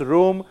in this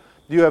room,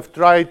 you have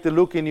tried to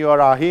look in your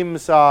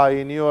ahimsa,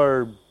 in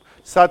your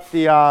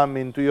satyam,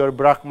 into your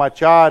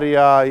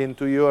brahmacharya,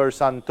 into your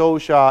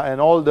santosha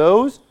and all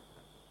those,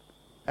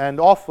 and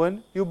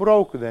often you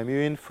broke them, you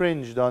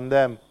infringed on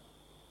them.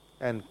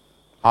 And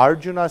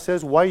Arjuna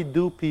says, why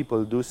do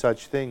people do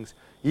such things?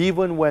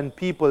 Even when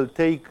people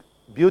take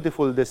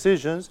beautiful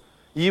decisions,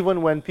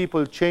 even when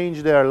people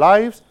change their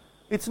lives,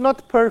 it's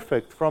not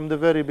perfect from the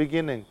very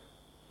beginning.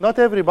 Not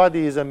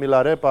everybody is a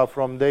Milarepa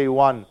from day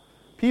one.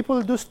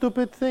 People do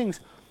stupid things.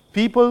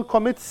 People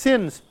commit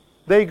sins.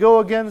 They go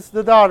against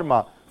the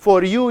Dharma.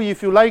 For you,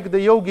 if you like the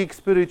yogic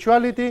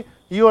spirituality,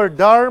 your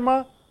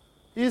Dharma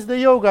is the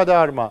Yoga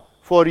Dharma.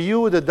 For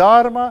you, the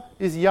Dharma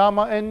is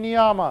Yama and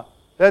Niyama.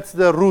 That's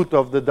the root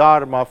of the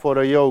Dharma for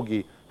a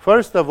yogi.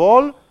 First of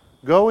all,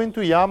 go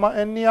into Yama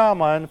and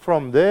Niyama, and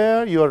from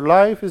there, your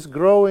life is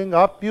growing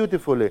up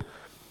beautifully.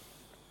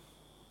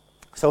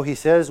 So he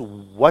says,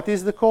 what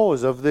is the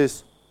cause of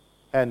this?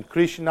 And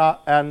Krishna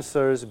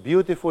answers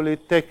beautifully,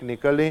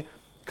 technically,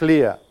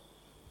 clear.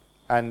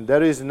 And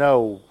there is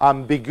no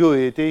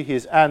ambiguity.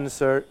 His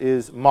answer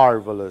is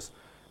marvelous.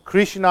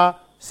 Krishna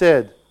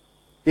said,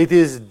 it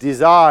is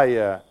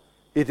desire,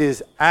 it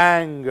is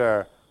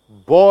anger,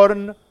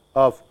 born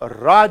of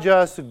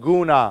Rajas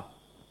Guna.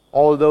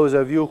 All those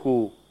of you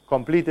who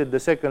completed the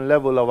second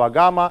level of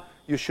Agama,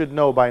 you should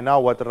know by now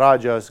what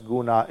Rajas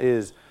Guna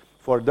is.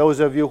 For those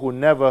of you who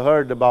never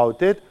heard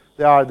about it,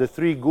 there are the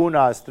three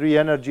gunas, three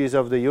energies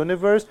of the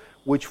universe,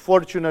 which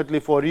fortunately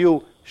for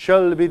you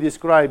shall be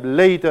described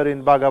later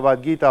in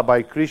Bhagavad Gita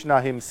by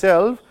Krishna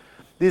himself.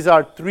 These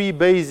are three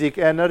basic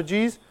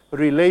energies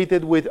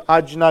related with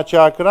Ajna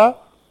Chakra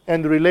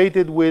and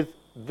related with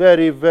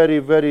very, very,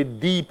 very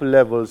deep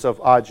levels of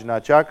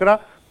Ajna Chakra.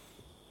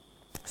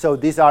 So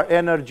these are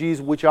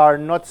energies which are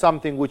not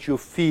something which you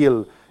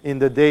feel in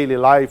the daily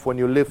life when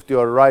you lift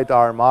your right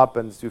arm up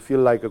and you feel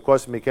like a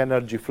cosmic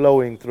energy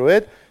flowing through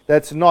it.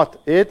 That's not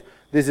it.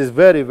 This is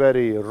very,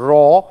 very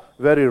raw,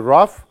 very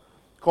rough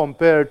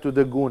compared to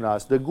the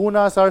gunas. The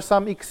gunas are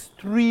some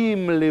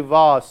extremely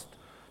vast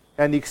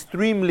and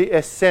extremely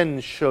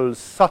essential,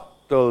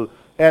 subtle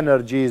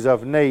energies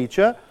of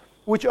nature,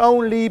 which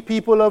only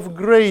people of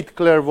great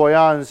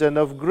clairvoyance and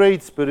of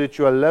great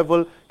spiritual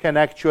level can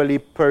actually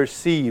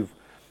perceive.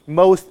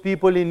 Most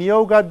people in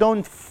yoga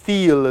don't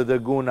feel the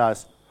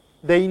gunas.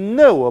 They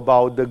know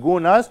about the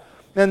gunas,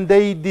 and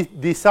they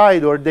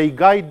decide or they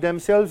guide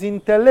themselves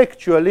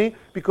intellectually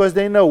because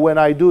they know when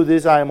I do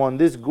this, I'm on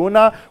this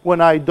guna. When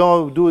I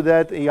don't do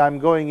that, I'm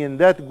going in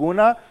that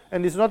guna.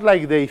 And it's not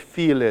like they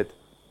feel it.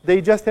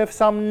 They just have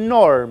some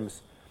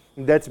norms.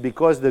 That's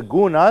because the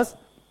gunas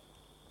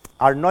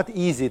are not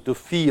easy to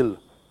feel.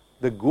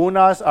 The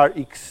gunas are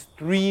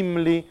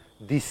extremely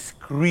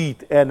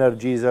discrete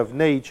energies of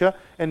nature,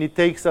 and it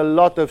takes a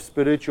lot of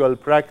spiritual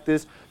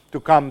practice to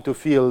come to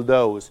feel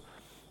those.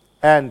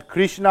 And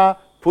Krishna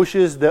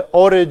pushes the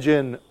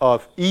origin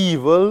of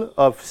evil,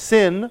 of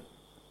sin,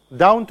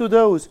 down to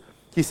those.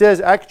 He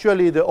says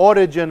actually the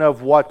origin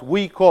of what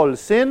we call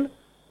sin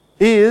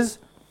is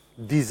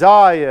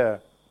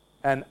desire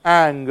and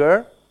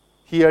anger.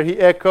 Here he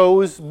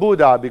echoes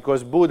Buddha,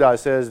 because Buddha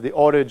says the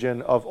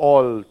origin of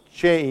all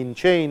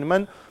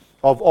enchainment,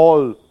 of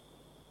all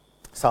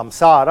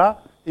samsara,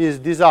 is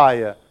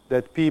desire.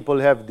 That people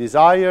have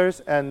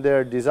desires, and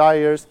their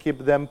desires keep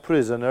them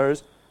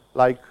prisoners,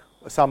 like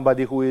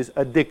somebody who is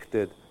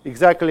addicted.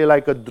 Exactly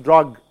like a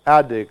drug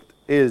addict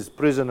is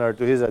prisoner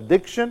to his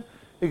addiction,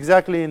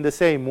 exactly in the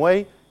same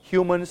way,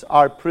 humans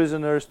are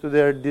prisoners to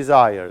their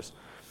desires.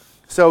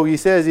 So he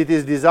says it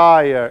is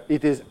desire,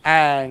 it is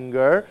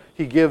anger.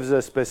 He gives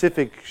a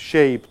specific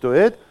shape to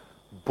it.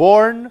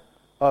 Born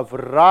of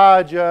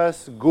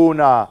Rajas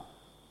Guna,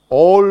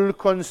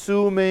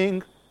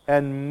 all-consuming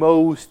and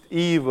most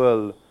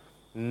evil.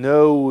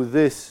 Know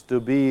this to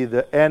be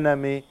the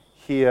enemy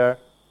here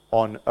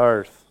on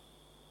earth.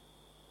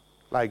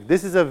 Like,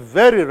 this is a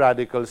very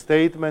radical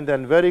statement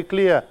and very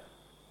clear.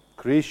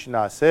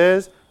 Krishna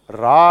says,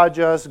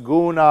 Rajas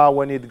Guna,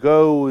 when it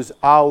goes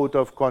out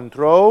of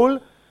control,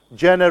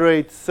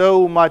 generates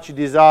so much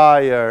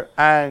desire,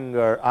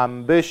 anger,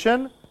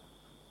 ambition,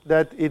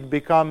 that it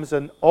becomes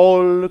an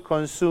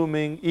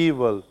all-consuming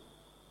evil.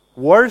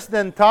 Worse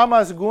than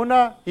Tamas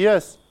Guna?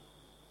 Yes.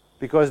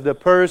 Because the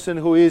person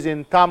who is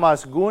in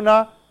Tamas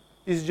Guna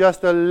is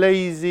just a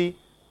lazy,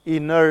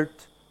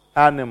 inert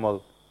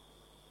animal.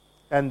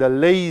 And the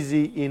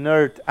lazy,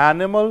 inert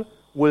animal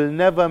will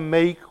never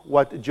make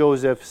what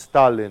Joseph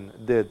Stalin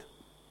did,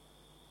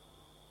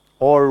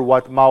 or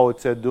what Mao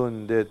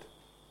Zedong did.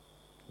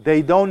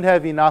 They don't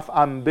have enough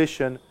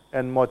ambition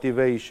and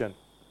motivation.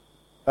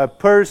 A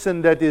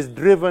person that is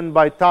driven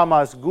by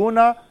Tamas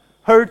Guna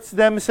hurts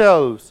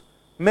themselves,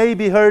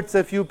 maybe hurts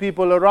a few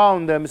people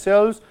around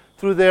themselves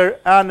through their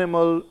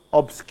animal,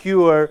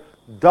 obscure,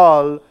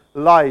 dull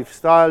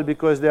lifestyle,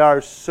 because they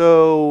are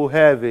so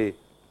heavy.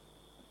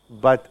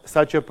 But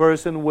such a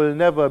person will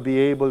never be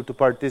able to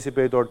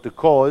participate or to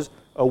cause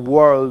a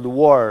world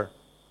war,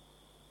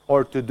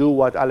 or to do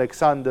what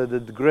Alexander the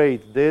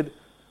Great did,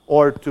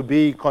 or to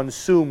be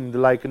consumed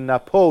like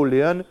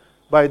Napoleon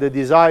by the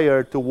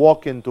desire to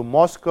walk into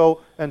Moscow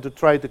and to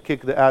try to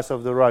kick the ass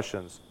of the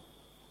Russians.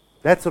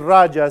 That's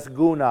Rajas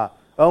Guna.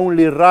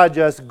 Only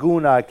Rajas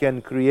Guna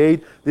can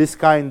create this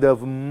kind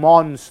of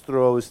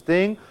monstrous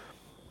thing.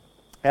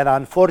 And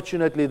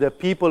unfortunately, the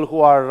people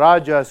who are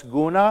Rajas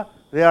Guna,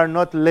 they are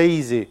not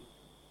lazy.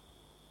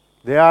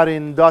 They are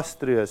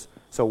industrious.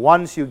 So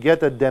once you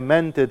get a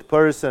demented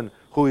person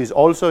who is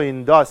also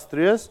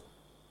industrious,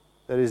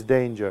 there is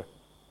danger,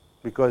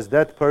 because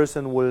that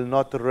person will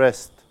not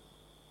rest.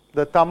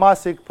 The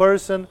tamasic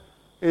person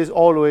is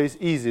always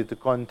easy to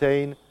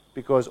contain,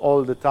 because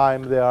all the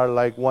time they are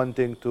like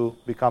wanting to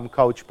become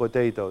couch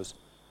potatoes.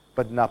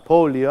 But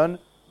Napoleon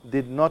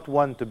did not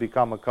want to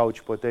become a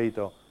couch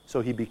potato,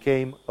 so he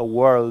became a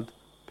world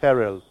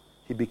peril.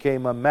 He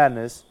became a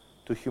menace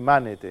to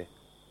humanity,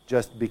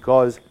 just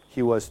because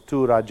he was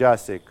too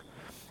rajasic.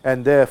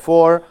 And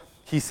therefore,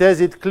 he says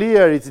it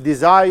clear, it's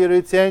desire,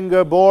 it's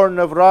anger, born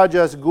of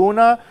Rajas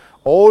Guna,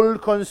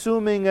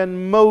 all-consuming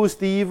and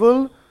most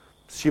evil.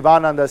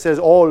 Shivananda says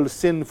all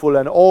sinful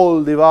and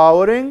all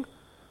devouring.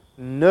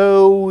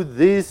 Know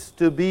this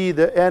to be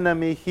the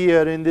enemy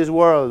here in this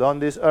world, on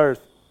this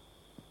earth.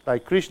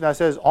 Like Krishna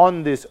says,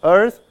 on this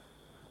earth,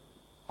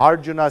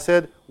 Arjuna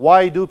said,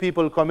 why do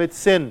people commit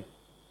sin?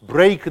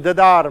 Break the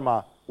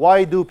Dharma.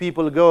 Why do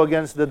people go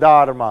against the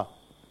Dharma?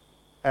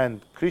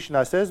 And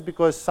Krishna says,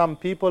 because some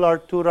people are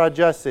too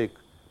rajasic.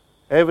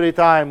 Every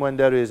time when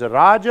there is a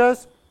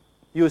rajas,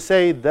 you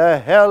say, the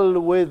hell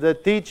with the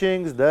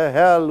teachings, the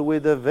hell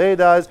with the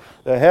Vedas,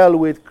 the hell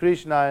with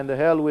Krishna, and the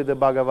hell with the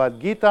Bhagavad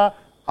Gita.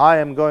 I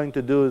am going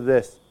to do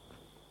this.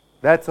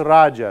 That's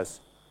rajas.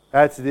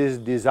 That's this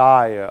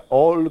desire,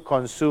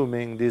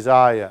 all-consuming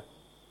desire.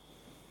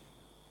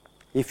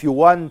 If you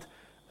want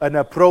an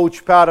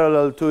approach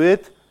parallel to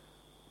it,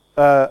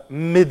 a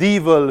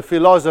medieval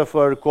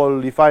philosopher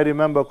called, if I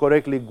remember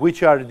correctly,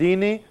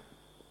 Guicciardini,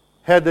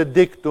 had a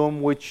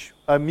dictum which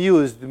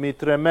amused me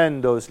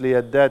tremendously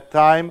at that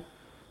time,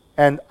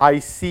 and I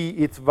see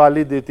its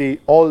validity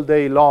all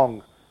day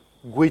long.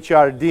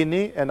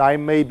 Guicciardini, and I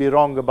may be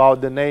wrong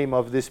about the name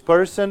of this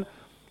person,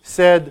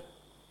 said,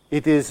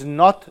 it is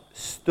not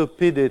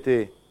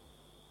stupidity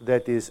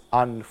that is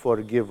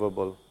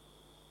unforgivable.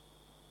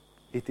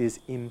 It is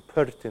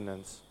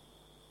impertinence.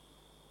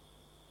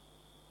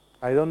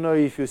 I don't know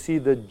if you see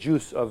the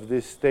juice of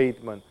this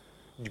statement.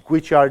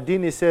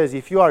 Guicciardini says,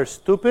 if you are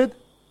stupid,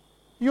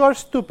 you are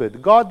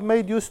stupid. God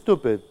made you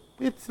stupid.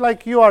 It's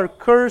like you are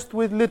cursed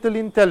with little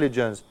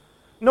intelligence.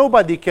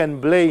 Nobody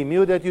can blame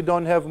you that you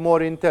don't have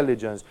more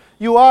intelligence.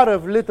 You are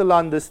of little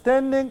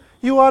understanding,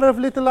 you are of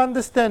little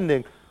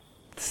understanding.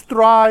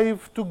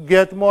 Strive to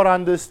get more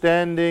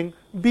understanding.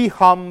 Be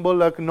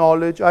humble,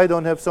 acknowledge, I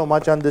don't have so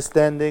much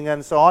understanding,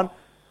 and so on.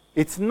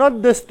 It's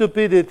not the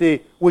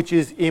stupidity which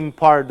is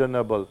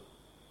impardonable.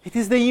 It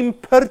is the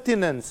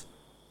impertinence.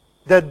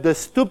 that the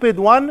stupid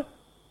one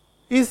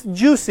is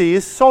juicy,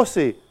 is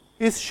saucy,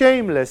 is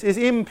shameless, is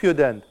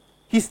impudent.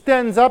 He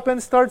stands up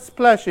and starts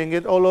splashing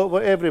it all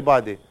over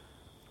everybody,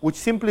 which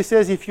simply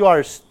says, if you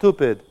are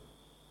stupid,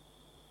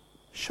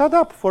 shut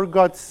up for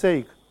God's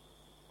sake.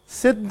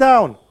 Sit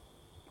down.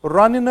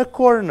 Run in a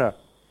corner.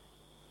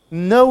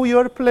 Know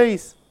your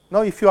place.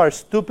 No, if you are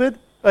stupid,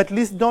 at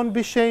least don't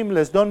be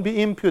shameless, don't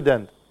be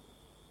impudent.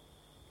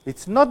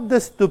 It's not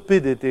the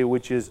stupidity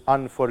which is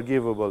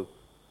unforgivable.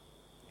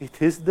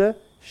 It is the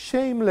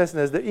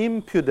shamelessness, the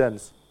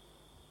impudence.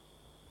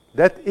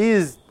 That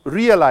is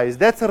realized.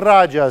 That's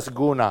Rajas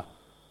Guna.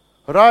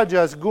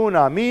 Rajas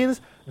Guna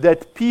means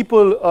that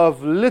people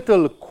of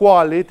little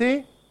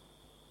quality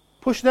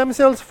push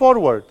themselves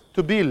forward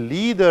to be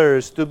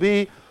leaders, to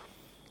be...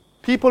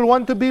 People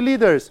want to be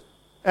leaders.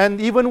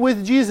 And even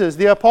with Jesus,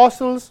 the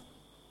apostles,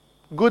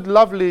 good,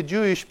 lovely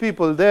Jewish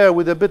people there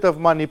with a bit of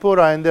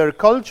Manipura in their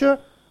culture,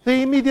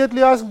 they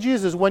immediately asked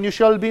Jesus, when you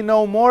shall be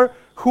no more,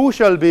 who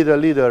shall be the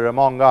leader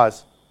among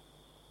us?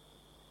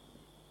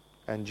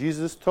 And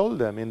Jesus told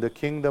them, in the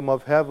kingdom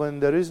of heaven,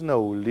 there is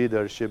no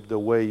leadership the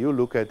way you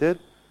look at it.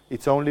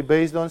 It's only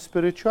based on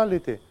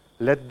spirituality.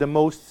 Let the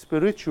most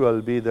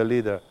spiritual be the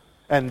leader.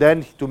 And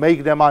then to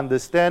make them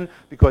understand,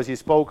 because he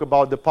spoke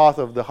about the path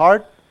of the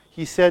heart,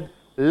 he said,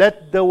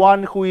 let the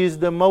one who is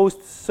the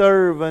most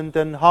servant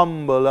and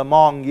humble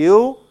among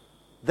you,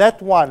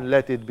 that one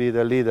let it be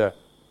the leader.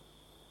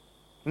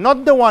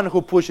 Not the one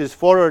who pushes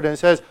forward and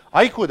says,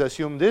 I could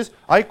assume this,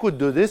 I could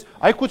do this,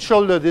 I could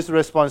shoulder this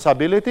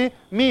responsibility,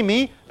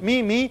 me,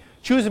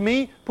 choose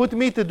me, put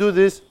me to do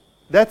this.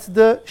 That's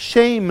the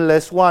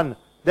shameless one.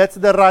 That's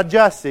the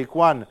Rajasic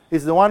one.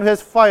 It's the one who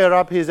has fire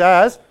up his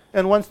ass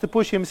and wants to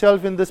push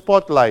himself in the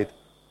spotlight.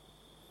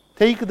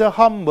 Take the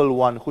humble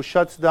one who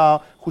shuts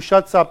down, who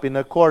shuts up in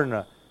a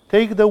corner.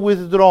 Take the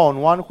withdrawn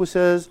one who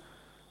says,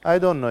 I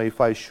don't know if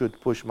I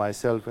should push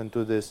myself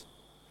into this.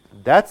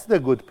 That's the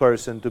good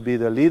person to be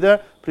the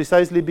leader,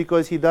 precisely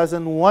because he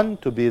doesn't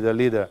want to be the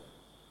leader.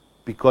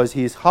 Because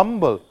he is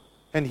humble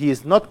and he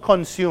is not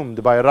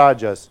consumed by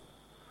rajas.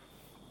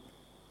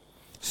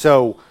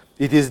 So,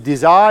 it is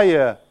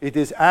desire, it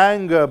is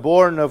anger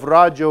born of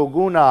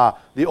Rajoguna,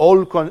 the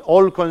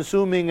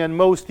all-consuming and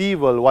most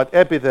evil. What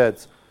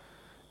epithets?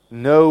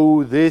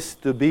 Know this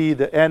to be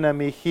the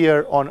enemy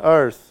here on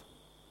earth.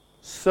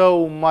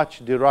 So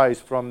much derives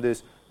from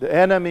this. The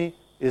enemy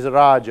is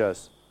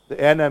rajas. The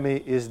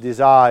enemy is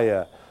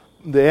desire.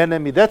 The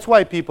enemy, that's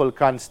why people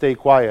can't stay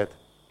quiet.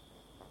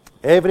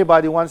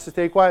 Everybody wants to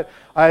stay quiet.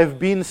 I've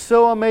been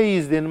so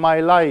amazed in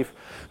my life,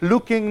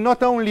 looking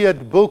not only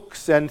at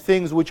books and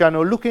things which I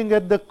know, looking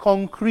at the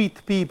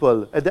concrete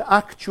people, at the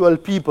actual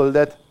people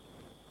that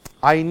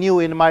I knew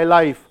in my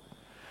life.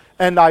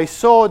 And I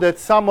saw that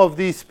some of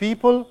these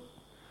people,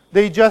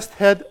 they just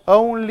had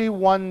only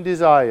one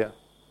desire.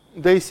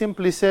 They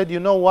simply said, you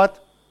know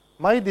what?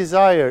 My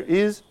desire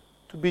is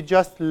to be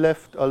just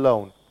left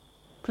alone.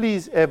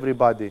 Please,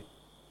 everybody,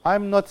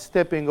 I'm not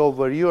stepping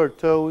over your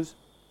toes.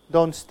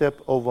 Don't step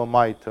over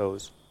my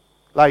toes.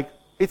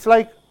 It's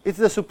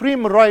the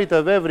supreme right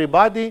of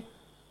everybody,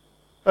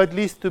 at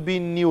least to be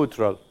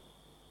neutral.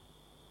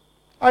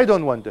 I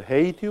don't want to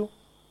hate you.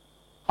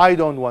 I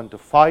don't want to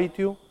fight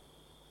you.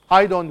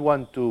 I don't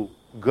want to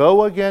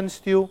go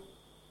against you.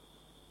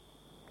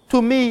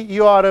 To me,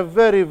 you are a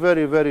very,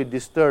 very, very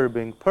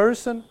disturbing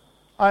person.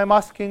 I'm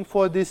asking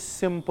for this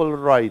simple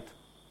right.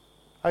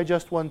 I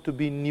just want to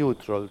be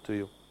neutral to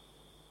you.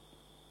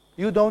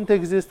 You don't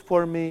exist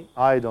for me,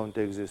 I don't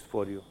exist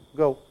for you.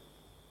 Go.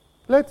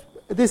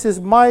 This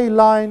is my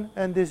line,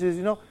 and this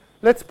is,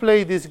 let's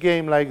play this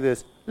game like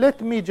this.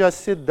 Let me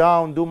just sit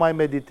down, do my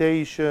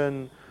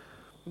meditation,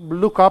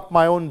 look up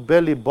my own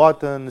belly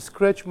button,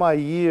 scratch my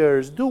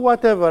ears, do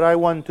whatever I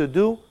want to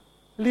do.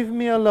 Leave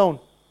me alone.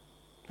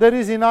 There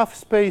is enough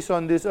space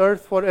on this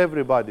earth for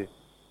everybody.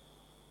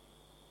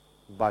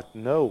 But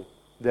no,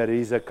 there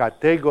is a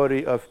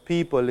category of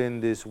people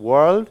in this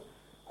world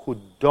who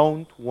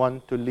don't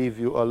want to leave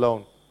you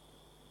alone.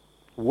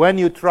 When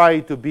you try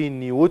to be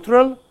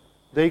neutral,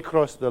 they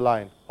cross the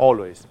line,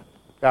 always.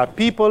 There are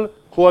people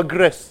who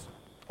aggress,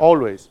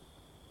 always.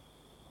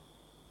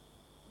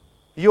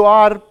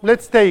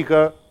 Let's take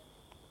an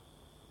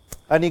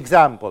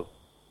example.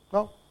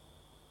 No?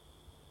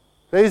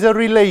 There is a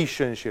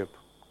relationship,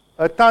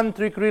 a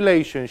tantric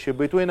relationship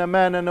between a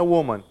man and a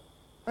woman.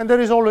 And there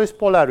is always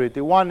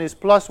polarity. One is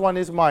plus, one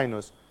is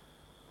minus.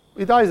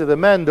 It's either the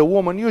man, the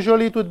woman.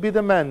 Usually it would be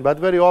the man, but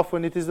very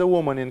often it is the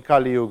woman in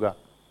Kali Yuga.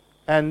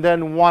 And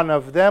then one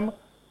of them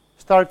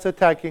starts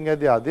attacking at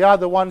the other. The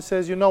other one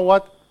says, you know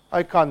what?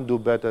 I can't do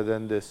better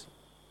than this.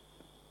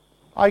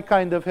 I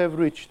kind of have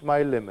reached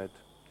my limit.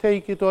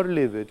 Take it or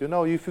leave it.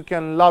 If you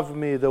can love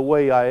me the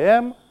way I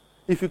am,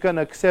 if you can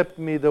accept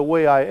me the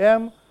way I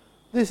am,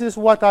 this is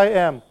what I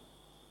am.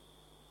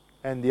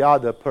 And the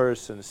other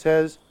person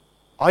says,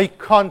 I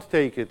can't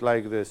take it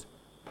like this.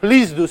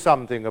 Please do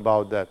something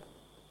about that.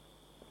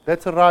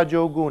 That's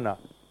Rajoguna.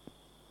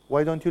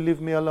 Why don't you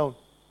leave me alone?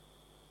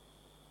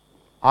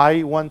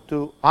 I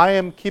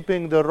am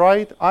keeping the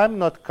right. I'm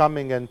not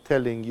coming and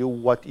telling you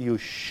what you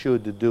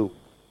should do.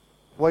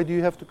 Why do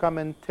you have to come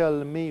and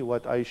tell me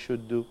what I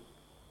should do?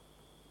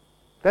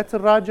 That's a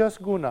Rajas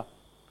guna.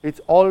 It's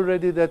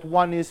already that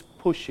one is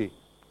pushy,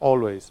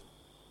 always.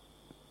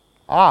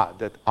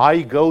 That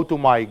I go to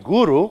my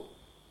guru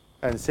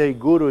and say,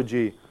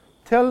 Guruji,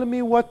 tell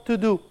me what to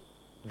do.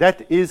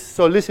 That is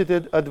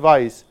solicited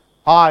advice.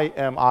 I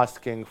am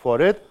asking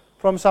for it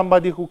from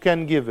somebody who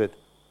can give it.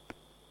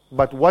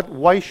 But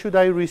why should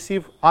I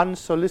receive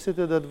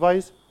unsolicited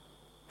advice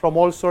from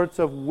all sorts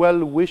of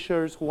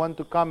well-wishers who want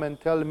to come and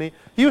tell me,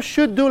 you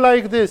should do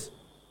like this?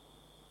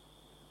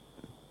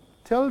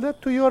 Tell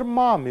that to your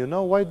mom,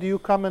 Why do you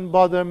come and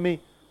bother me?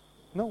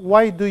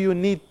 Why do you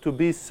need to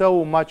be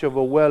so much of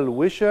a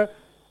well-wisher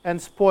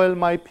and spoil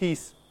my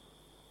peace?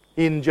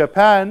 In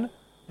Japan,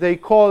 they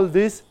call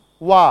this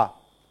wa,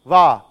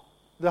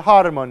 the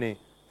harmony.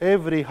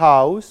 Every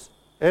house,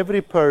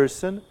 every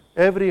person,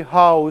 every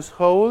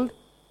household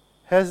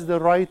has the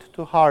right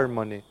to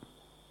harmony.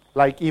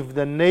 Like if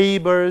the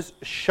neighbors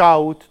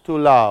shout too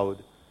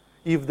loud,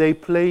 if they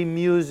play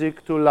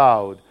music too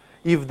loud,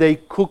 if they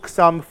cook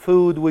some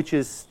food which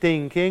is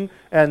stinking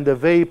and the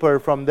vapor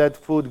from that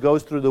food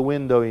goes through the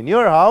window in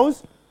your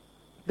house,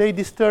 they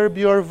disturb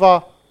your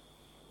va.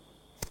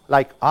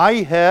 Like I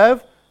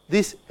have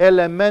this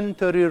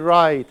elementary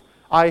right.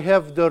 I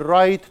have the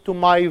right to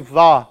my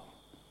va.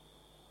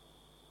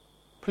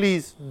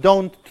 Please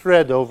don't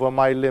tread over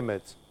my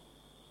limits.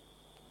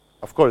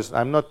 Of course,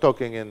 I'm not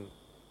talking in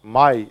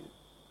my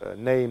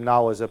name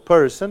now as a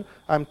person.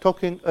 I'm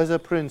talking as a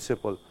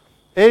principle.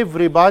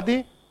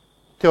 Everybody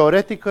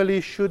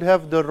theoretically should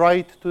have the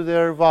right to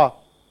their va.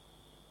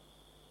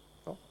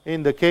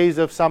 In the case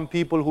of some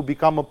people who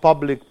become a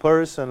public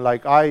person,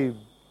 like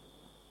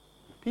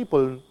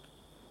people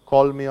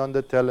call me on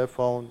the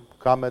telephone,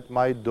 come at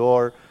my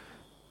door.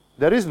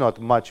 There is not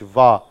much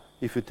va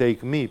if you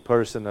take me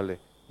personally,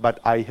 but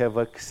I have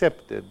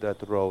accepted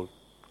that role.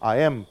 I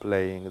am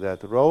playing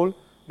that role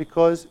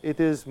because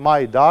it is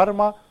my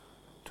dharma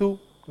to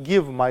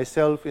give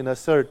myself in a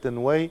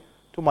certain way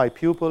to my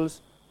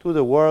pupils, to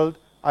the world.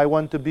 I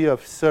want to be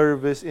of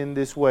service in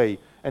this way.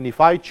 And if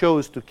I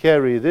chose to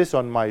carry this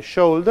on my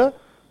shoulder,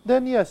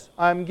 then yes,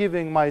 I'm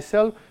giving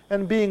myself.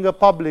 And being a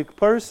public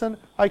person,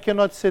 I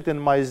cannot sit in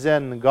my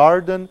Zen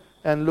garden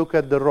and look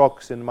at the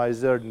rocks in my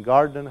Zen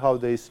garden, how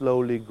they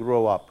slowly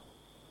grow up.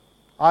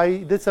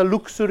 That's a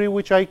luxury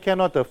which I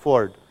cannot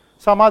afford.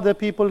 Some other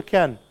people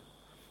can.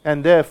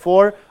 And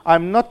therefore,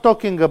 I'm not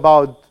talking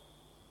about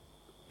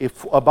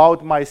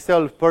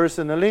myself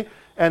personally.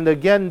 And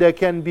again, there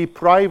can be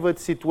private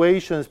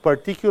situations,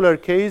 particular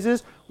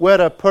cases,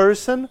 where a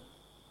person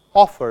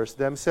offers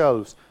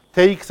themselves,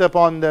 takes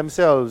upon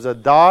themselves a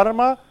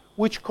dharma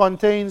which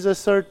contains a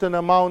certain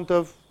amount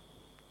of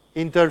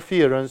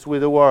interference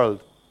with the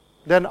world.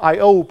 Then I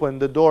open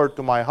the door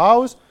to my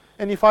house,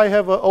 and if I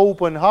have an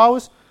open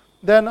house,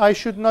 then I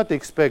should not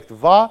expect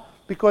va,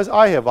 because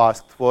I have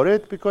asked for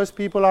it, because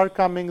people are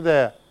coming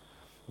there.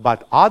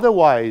 But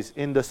otherwise,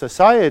 in the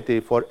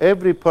society, for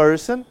every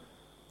person,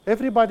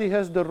 everybody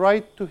has the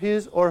right to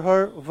his or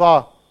her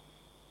va.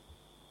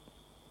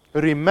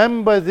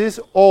 Remember this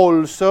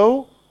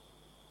also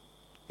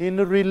in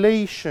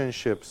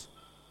relationships.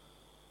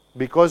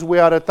 Because we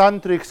are a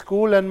tantric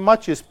school and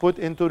much is put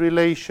into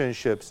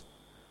relationships.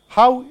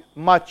 How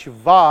much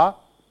va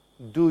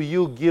do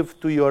you give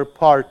to your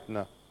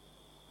partner?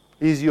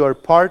 Is your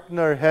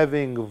partner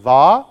having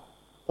va,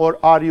 or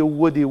are you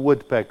Woody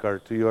Woodpecker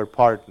to your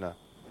partner?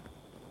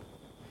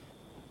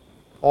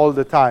 All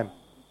the time.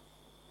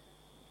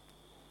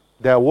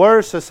 There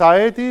were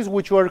societies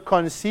which were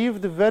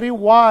conceived very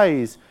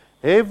wise.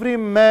 Every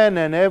man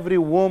and every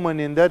woman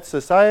in that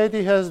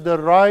society has the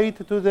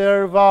right to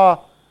their va.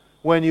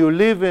 When you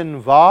live in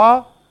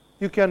va,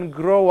 you can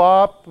grow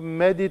up,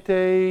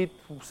 meditate,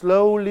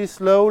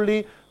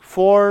 slowly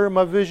form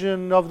a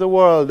vision of the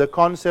world, a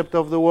concept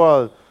of the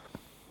world.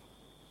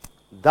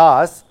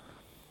 Thus,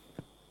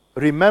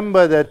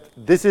 remember that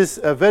this is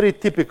a very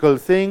typical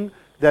thing,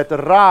 that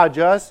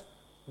rajas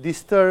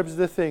disturbs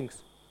the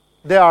things.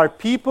 There are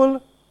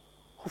people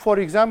who, for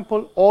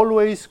example,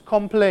 always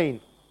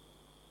complain.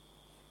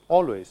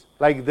 Always.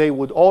 Like they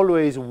would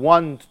always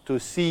want to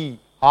see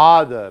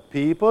other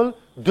people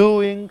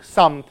doing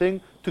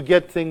something to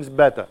get things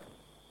better.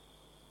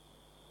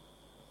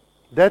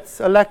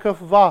 That's a lack of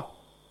va.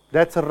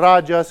 That's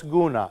rajas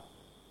guna.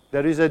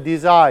 There is a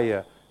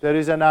desire. There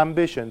is an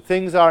ambition.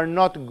 Things are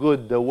not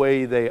good the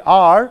way they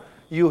are.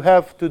 You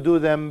have to do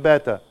them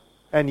better.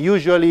 And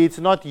usually it's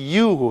not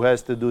you who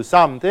has to do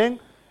something.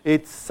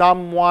 It's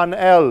someone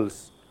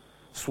else.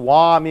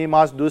 Swami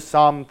must do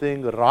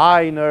something.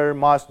 Rainer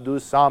must do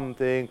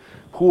something.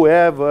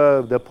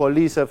 Whoever, the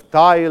police of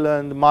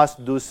Thailand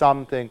must do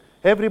something.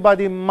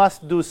 Everybody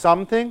must do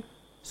something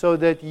so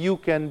that you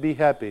can be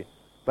happy.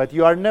 But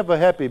you are never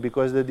happy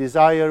because the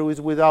desire is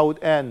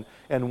without end.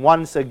 And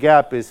once a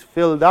gap is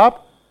filled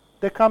up,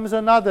 there comes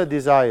another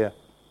desire.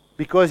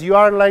 Because you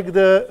are like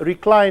the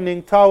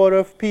reclining Tower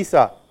of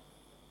Pisa.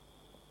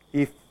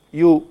 If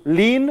you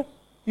lean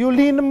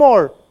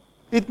more.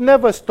 It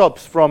never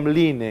stops from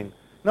leaning.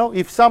 No,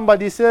 if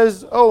somebody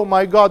says, oh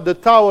my God, the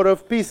Tower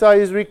of Pisa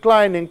is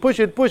reclining, push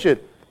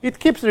it, it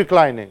keeps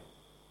reclining.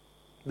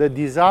 The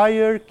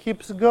desire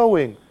keeps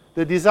going.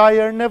 The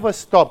desire never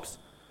stops.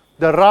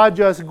 The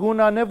rajas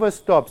guna never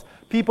stops.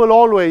 People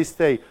always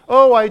say,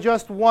 oh, I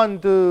just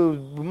want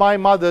my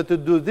mother to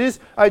do this,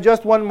 I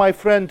just want my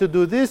friend to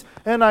do this,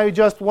 and I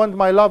just want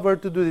my lover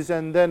to do this,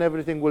 and then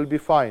everything will be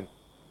fine.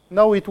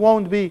 No, it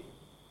won't be.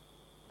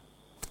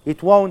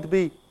 It won't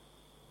be.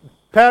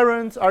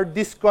 Parents are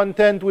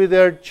discontent with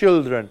their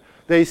children.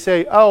 They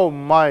say, oh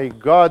my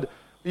God,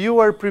 you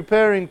are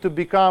preparing to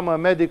become a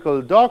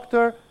medical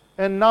doctor,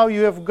 and now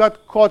you have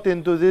got caught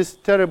into this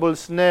terrible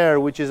snare,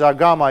 which is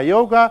agama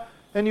yoga,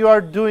 and you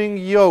are doing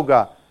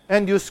yoga.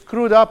 And you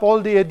screwed up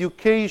all the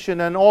education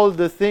and all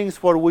the things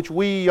for which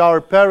we, our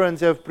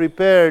parents, have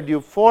prepared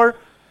you for.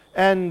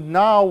 And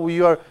now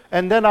you are,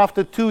 and then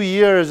after 2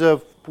 years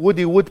of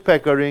woody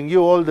woodpeckering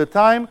you all the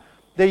time,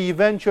 they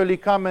eventually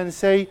come and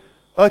say,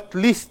 at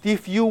least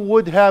if you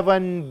would have a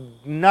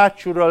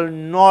natural,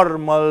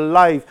 normal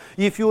life,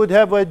 if you would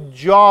have a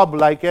job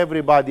like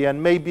everybody,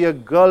 and maybe a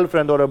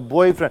girlfriend or a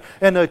boyfriend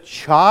and a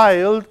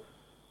child,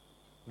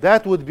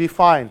 that would be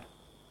fine.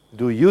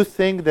 Do you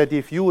think that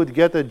if you would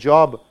get a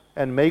job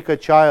and make a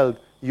child,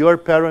 your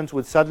parents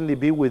would suddenly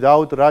be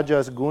without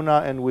rajas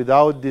guna and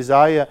without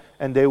desire,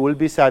 and they will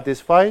be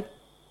satisfied?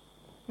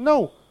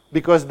 No,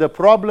 because the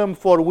problem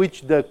for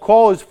which, the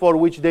cause for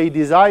which they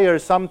desire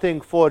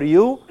something for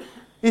you,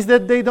 is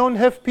that they don't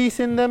have peace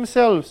in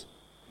themselves.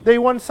 They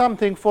want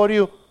something for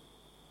you.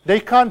 They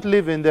can't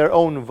live in their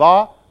own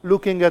va,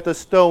 looking at a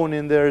stone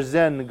in their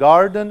Zen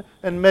garden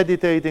and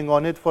meditating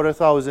on it for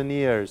 1,000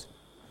 years.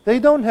 They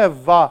don't have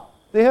va.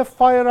 They have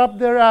fire up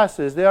their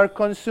asses. They are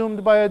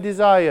consumed by a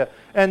desire.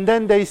 And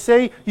then they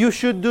say, you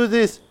should do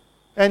this.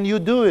 And you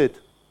do it.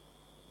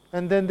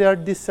 And then they are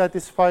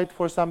dissatisfied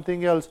for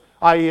something else.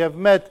 I have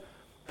met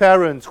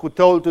parents who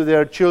told to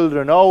their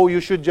children, oh,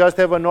 you should just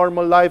have a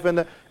normal life.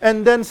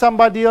 And then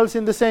somebody else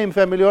in the same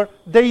family, or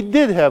they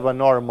did have a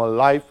normal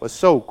life, a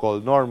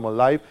so-called normal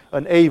life,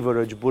 an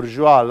average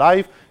bourgeois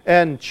life,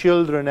 and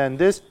children and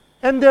this.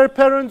 And their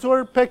parents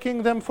were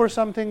pecking them for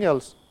something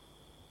else.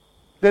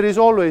 There is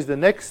always the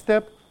next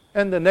step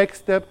and the next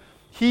step.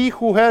 He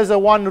who has a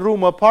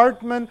one-room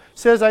apartment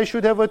says I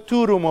should have a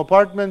two-room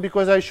apartment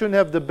because I shouldn't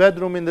have the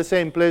bedroom in the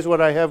same place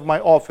where I have my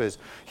office.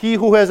 He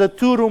who has a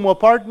two-room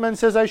apartment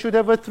says I should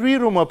have a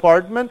three-room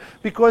apartment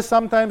because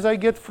sometimes I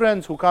get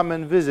friends who come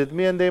and visit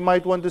me and they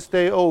might want to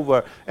stay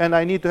over and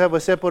I need to have a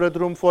separate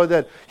room for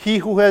that. He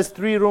who has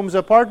 3 rooms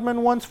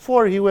apartment wants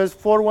 4. He who has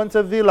 4 wants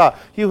a villa.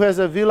 He who has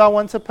a villa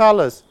wants a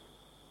palace.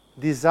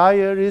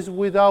 Desire is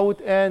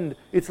without end.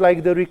 It's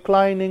like the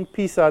reclining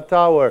Pisa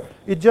Tower.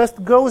 It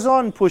just goes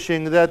on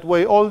pushing that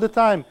way all the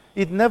time.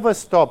 It never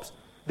stops.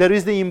 There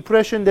is the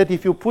impression that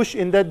if you push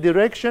in that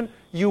direction,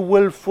 you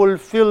will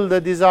fulfill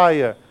the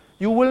desire.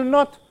 You will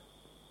not,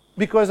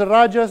 because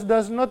rajas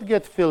does not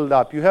get filled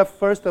up. You have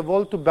first of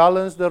all to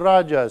balance the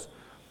rajas.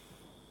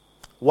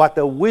 What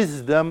a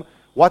wisdom,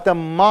 what a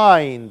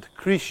mind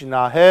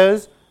Krishna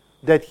has,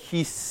 that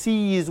he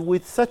sees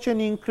with such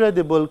an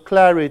incredible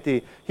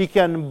clarity. He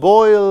can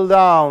boil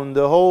down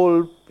the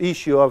whole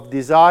issue of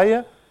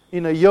desire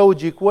in a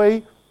yogic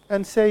way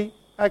and say,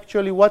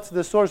 actually, what's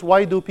the source?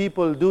 Why do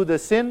people do the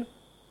sin?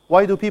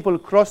 Why do people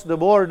cross the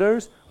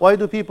borders? Why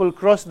do people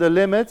cross the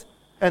limits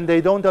and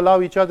they don't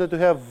allow each other to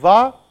have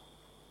va?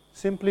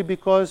 Simply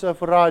because of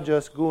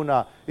rajas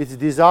guna. It's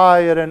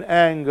desire and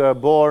anger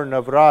born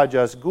of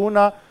rajas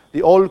guna,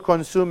 the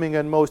all-consuming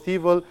and most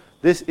evil.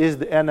 This is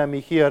the enemy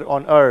here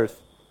on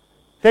earth.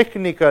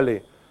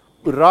 Technically,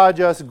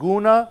 rajas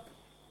guna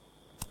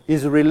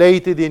is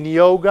related in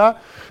yoga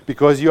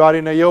because you are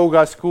in a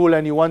yoga school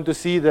and you want to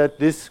see that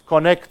this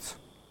connects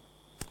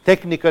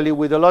technically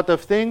with a lot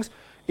of things.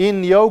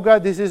 In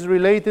yoga, this is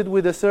related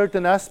with a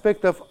certain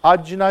aspect of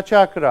Ajna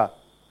Chakra.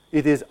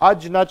 It is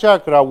Ajna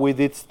Chakra with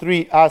its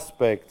 3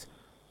 aspects,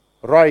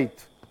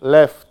 right,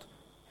 left,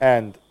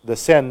 and the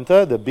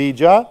center, the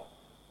bija,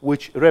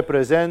 which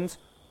represents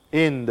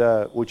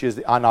which is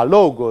the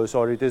analogous,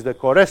 or it is the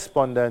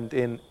correspondent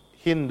in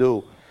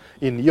Hindu,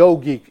 in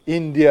yogic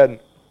Indian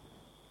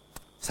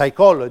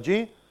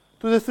psychology,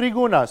 to the 3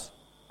 gunas.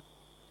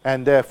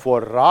 And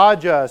therefore,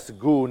 rajas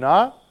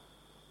guna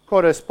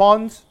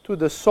corresponds to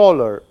the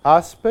solar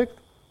aspect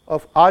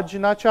of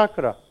Ajna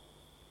Chakra.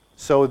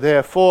 So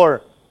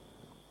therefore,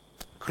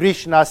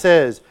 Krishna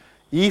says,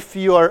 if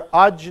your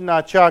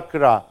Ajna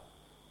Chakra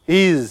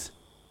is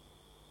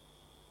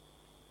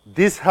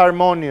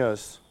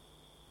disharmonious,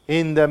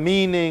 in the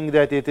meaning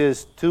that it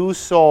is too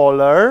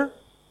solar,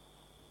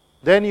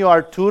 then you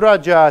are too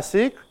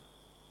rajasic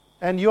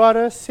and you are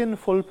a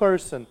sinful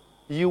person.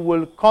 You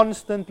will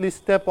constantly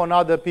step on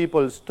other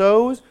people's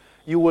toes.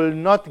 You will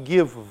not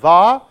give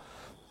va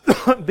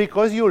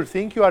because you will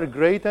think you are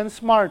great and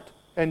smart.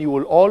 And you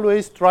will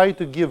always try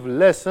to give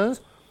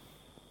lessons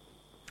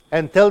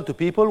and tell to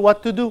people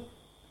what to do.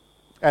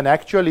 And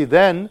actually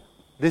then,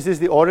 this is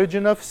the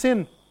origin of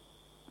sin.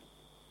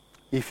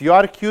 If you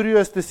are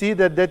curious to see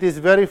that that is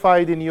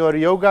verified in your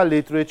yoga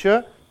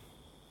literature,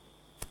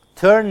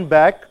 turn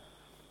back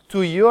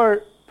to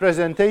your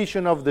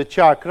presentation of the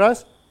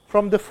chakras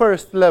from the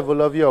first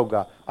level of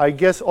yoga. I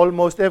guess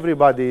almost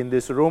everybody in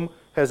this room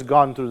has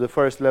gone through the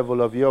first level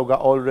of yoga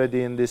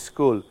already in this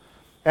school.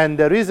 And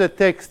there is a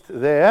text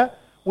there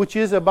which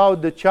is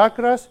about the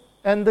chakras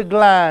and the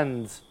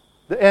glands,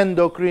 the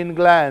endocrine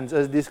glands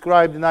as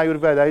described in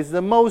Ayurveda. It's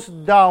the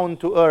most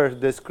down-to-earth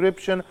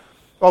description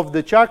of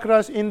the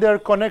chakras in their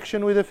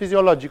connection with the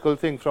physiological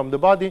thing from the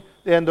body,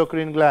 the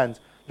endocrine glands.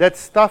 That's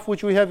stuff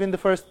which we have in the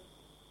first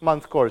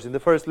month course, in the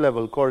first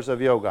level course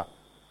of yoga.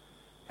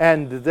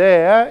 And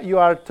there you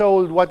are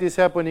told what is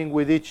happening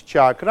with each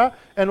chakra,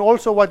 and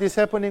also what is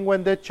happening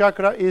when that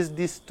chakra is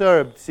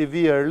disturbed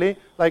severely,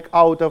 like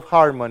out of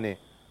harmony.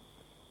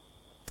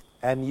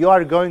 And you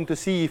are going to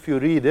see, if you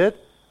read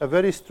it, a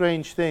very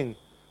strange thing.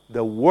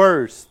 The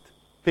worst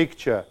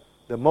picture,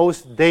 the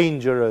most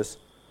dangerous,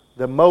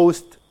 the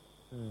most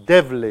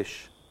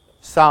devilish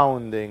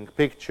sounding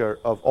picture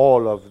of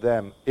all of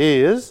them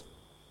is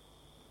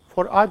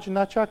for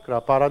Ajna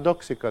Chakra,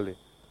 paradoxically.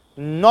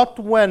 Not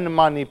when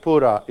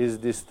Manipura is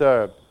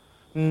disturbed,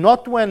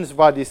 not when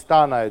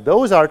Svadhisthana.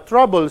 Those are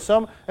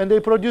troublesome and they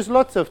produce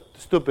lots of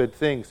stupid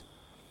things.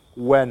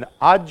 When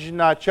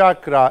Ajna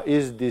Chakra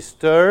is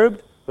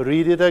disturbed,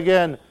 read it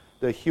again,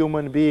 the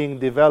human being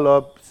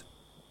develops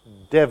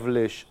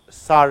devilish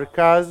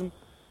sarcasm,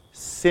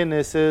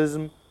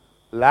 cynicism,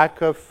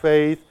 lack of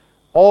faith,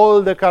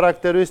 all the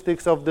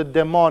characteristics of the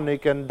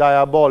demonic and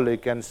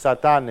diabolic and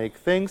satanic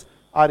things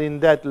are in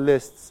that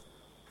list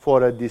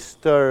for a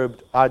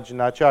disturbed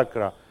Ajna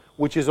Chakra,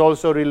 which is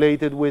also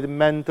related with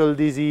mental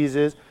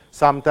diseases.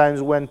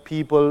 Sometimes when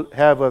people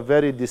have a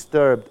very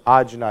disturbed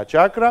Ajna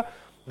Chakra,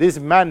 this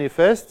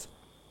manifests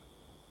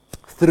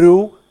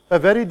through a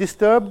very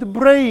disturbed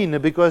brain,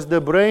 because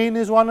the brain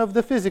is one of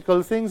the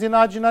physical things in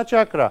Ajna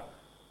Chakra,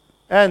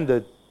 and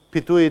the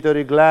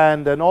pituitary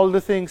gland and all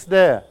the things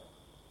there.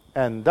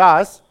 And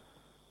thus,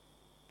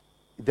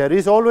 there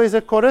is always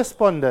a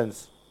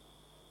correspondence.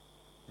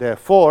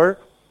 Therefore,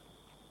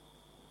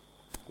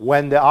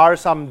 when there are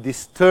some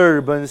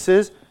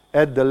disturbances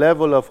at the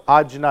level of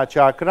Ajna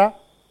Chakra,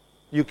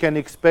 you can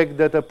expect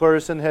that a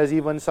person has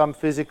even some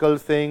physical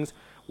things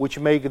which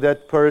make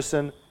that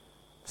person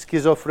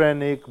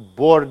schizophrenic,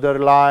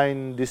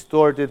 borderline,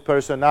 distorted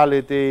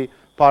personality,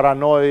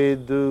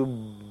 paranoid,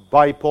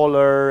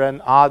 bipolar, and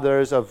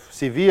others of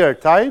severe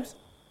types.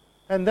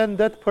 And then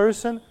that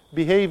person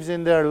behaves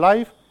in their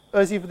life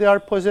as if they are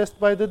possessed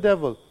by the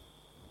devil.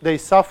 They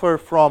suffer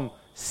from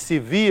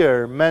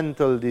severe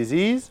mental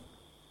disease,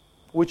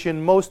 which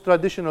in most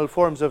traditional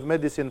forms of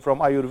medicine, from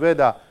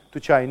Ayurveda to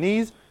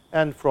Chinese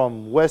and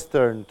from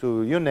Western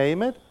to you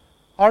name it,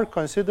 are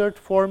considered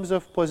forms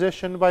of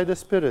possession by the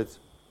spirits.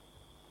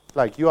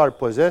 Like you are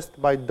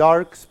possessed by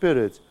dark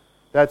spirits.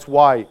 That's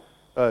why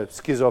a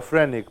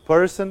schizophrenic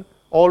person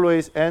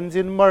always ends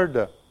in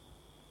murder.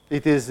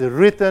 It is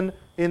written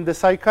in the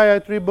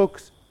psychiatry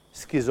books.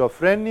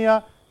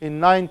 Schizophrenia, in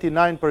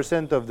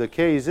 99% of the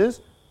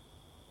cases,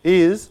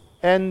 is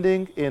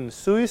ending in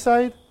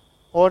suicide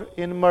or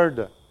in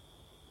murder.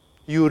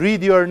 You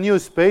read your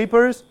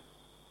newspapers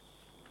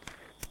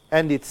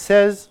and it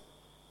says,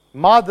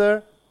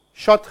 mother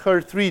shot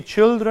her 3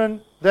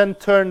 children, then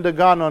turned the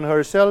gun on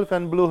herself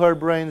and blew her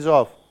brains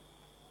off.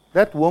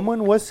 That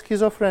woman was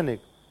schizophrenic.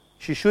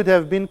 She should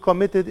have been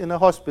committed in a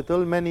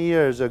hospital many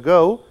years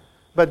ago,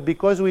 but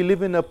because we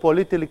live in a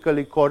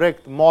politically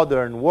correct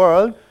modern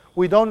world,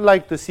 we don't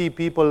like to see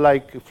people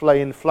like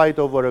in flight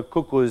over a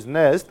cuckoo's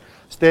nest,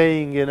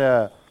 staying in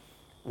a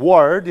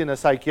ward, in a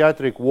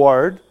psychiatric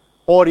ward,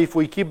 or if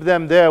we keep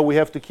them there, we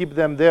have to keep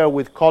them there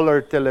with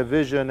colored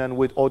television and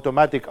with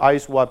automatic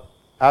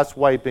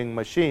ass-wiping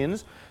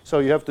machines. So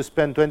you have to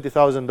spend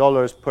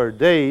 $20,000 per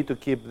day to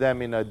keep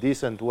them in a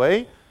decent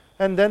way,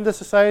 and then the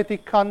society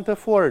can't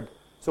afford.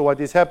 So what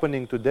is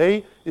happening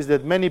today is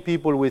that many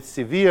people with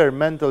severe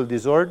mental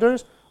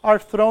disorders are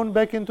thrown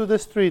back into the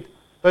street.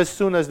 As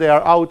soon as they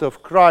are out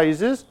of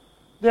crisis,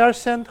 they are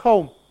sent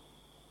home.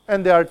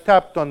 And they are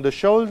tapped on the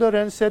shoulder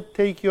and said,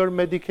 take your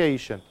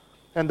medication.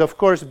 And of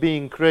course,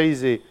 being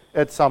crazy,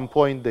 at some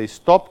point they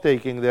stop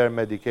taking their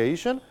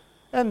medication,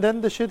 and then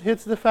the shit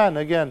hits the fan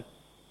again.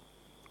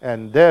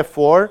 And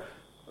therefore,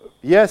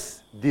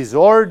 yes,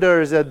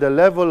 disorders at the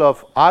level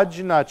of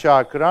Ajna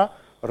Chakra,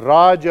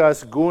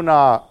 Rajas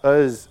Guna,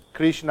 as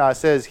Krishna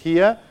says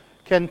here,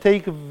 can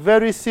take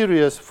very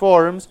serious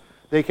forms.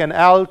 They can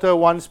alter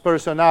one's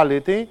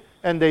personality,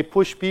 and they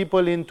push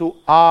people into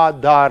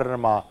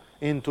adharma,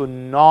 into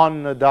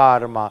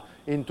non-dharma,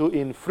 into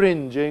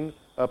infringing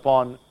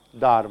upon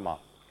dharma.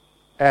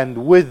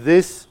 And with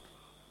this,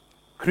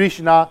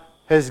 Krishna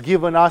has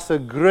given us a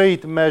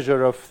great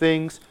measure of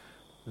things.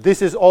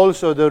 This is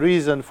also the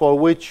reason for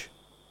which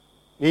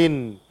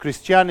in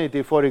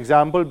Christianity, for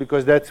example,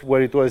 because that's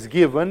where it was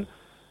given,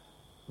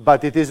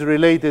 but it is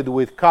related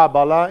with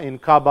Kabbalah. In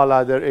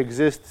Kabbalah there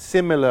exist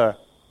similar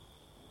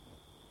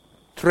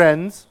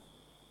trends.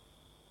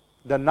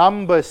 The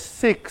number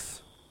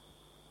 6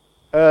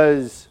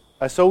 as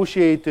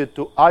associated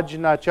to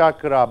Ajna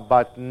Chakra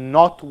but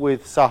not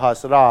with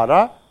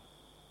Sahasrara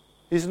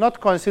is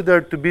not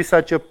considered to be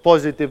such a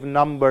positive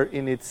number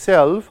in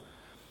itself,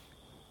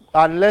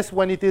 unless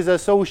when it is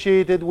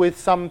associated with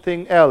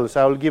something else.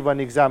 I will give an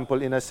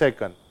example in a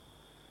second.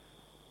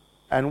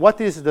 And what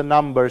is the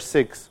number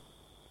 6?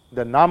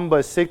 The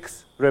number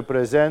 6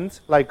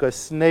 represents like a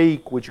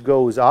snake which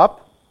goes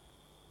up,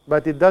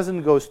 but it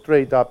doesn't go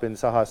straight up in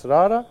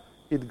Sahasrara.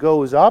 It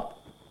goes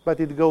up, but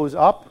it goes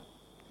up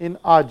in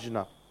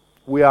Ajna.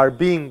 We are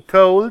being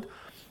told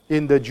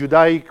in the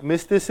Judaic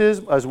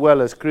mysticism, as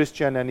well as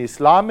Christian and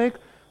Islamic,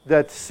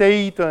 that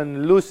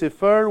Satan,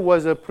 Lucifer,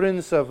 was a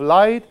prince of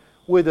light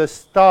with a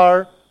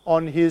star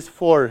on his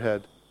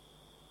forehead.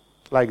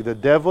 Like the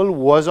devil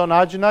was on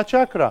Ajna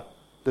Chakra.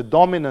 The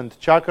dominant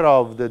chakra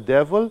of the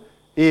devil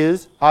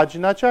is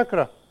Ajna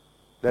Chakra.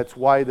 That's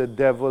why the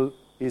devil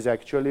is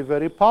actually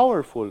very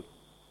powerful.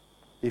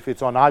 If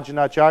it's on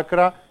Ajna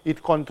Chakra,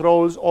 it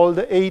controls all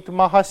the 8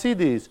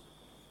 Mahasiddhis.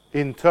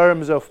 In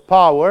terms of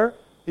power,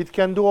 it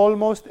can do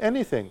almost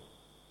anything.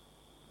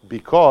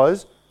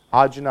 Because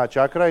Ajna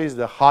Chakra is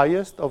the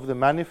highest of the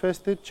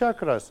manifested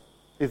chakras.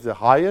 It's the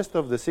highest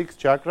of the 6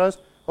 chakras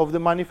of the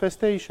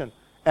manifestation.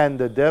 And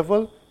the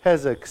devil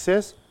has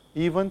access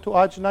even to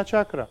Ajna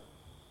Chakra.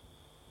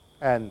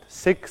 And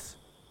 6,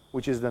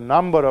 which is the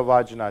number of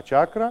Ajna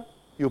Chakra,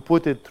 you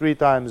put it 3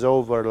 times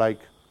over, like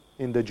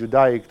in the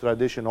Judaic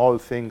tradition, all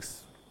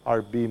things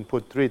are being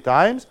put 3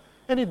 times,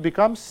 and it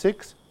becomes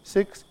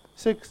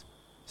 666.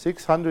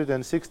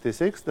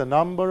 666, the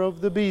number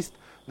of the beast,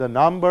 the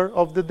number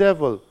of the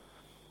devil.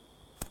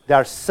 There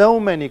are so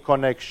many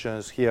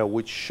connections here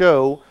which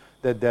show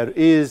that there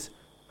is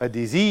a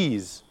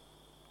disease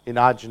in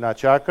Ajna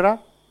Chakra,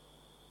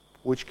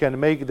 which can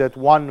make that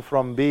one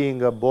from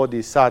being a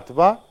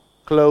bodhisattva,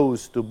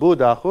 close to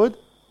Buddhahood,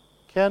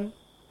 can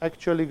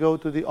actually go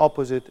to the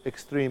opposite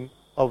extreme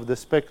of the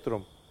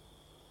spectrum.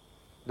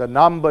 The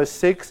number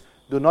 6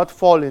 do not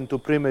fall into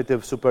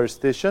primitive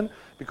superstition,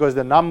 because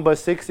the number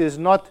 6 is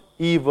not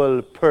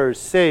evil per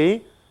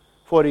se.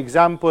 For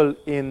example,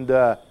 in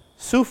the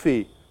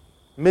Sufi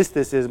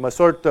mysticism, a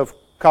sort of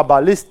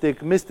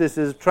Kabbalistic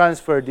mysticism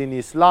transferred in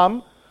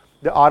Islam,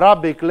 the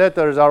Arabic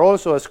letters are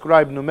also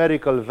ascribed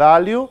numerical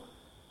value,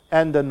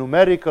 and the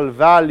numerical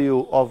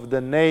value of the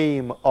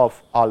name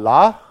of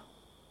Allah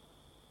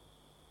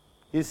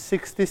is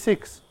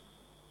 66.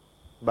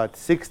 But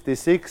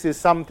 66 is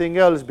something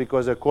else,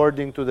 because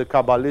according to the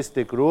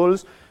Kabbalistic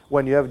rules,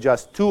 when you have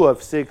just 2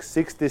 of 6,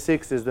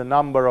 66 is the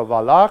number of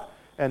Allah,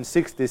 and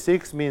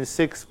 66 means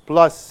 6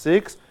 plus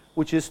 6,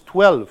 which is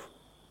 12.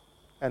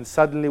 And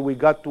suddenly we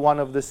got to one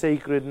of the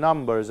sacred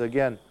numbers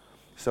again.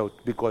 So,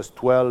 because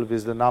 12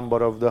 is the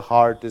number of the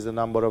heart, is the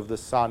number of the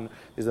sun,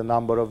 is the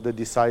number of the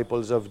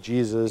disciples of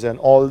Jesus, and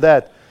all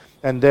that.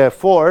 And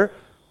therefore,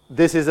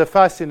 this is a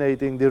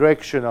fascinating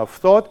direction of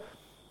thought.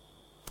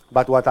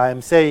 But what I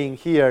am saying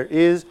here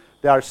is,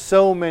 there are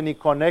so many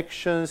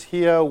connections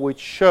here which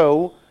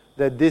show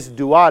that this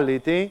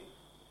duality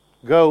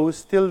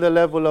goes till the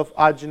level of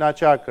Ajna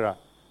Chakra.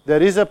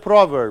 There is a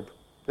proverb,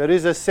 there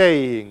is a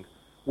saying,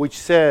 which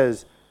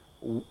says,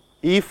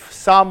 if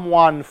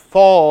someone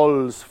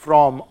falls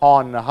from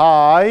on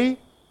high,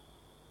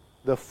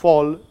 the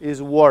fall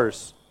is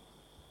worse.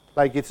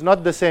 Like, it's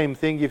not the same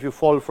thing if you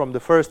fall from the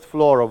 1st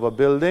floor of a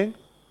building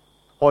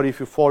or if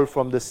you fall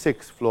from the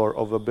 6th floor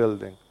of a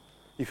building.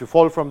 If you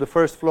fall from the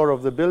 1st floor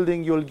of the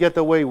building, you'll get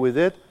away with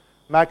it.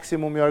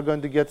 Maximum, you are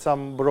going to get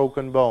some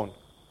broken bone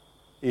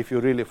if you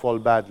really fall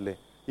badly.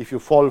 If you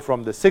fall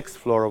from the 6th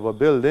floor of a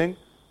building,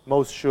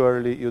 most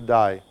surely you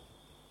die.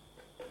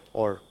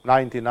 Or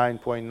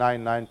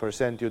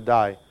 99.99% you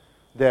die.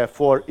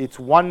 Therefore, it's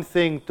one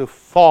thing to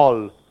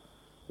fall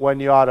when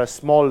you are a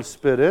small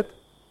spirit.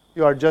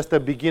 You are just a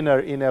beginner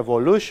in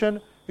evolution.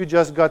 You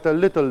just got a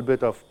little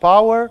bit of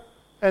power,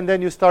 and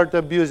then you start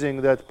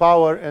abusing that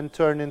power and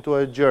turn into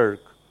a jerk.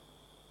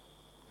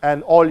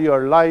 And all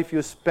your life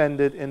you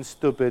spend it in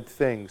stupid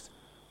things.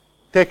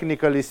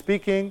 Technically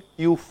speaking,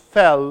 you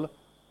fell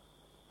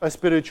a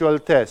spiritual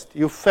test.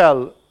 You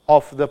fell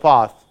off the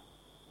path.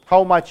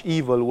 How much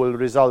evil will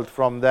result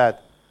from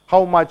that?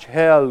 How much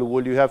hell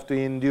will you have to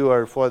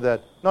endure for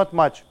that? Not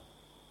much.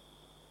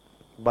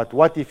 But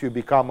what if you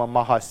become a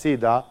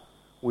Mahasiddha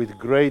with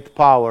great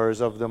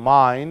powers of the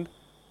mind,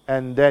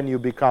 and then you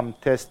become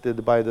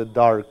tested by the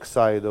dark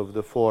side of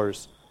the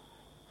force,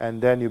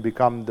 and then you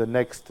become the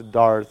next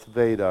Darth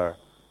Vader?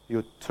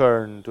 You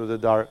turn to the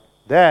dark.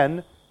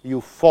 Then you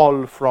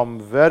fall from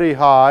very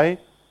high,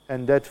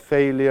 and that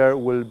failure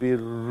will be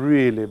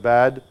really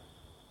bad,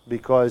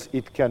 because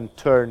it can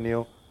turn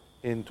you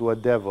into a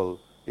devil.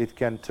 It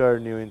can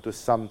turn you into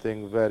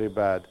something very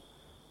bad.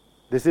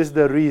 This is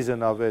the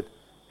reason of it.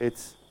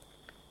 It's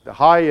the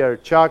higher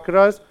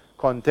chakras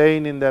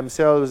contain in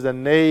themselves the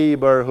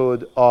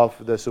neighborhood of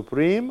the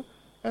Supreme,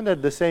 and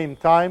at the same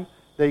time,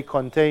 they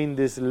contain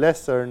this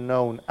lesser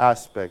known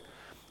aspect.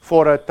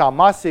 For a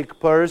tamasic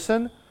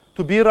person,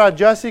 to be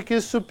rajasic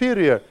is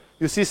superior.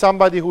 You see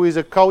somebody who is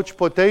a couch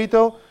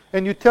potato,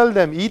 and you tell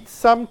them, eat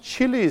some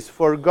chilies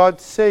for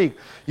God's sake,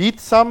 eat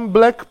some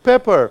black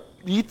pepper,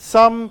 eat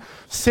some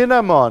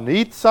cinnamon,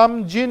 eat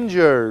some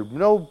ginger,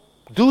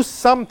 do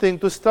something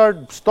to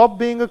stop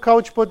being a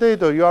couch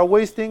potato. You are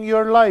wasting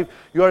your life.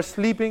 You are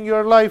sleeping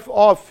your life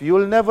off. You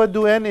will never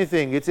do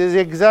anything. It is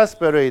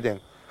exasperating.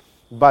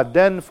 But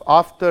then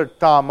after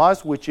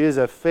tamas, which is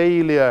a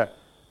failure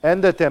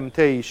and a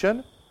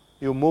temptation,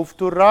 you move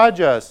to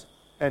rajas.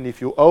 And if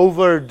you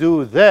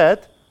overdo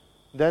that,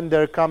 then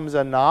there comes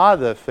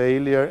another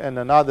failure and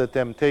another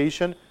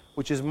temptation,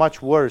 which is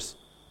much worse.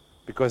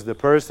 Because the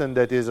person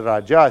that is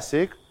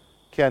rajasic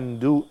can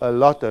do a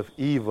lot of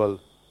evil.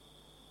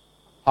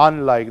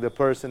 Unlike the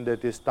person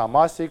that is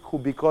tamasic, who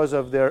because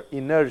of their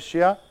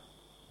inertia,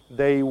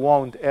 they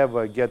won't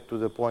ever get to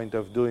the point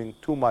of doing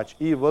too much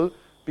evil,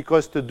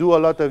 because to do a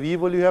lot of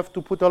evil, you have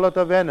to put a lot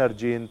of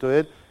energy into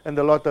it and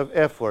a lot of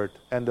effort.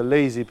 And the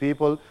lazy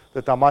people,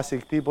 the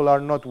tamasic people, are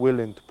not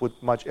willing to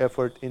put much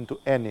effort into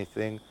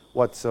anything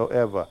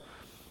whatsoever.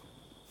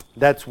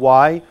 That's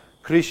why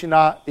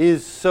Krishna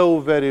is so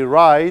very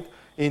right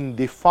in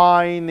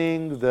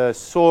defining the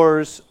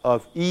source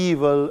of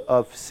evil,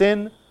 of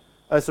sin,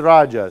 as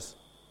rajas.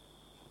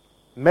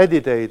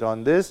 Meditate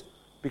on this,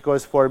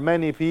 because for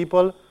many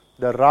people,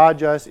 the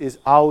rajas is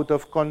out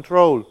of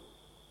control.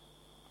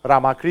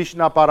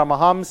 Ramakrishna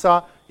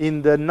Paramahamsa,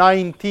 in the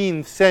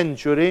 19th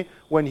century,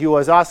 when he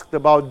was asked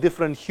about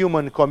different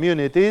human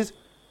communities,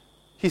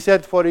 he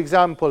said, for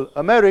example,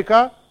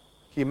 America,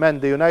 he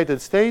meant the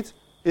United States,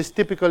 is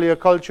typically a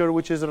culture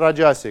which is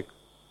rajasic.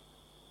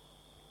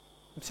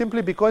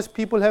 Simply because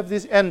people have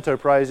this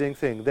enterprising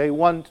thing. They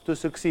want to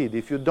succeed.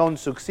 If you don't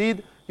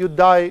succeed, you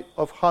die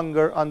of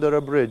hunger under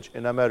a bridge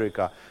in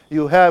America.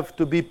 You have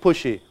to be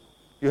pushy.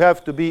 You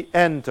have to be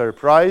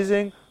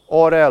enterprising,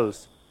 or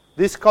else.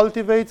 This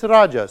cultivates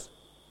rajas.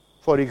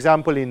 For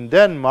example, in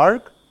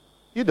Denmark,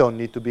 you don't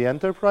need to be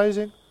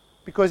enterprising,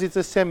 because it's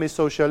a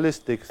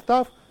semi-socialistic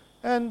stuff,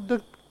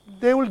 and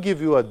they will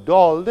give you a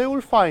doll, they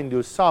will find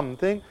you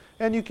something,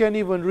 and you can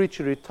even reach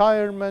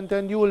retirement,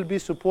 and you will be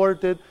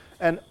supported.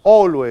 And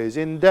always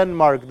in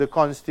Denmark, the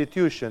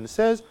constitution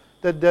says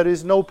that there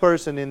is no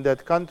person in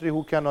that country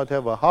who cannot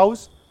have a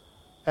house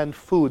and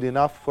food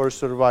enough for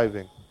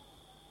surviving.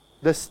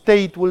 The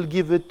state will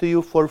give it to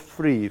you for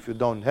free. If you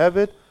don't have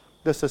it,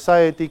 the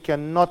society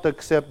cannot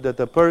accept that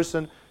a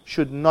person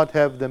should not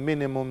have the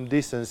minimum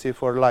decency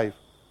for life.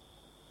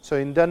 So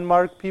in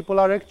Denmark, people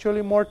are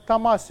actually more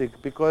tamasic,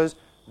 because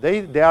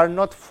they are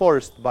not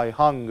forced by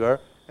hunger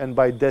and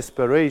by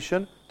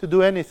desperation to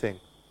do anything.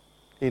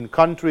 In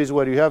countries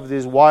where you have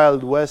this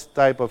Wild West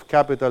type of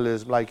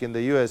capitalism, like in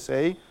the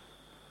USA,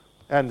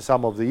 and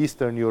some of the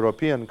Eastern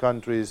European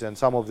countries and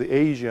some of the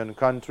Asian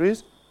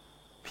countries,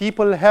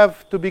 people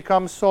have to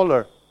become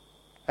solar,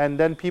 and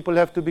then people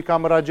have to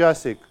become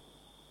rajasic.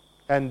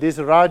 And this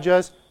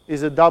rajas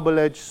is a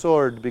double-edged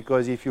sword,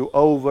 because if you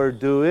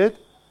overdo it,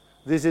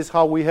 this is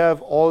how we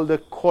have all the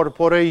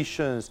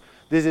corporations,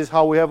 this is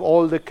how we have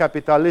all the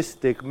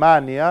capitalistic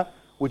mania,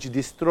 which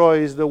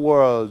destroys the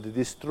world,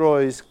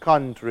 destroys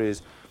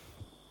countries.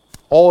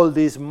 All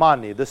this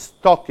money, the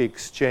stock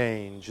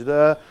exchange,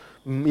 the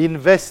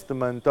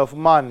investment of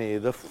money,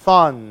 the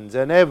funds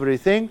and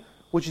everything,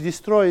 which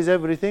destroys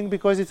everything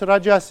because it's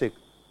rajasic.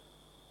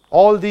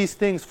 All these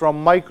things,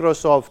 from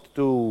Microsoft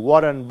to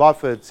Warren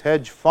Buffett's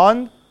hedge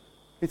fund,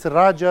 it's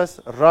rajas,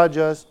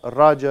 rajas,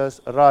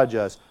 rajas,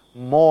 rajas.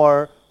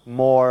 More,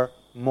 more,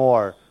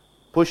 more.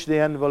 Push the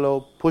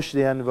envelope, push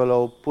the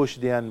envelope, push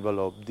the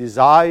envelope.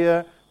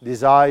 Desire,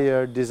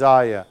 desire,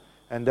 desire.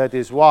 And that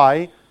is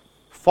why,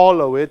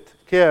 follow it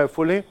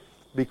carefully,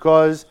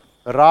 because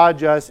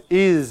rajas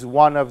is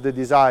one of the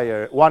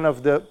desire, one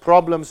of the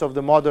problems of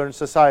the modern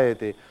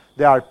society.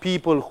 There are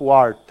people who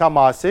are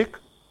tamasic,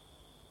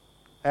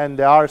 and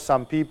there are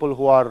some people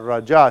who are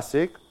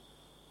rajasic,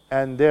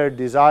 and their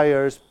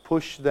desires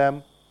push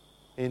them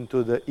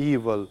into the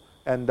evil.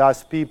 And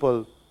thus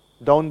people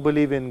don't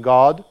believe in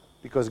God,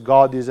 because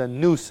God is a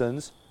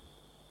nuisance.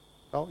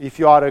 If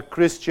you are a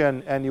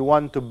Christian and you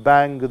want to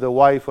bang the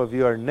wife of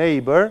your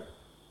neighbor,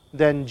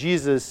 then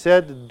Jesus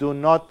said, do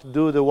not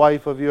do the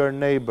wife of your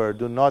neighbor,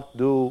 do not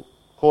do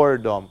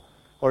whoredom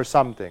or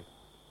something.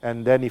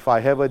 And then if I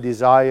have a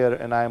desire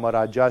and I am a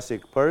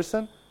rajasic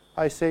person,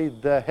 I say,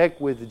 the heck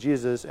with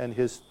Jesus and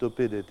his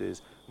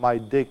stupidities. My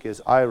dick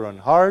is iron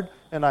hard,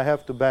 and I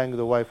have to bang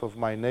the wife of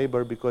my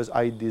neighbor because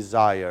I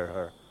desire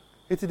her.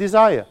 It's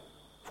desire.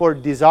 For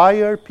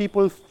desire,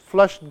 people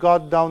flushed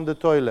God down the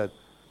toilet.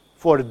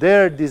 For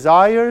their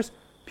desires,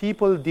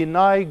 people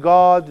deny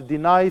God,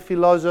 deny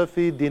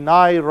philosophy,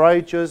 deny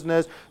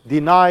righteousness,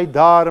 deny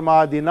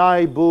Dharma,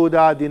 deny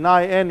Buddha,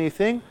 deny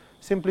anything,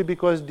 simply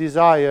because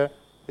desire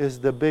is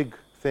the big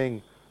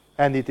thing.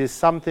 And it is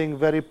something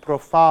very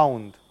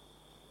profound.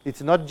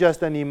 It's not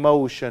just an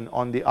emotion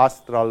on the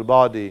astral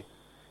body.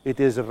 It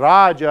is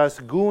rajas,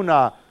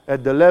 guna,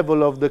 at the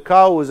level of the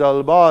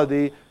causal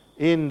body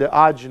in the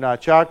ajna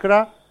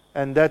chakra,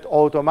 and that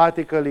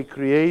automatically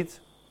creates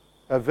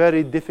a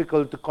very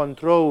difficult to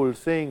control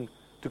thing.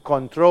 To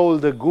control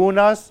the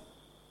gunas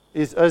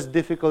is as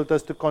difficult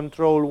as to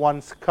control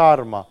one's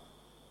karma.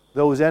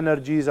 Those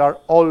energies are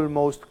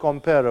almost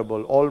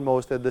comparable,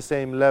 almost at the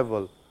same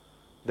level.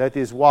 That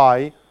is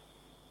why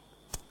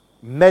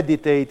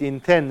meditate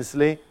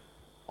intensely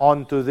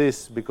onto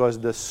this, because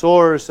the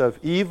source of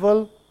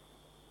evil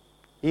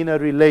in a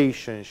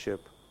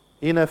relationship,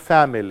 in a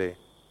family,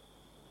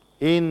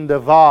 in the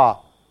va,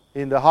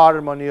 in the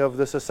harmony of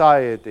the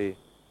society,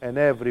 and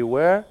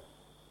everywhere,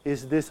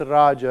 is this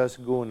rajas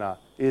guna,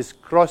 is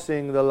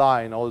crossing the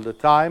line all the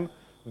time,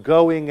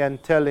 going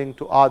and telling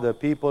to other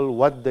people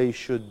what they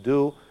should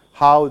do,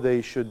 how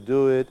they should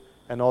do it,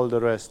 and all the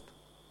rest.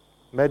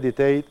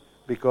 Meditate,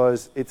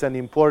 because it's an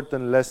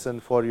important lesson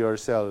for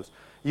yourselves.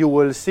 You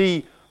will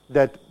see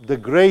that the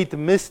great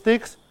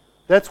mystics,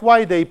 that's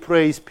why they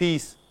praise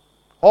peace.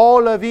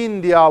 All of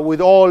India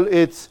with all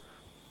its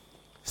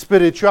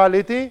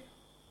spirituality,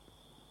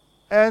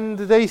 and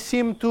they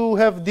seem to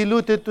have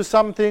diluted to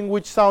something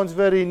which sounds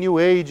very New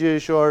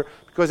Age-ish, or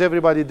because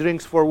everybody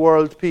drinks for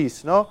world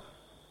peace, no?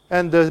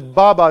 And the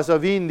Babas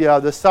of India,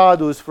 the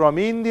sadhus from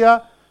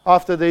India,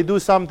 after they do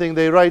something,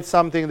 they write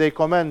something, they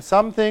comment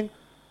something,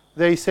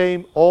 they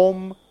say,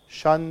 Om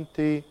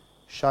Shanti,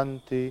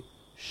 Shanti,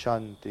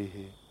 Shanti.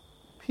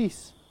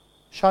 Peace.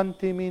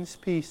 Shanti means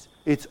peace.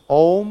 It's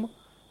Om,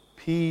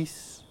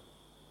 peace,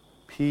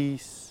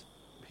 peace,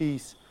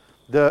 peace.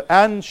 The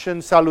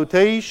ancient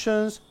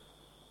salutations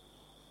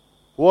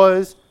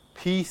was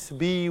peace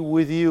be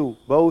with you.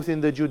 Both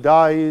in the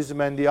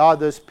Judaism and the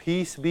others,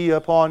 peace be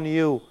upon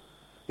you.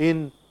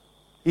 In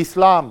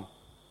Islam,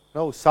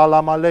 no,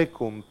 salam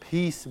alaikum,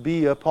 peace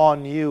be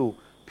upon you.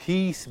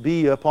 Peace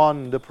be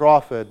upon the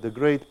Prophet, the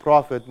great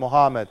Prophet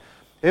Muhammad.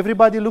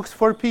 Everybody looks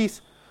for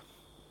peace.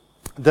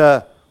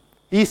 The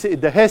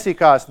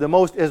Hesychast, the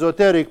most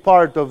esoteric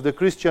part of the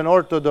Christian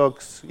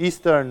Orthodox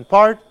Eastern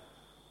part,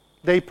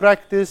 they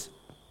practice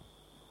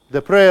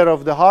the prayer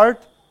of the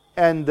heart,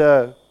 and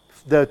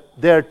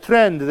their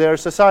trend, their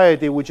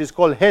society, which is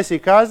called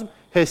hesychasm,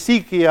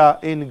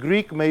 hesychia in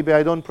Greek, maybe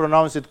I don't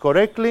pronounce it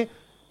correctly,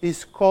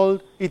 is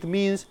called, it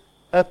means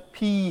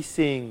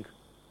appeasing,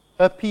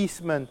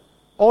 appeasement.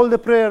 All the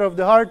prayer of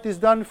the heart is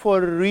done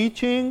for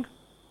reaching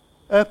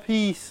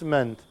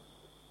appeasement.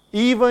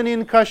 Even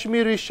in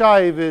Kashmiri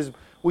Shaivism,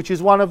 which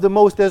is one of the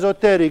most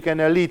esoteric and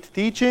elite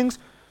teachings,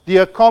 the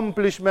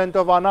accomplishment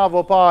of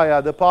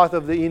anavopaya, the path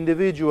of the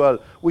individual,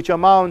 which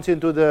amounts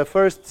into the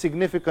first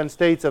significant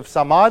states of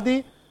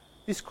samadhi,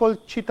 is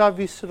called chitta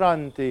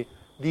visranti,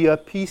 the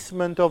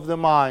appeasement of the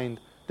mind,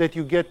 that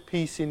you get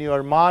peace in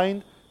your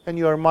mind, and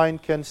your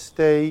mind can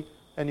stay,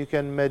 and you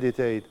can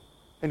meditate,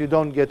 and you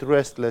don't get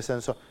restless,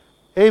 and so on.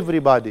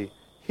 Everybody,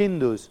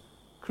 Hindus,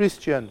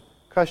 Christian,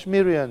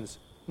 Kashmirians,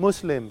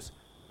 Muslims,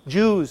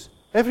 Jews,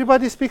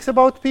 everybody speaks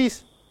about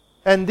peace.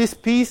 And this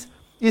peace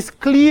is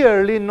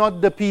clearly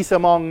not the peace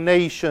among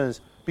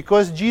nations,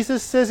 because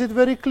Jesus says it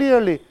very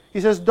clearly.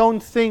 He says, don't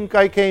think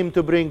I came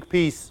to bring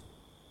peace,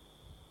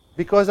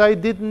 because I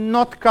did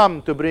not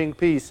come to bring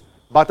peace,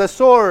 but a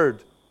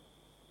sword.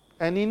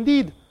 And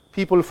indeed,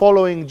 people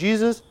following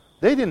Jesus,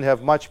 they didn't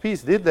have much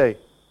peace, did they?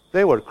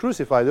 They were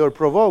crucified, they were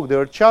provoked, they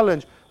were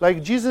challenged.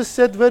 Like Jesus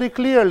said very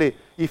clearly,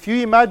 if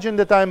you imagine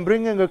that I'm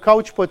bringing a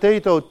couch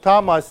potato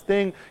tamas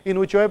thing in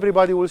which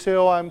everybody will say,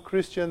 oh, I'm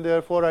Christian,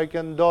 therefore I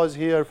can doze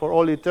here for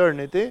all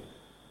eternity.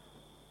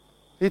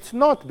 It's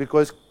not,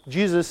 because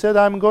Jesus said,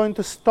 I'm going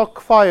to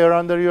stock fire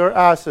under your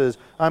asses.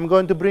 I'm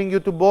going to bring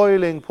you to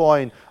boiling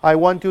point. I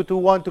want you to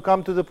want to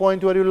come to the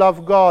point where you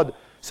love God.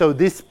 So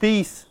this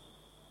peace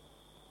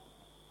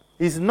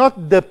is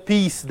not the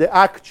peace, the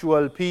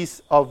actual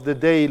peace of the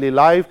daily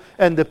life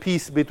and the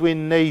peace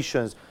between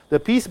nations. The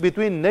peace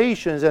between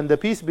nations and the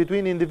peace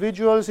between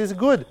individuals is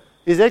good,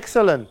 is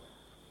excellent.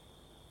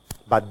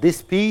 But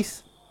this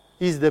peace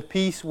is the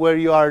peace where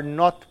you are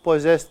not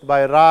possessed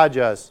by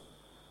rajas.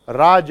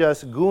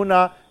 Rajas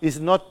guna is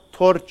not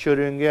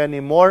torturing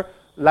anymore,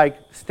 like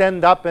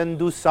stand up and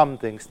do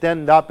something,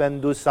 stand up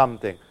and do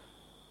something.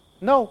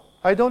 No,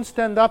 I don't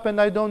stand up and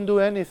I don't do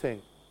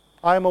anything.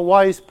 I am a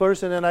wise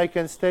person and I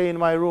can stay in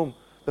my room.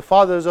 The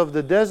fathers of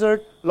the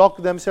desert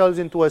locked themselves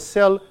into a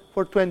cell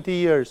for 20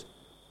 years.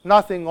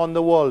 Nothing on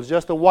the walls,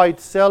 just a white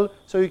cell,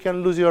 so you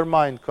can lose your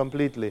mind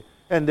completely.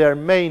 And their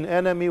main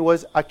enemy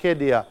was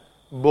acedia,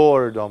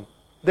 boredom.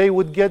 They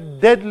would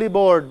get deadly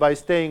bored by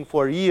staying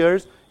for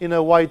years in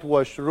a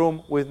whitewashed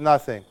room with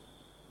nothing.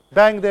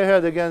 Bang their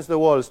head against the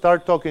wall,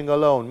 start talking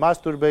alone,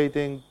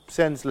 masturbating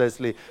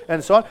senselessly,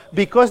 and so on,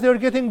 because they're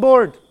getting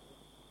bored.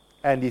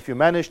 And if you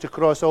manage to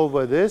cross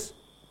over this,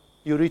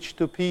 you reach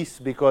to peace,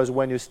 because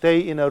when you stay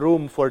in a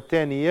room for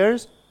 10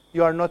 years,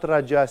 you are not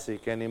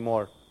rajasic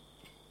anymore.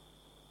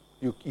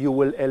 You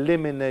will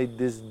eliminate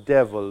this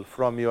devil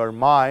from your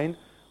mind,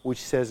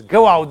 which says,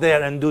 go out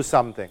there and do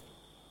something.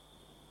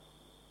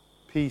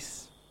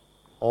 Peace.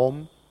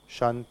 Om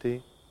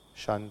Shanti,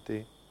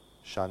 Shanti,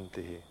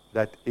 Shanti.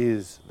 That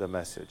is the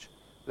message.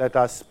 Let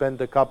us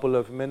spend a couple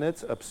of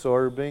minutes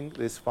absorbing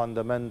this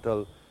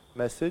fundamental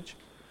message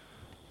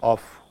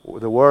of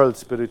the world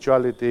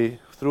spirituality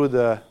through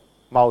the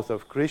mouth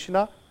of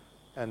Krishna,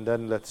 and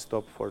then let's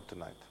stop for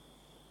tonight.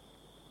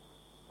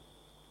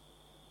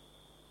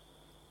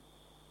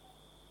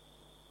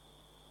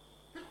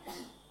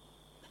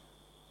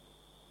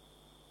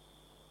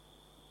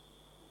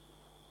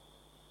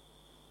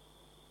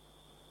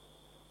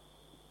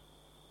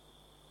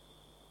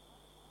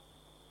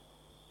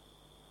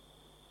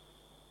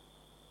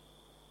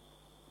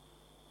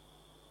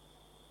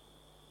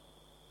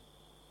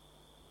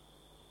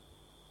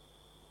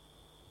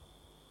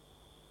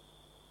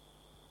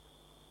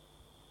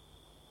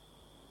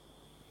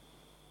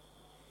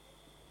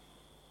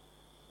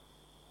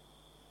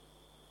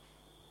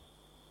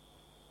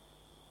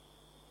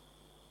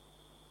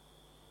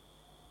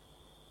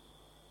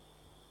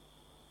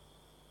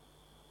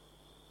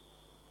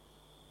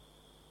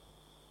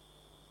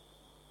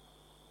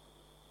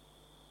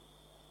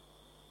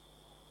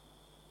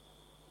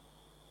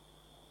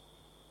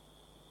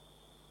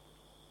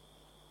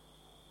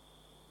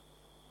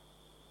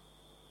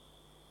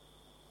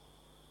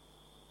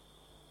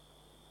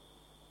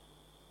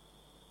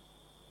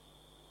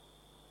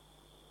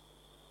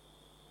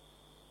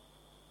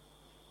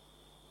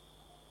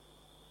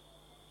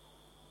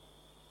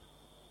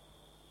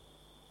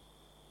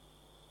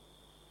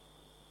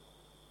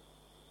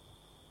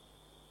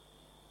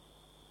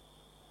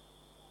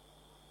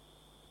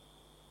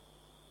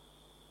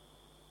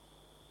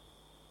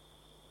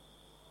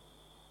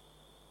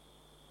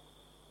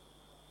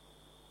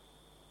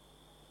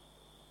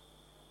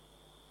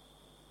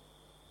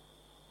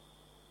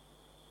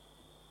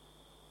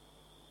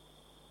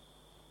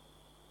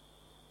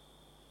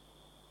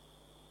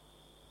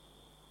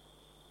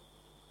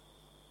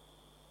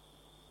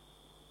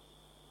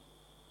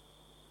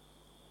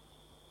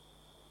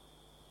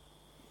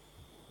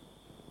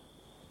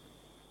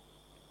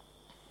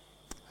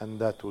 And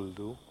that will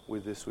do.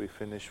 With this we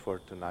finish for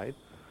tonight.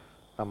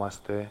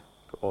 Namaste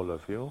to all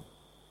of you,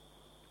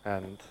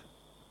 and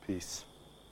peace.